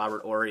by a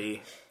Robert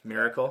Horry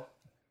miracle.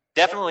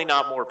 Definitely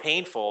not more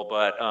painful,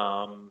 but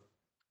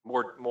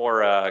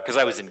more because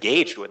I was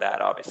engaged with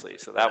that, obviously,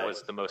 so that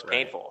was the most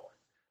painful.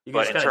 You can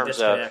but just in kind of terms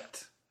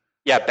disconnect.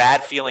 of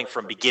bad feeling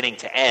from beginning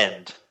to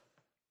end,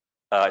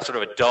 sort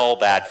of a dull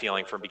bad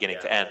feeling from beginning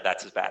to end.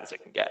 That's as bad as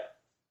it can get.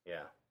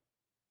 Yeah.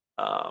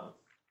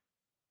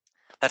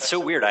 That's so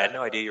weird. I had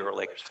no idea you were a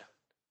Lakers fan.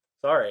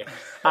 Sorry,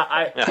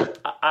 I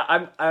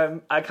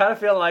kind of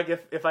feel like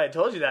if I had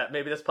told you that,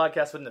 maybe this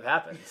podcast wouldn't have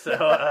happened. So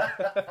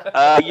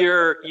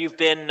you've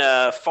been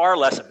far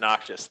less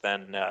obnoxious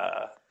than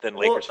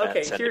Lakers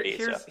fans tend to be.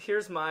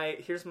 Here's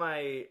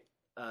my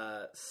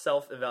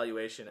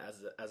self-evaluation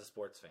as a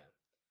sports fan.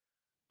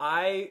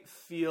 I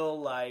feel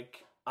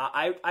like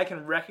I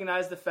can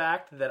recognize the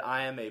fact that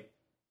I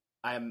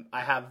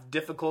have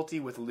difficulty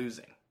with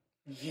losing.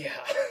 Yeah.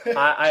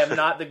 I am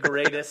not the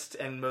greatest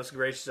and most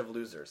gracious of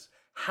losers.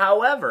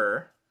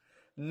 However,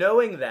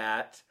 knowing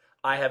that,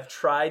 I have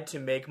tried to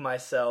make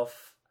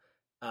myself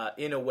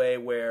in a way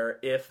where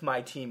if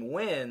my team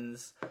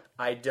wins,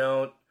 I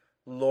don't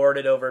lord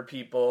it over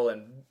people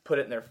and put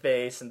it in their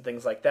face and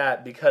things like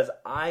that, because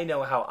I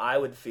know how I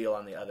would feel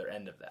on the other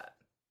end of that.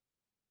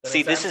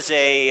 See, this is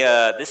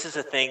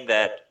a thing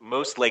that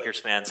most Lakers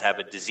fans have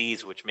a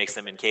disease which makes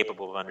them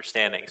incapable of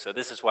understanding. So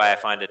this is why I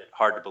find it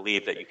hard to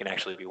believe that you can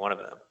actually be one of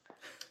them.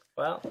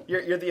 Well,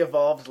 you're the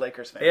evolved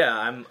Lakers fan.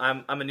 Yeah,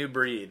 I'm a new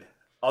breed.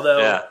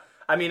 Although,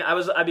 I mean,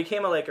 I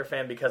became a Laker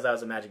fan because I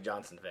was a Magic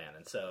Johnson fan,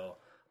 and so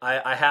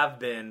I have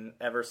been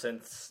ever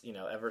since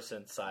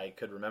I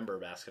could remember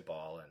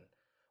basketball. And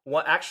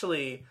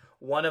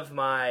one of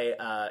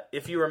my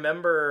if you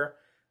remember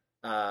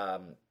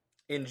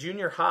in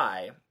junior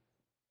high,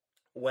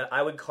 when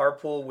I would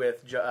carpool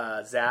with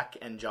Zach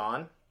and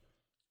Johnny,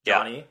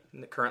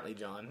 currently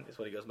John is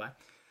what he goes by,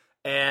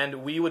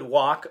 and we would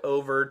walk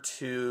over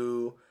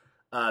to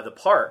the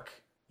park,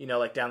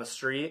 like down the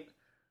street,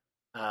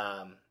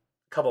 a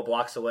couple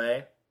blocks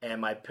away, and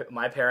my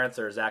parents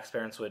or Zach's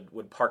parents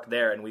would park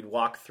there, and we'd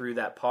walk through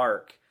that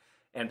park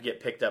and get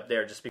picked up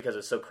there just because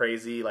it's so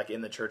crazy, like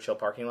in the Churchill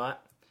parking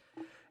lot.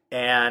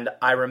 And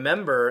I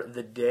remember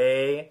the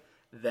day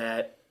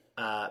that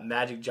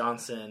Magic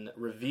Johnson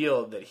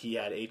revealed that he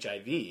had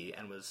HIV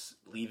and was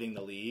leaving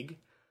the league,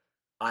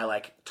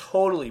 I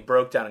totally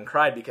broke down and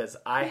cried because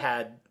I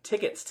had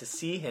tickets to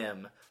see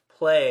him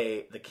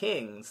play the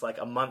Kings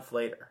a month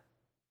later.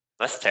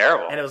 That's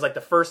terrible. And it was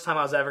the first time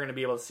I was ever going to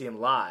be able to see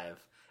him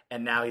live,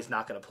 and now he's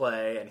not going to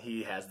play, and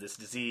he has this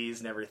disease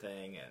and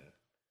everything, and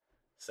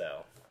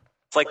so...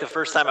 It's like the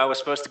first time I was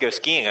supposed to go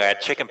skiing, I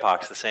had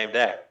chickenpox the same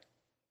day.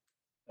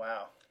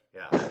 Wow.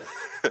 Yeah.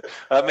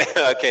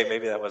 Okay,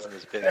 maybe that wasn't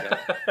as big.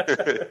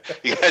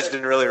 You guys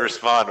didn't really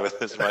respond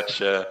with as much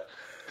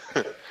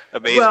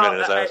amazement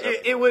as I was.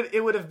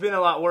 It would have been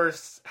a lot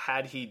worse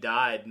had he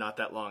died not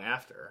that long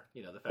after.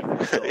 The fact that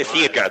he's still if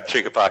he had gotten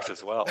chickenpox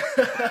as well,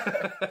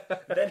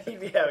 then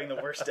he'd be having the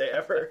worst day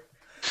ever.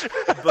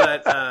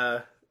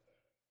 But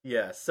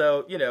yeah,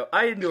 so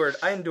I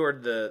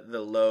endured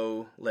the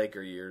low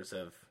Laker years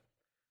of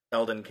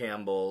Eldon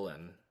Campbell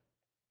and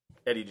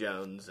Eddie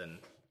Jones and.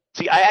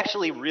 See, I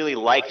actually really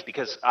liked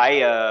because I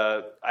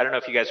don't know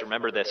if you guys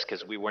remember this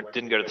because we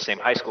didn't go to the same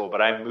high school,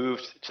 but I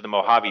moved to the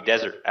Mojave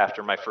Desert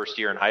after my first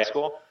year in high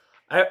school.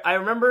 I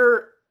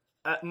remember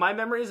my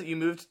memory is that you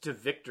moved to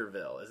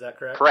Victorville. Is that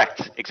correct?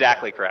 Correct,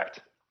 exactly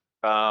correct.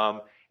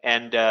 So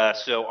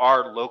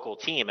our local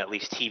team, at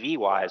least TV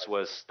wise,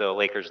 was the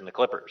Lakers and the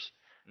Clippers,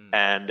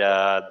 and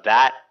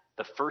the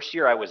first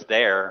year I was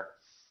there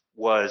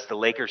was the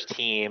Lakers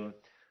team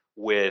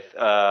with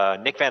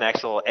Nick Van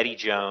Exel, Eddie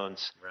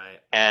Jones,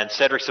 and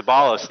Cedric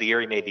Ceballos the year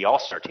he made the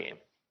All-Star team.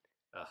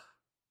 Ugh.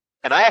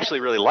 And I actually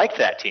really liked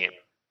that team.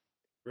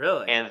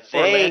 Really? And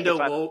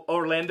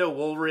Orlando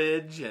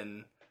Woolridge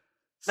and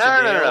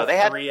No. They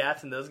had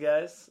Riat and those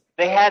guys.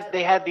 They had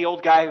the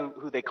old guy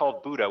who they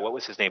called Buddha. What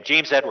was his name?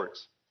 James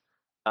Edwards.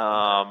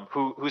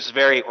 Who's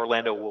very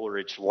Orlando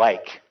Woolridge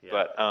like.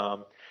 Yeah.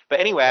 But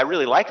anyway, I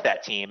really liked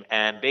that team,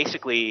 and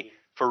basically,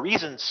 for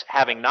reasons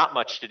having not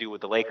much to do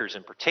with the Lakers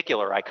in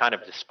particular, I kind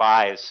of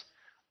despise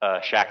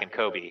Shaq and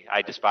Kobe.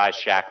 I despised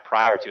Shaq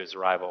prior to his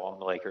arrival on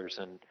the Lakers,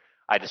 and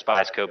I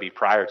despised Kobe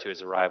prior to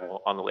his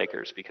arrival on the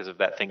Lakers because of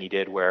that thing he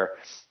did where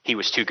he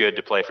was too good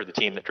to play for the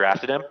team that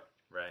drafted him.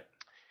 Right.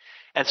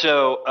 And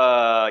so,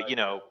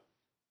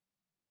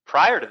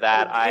 prior to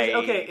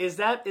that, is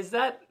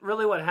that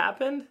really what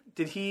happened?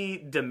 Did he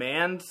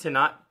demand to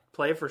not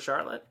play for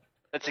Charlotte?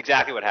 That's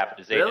exactly what happened.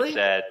 His agent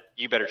said,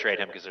 "You better trade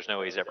him because there's no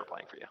way he's ever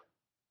playing for you."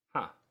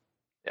 Huh.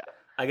 Yeah.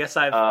 I guess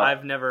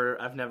I've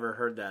never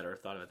heard that or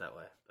thought of it that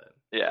way. But.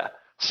 Yeah.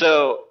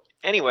 So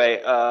anyway,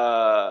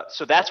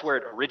 so that's where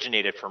it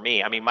originated for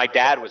me. I mean, my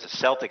dad was a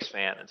Celtics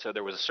fan, and so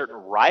there was a certain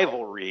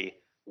rivalry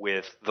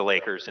with the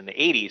Lakers in the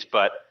 80s,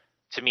 but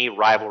to me,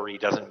 rivalry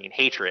doesn't mean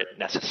hatred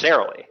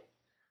necessarily.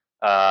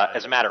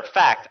 As a matter of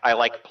fact, I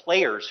like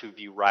players who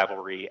view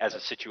rivalry as a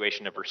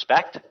situation of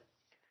respect.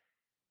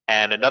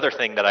 And another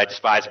thing that I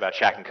despise about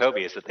Shaq and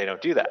Kobe is that they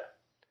don't do that.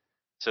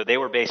 So they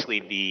were basically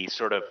the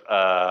sort of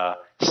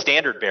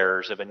standard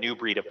bearers of a new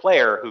breed of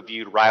player who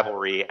viewed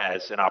rivalry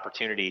as an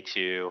opportunity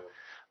to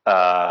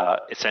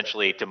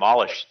essentially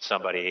demolish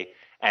somebody.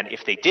 And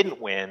if they didn't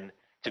win,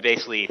 to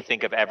basically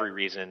think of every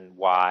reason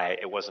why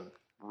it wasn't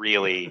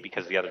really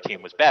because the other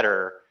team was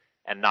better,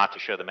 and not to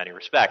show them any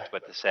respect,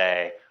 but to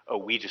say, oh,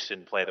 we just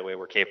didn't play the way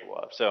we're capable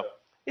of. So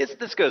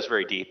this goes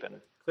very deep. And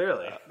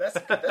Clearly. That's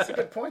a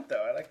good point,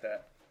 though. I like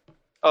that.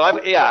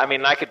 I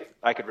mean,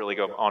 I could really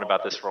go on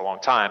about this for a long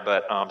time,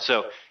 but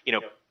so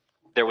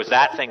there was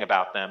that thing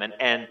about them,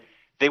 and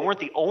they weren't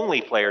the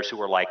only players who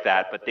were like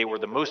that, but they were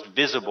the most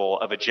visible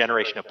of a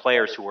generation of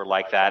players who were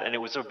like that, and it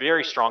was a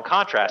very strong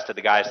contrast to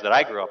the guys that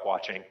I grew up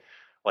watching,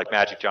 like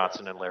Magic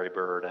Johnson and Larry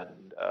Bird,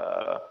 and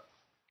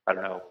I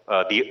don't know,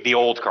 the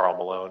old Karl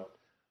Malone,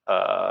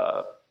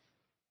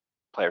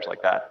 players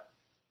like that.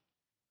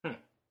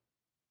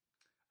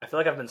 I feel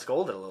like I've been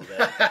scolded a little bit.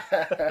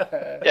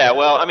 Yeah,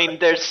 well, I mean,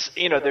 there's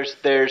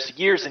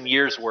years and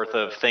years worth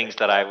of things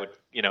that I would,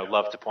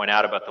 love to point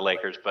out about the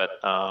Lakers, but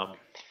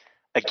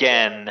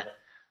again,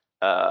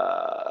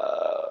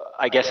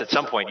 I guess at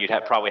some point you'd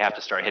probably have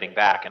to start hitting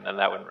back, and then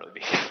that wouldn't really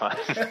be fun.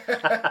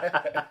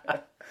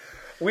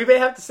 We may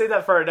have to say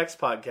that for our next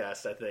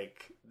podcast, I think.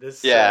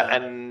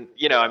 And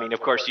I mean,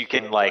 of course, you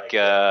can make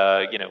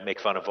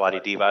fun of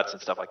Vlade Divac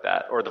and stuff like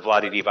that, or the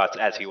Vlade Divac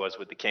as he was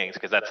with the Kings,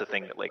 because that's the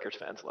thing that Lakers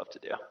fans love to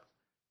do.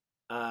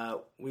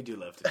 We do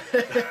love to do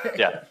that.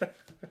 Yeah.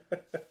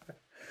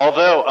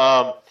 Although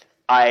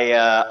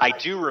I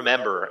do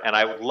remember, and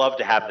I would love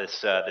to have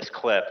this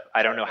clip.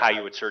 I don't know how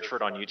you would search for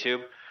it on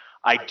YouTube.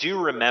 I do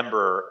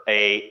remember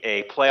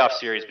a playoff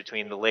series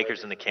between the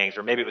Lakers and the Kings,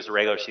 or maybe it was a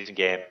regular season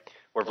game,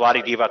 where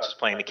Vlade Divac was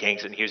playing the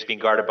Kings, and he was being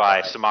guarded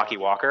by Samaki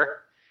Walker.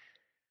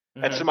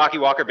 Mm-hmm. And Samaki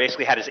Walker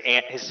basically had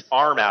his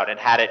arm out and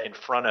had it in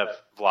front of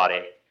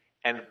Vlade.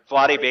 And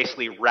Vlade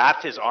basically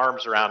wrapped his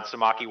arms around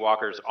Samaki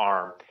Walker's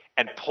arm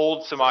and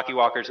pulled Samaki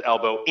Walker's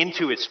elbow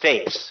into his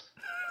face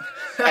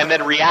and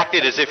then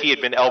reacted as if he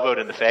had been elbowed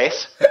in the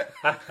face.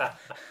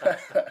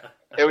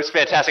 It was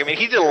fantastic. I mean,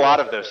 he did a lot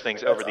of those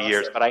things over the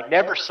years, but I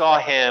never saw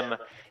him,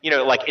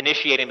 like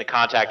initiating the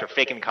contact or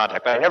faking the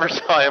contact, but I never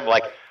saw him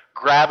like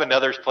grab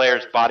another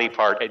player's body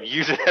part and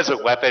use it as a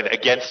weapon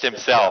against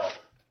himself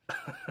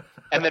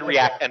and then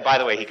react. And by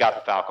the way, he got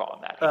the foul call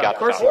on that.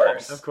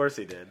 Of course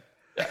he did.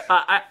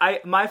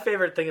 My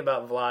favorite thing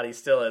about Vlade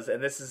still is,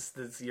 and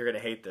this you're going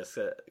to hate this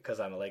because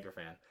I'm a Laker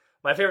fan.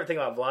 My favorite thing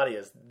about Vlade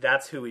is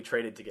that's who we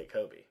traded to get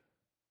Kobe.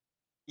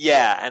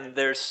 Yeah, and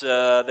there's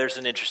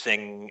an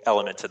interesting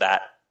element to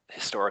that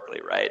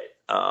historically, right?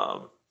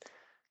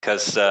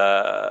 Because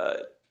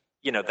that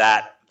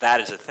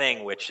is a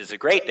thing which is a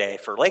great day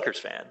for Lakers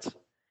fans.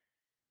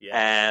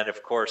 Yeah. And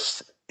of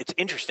course, it's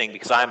interesting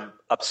because I'm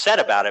upset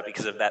about it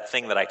because of that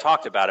thing that I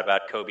talked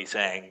about Kobe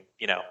saying,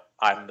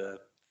 I'm the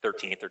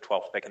 13th or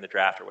 12th pick in the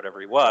draft or whatever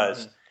he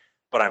was,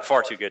 but I'm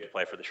far too good to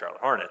play for the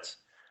Charlotte Hornets.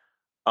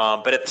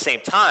 But at the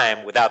same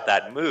time, without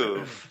that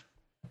move,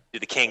 do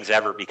the Kings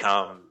ever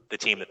become the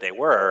team that they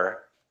were?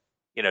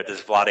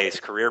 Does Vlade's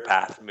career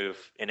path move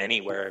in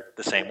anywhere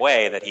the same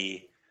way that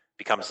he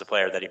becomes the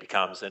player that he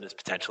becomes and is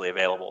potentially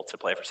available to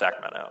play for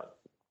Sacramento and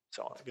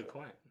so on? That's a good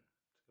point.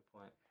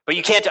 But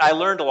you can't. I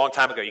learned a long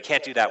time ago, you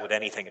can't do that with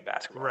anything in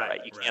basketball,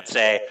 right? You can't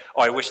say,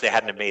 "Oh, I wish they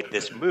hadn't have made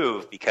this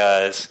move,"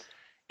 because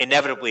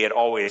inevitably it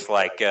always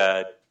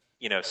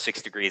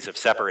 6 degrees of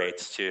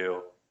separates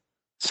to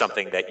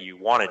something that you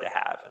wanted to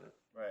have. And,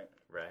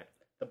 right.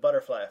 The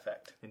butterfly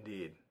effect.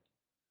 Indeed.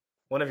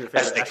 One of your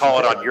favorite. As they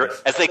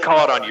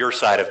call it on your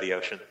side of the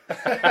ocean.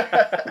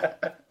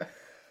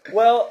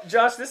 Well,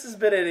 Josh, this has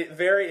been a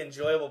very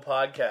enjoyable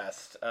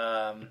podcast.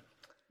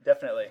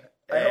 Definitely.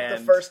 I hope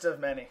the first of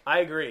many.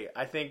 I agree.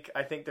 I think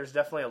there's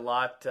definitely a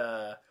lot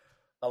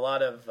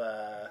of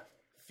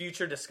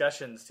future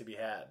discussions to be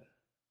had.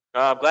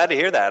 I'm glad to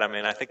hear that. I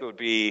mean, I think it would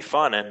be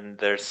fun, and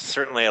there's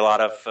certainly a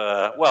lot of.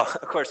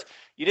 Of course,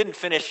 you didn't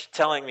finish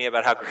telling me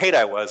about how great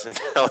I was in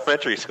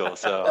elementary school.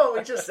 So. Well,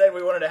 we just said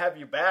we wanted to have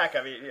you back.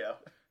 I mean,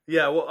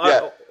 Yeah.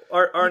 Well,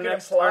 our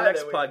next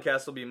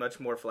podcast will be much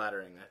more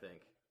flattering, I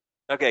think.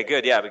 Okay,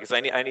 good. Yeah, because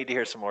I need to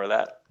hear some more of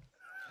that.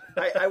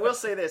 I will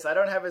say this: I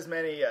don't have as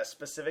many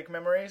specific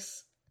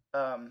memories,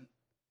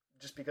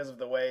 just because of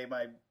the way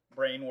my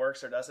brain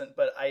works or doesn't.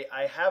 But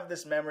I have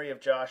this memory of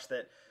Josh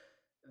that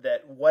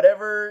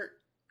whatever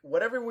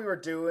we were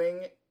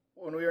doing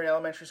when we were in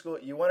elementary school,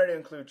 you wanted to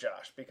include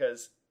Josh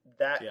because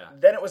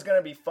then it was going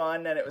to be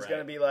fun and it was going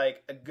to be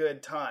like a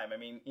good time. I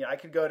mean, I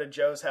could go to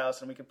Joe's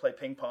house and we could play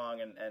ping pong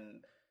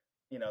and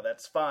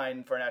that's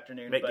fine for an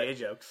afternoon. Make gay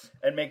jokes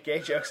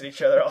at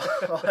each other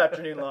all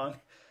afternoon long.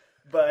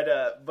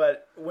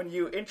 But when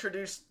you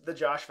introduced the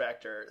Josh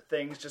factor,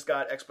 things just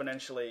got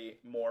exponentially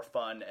more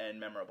fun and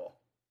memorable.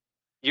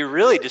 You're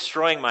really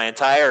destroying my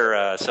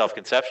entire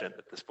self-conception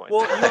at this point.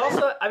 Well, you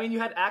also, you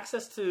had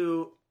access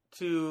to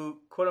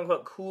quote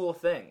unquote cool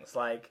things.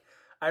 Like,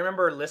 I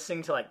remember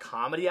listening to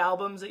comedy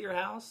albums at your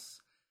house.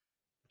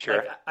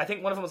 Sure. I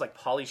think one of them was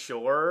Pauly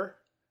Shore.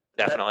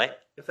 Definitely.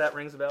 If that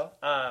rings a bell.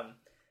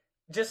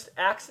 Just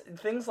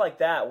things like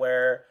that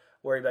where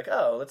where you'd be like,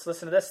 oh, let's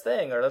listen to this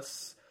thing, or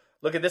let's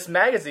look at this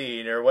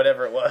magazine, or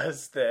whatever it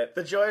was that.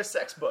 The Joy of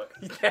Sex book.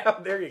 Yeah,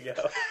 there you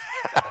go.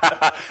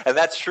 And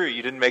that's true.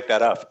 You didn't make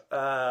that up.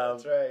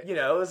 That's right. You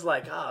know, it was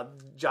like,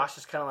 Josh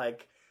is kind of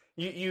like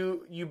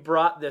you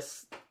brought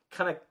this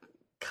kind of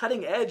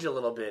cutting edge a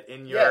little bit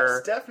in your.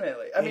 Yes,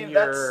 definitely. I mean,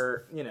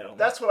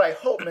 that's what I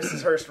hope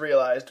Mrs. Hurst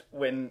realized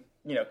when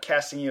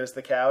casting you as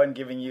the cow and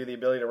giving you the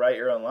ability to write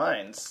your own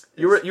lines.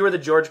 You were the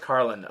George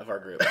Carlin of our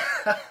group.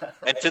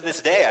 And to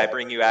this day, I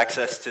bring you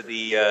access to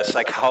the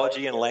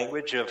psychology and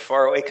language of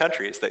faraway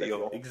countries that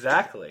you'll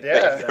Exactly.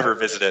 Yeah. never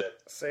visited.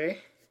 See?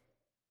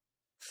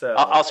 So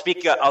I'll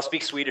speak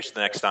Swedish the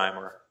next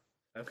time,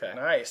 okay.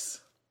 Nice.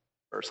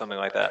 or something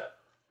like that.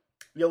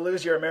 You'll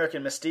lose your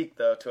American mystique,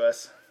 though, to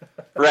us.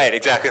 Right,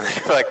 exactly.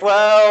 Like,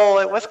 well,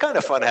 it was kind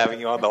of fun having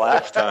you on the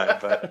last time,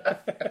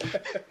 but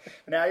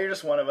Now you're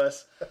just one of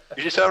us.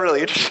 you just aren't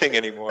really interesting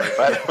anymore.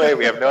 By the way,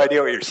 we have no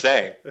idea what you're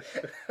saying.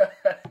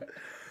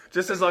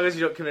 Just as long as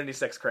you don't commit any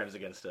sex crimes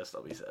against us,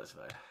 I'll be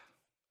satisfied.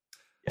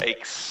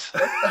 Yikes.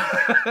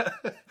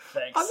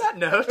 Thanks. On that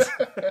note,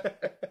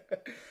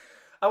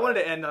 I wanted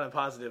to end on a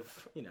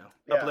positive,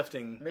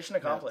 uplifting Mission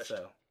accomplished.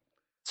 note,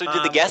 So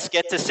did the guests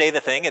get to say the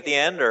thing at the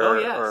end, or? Oh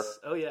yes.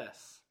 Or Oh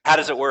yes. how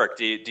does it work?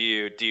 Do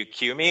you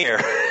cue me, or?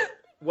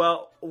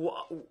 Well,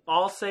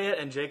 I'll say it,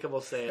 and Jacob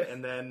will say it,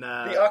 and then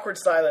The awkward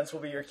silence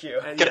will be your cue.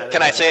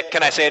 Can I say it?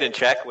 Can I say it in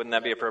Czech? Wouldn't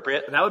that be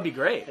appropriate? That would be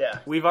great. Yeah.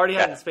 We've already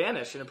had it Yeah. in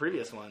Spanish in a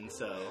previous one,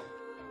 so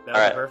that would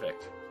All right. be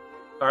perfect.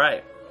 All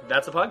right,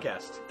 that's a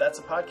podcast. That's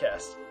a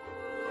podcast.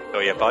 Oh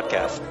yeah,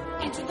 podcast.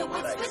 Into the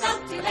woods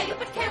without delay,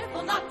 but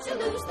careful not to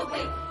lose the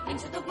way.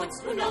 Into the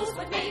woods, who knows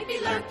what may be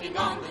lurking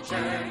on the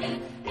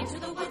journey. Into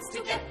the woods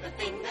to get the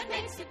thing that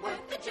makes it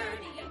worth the journey.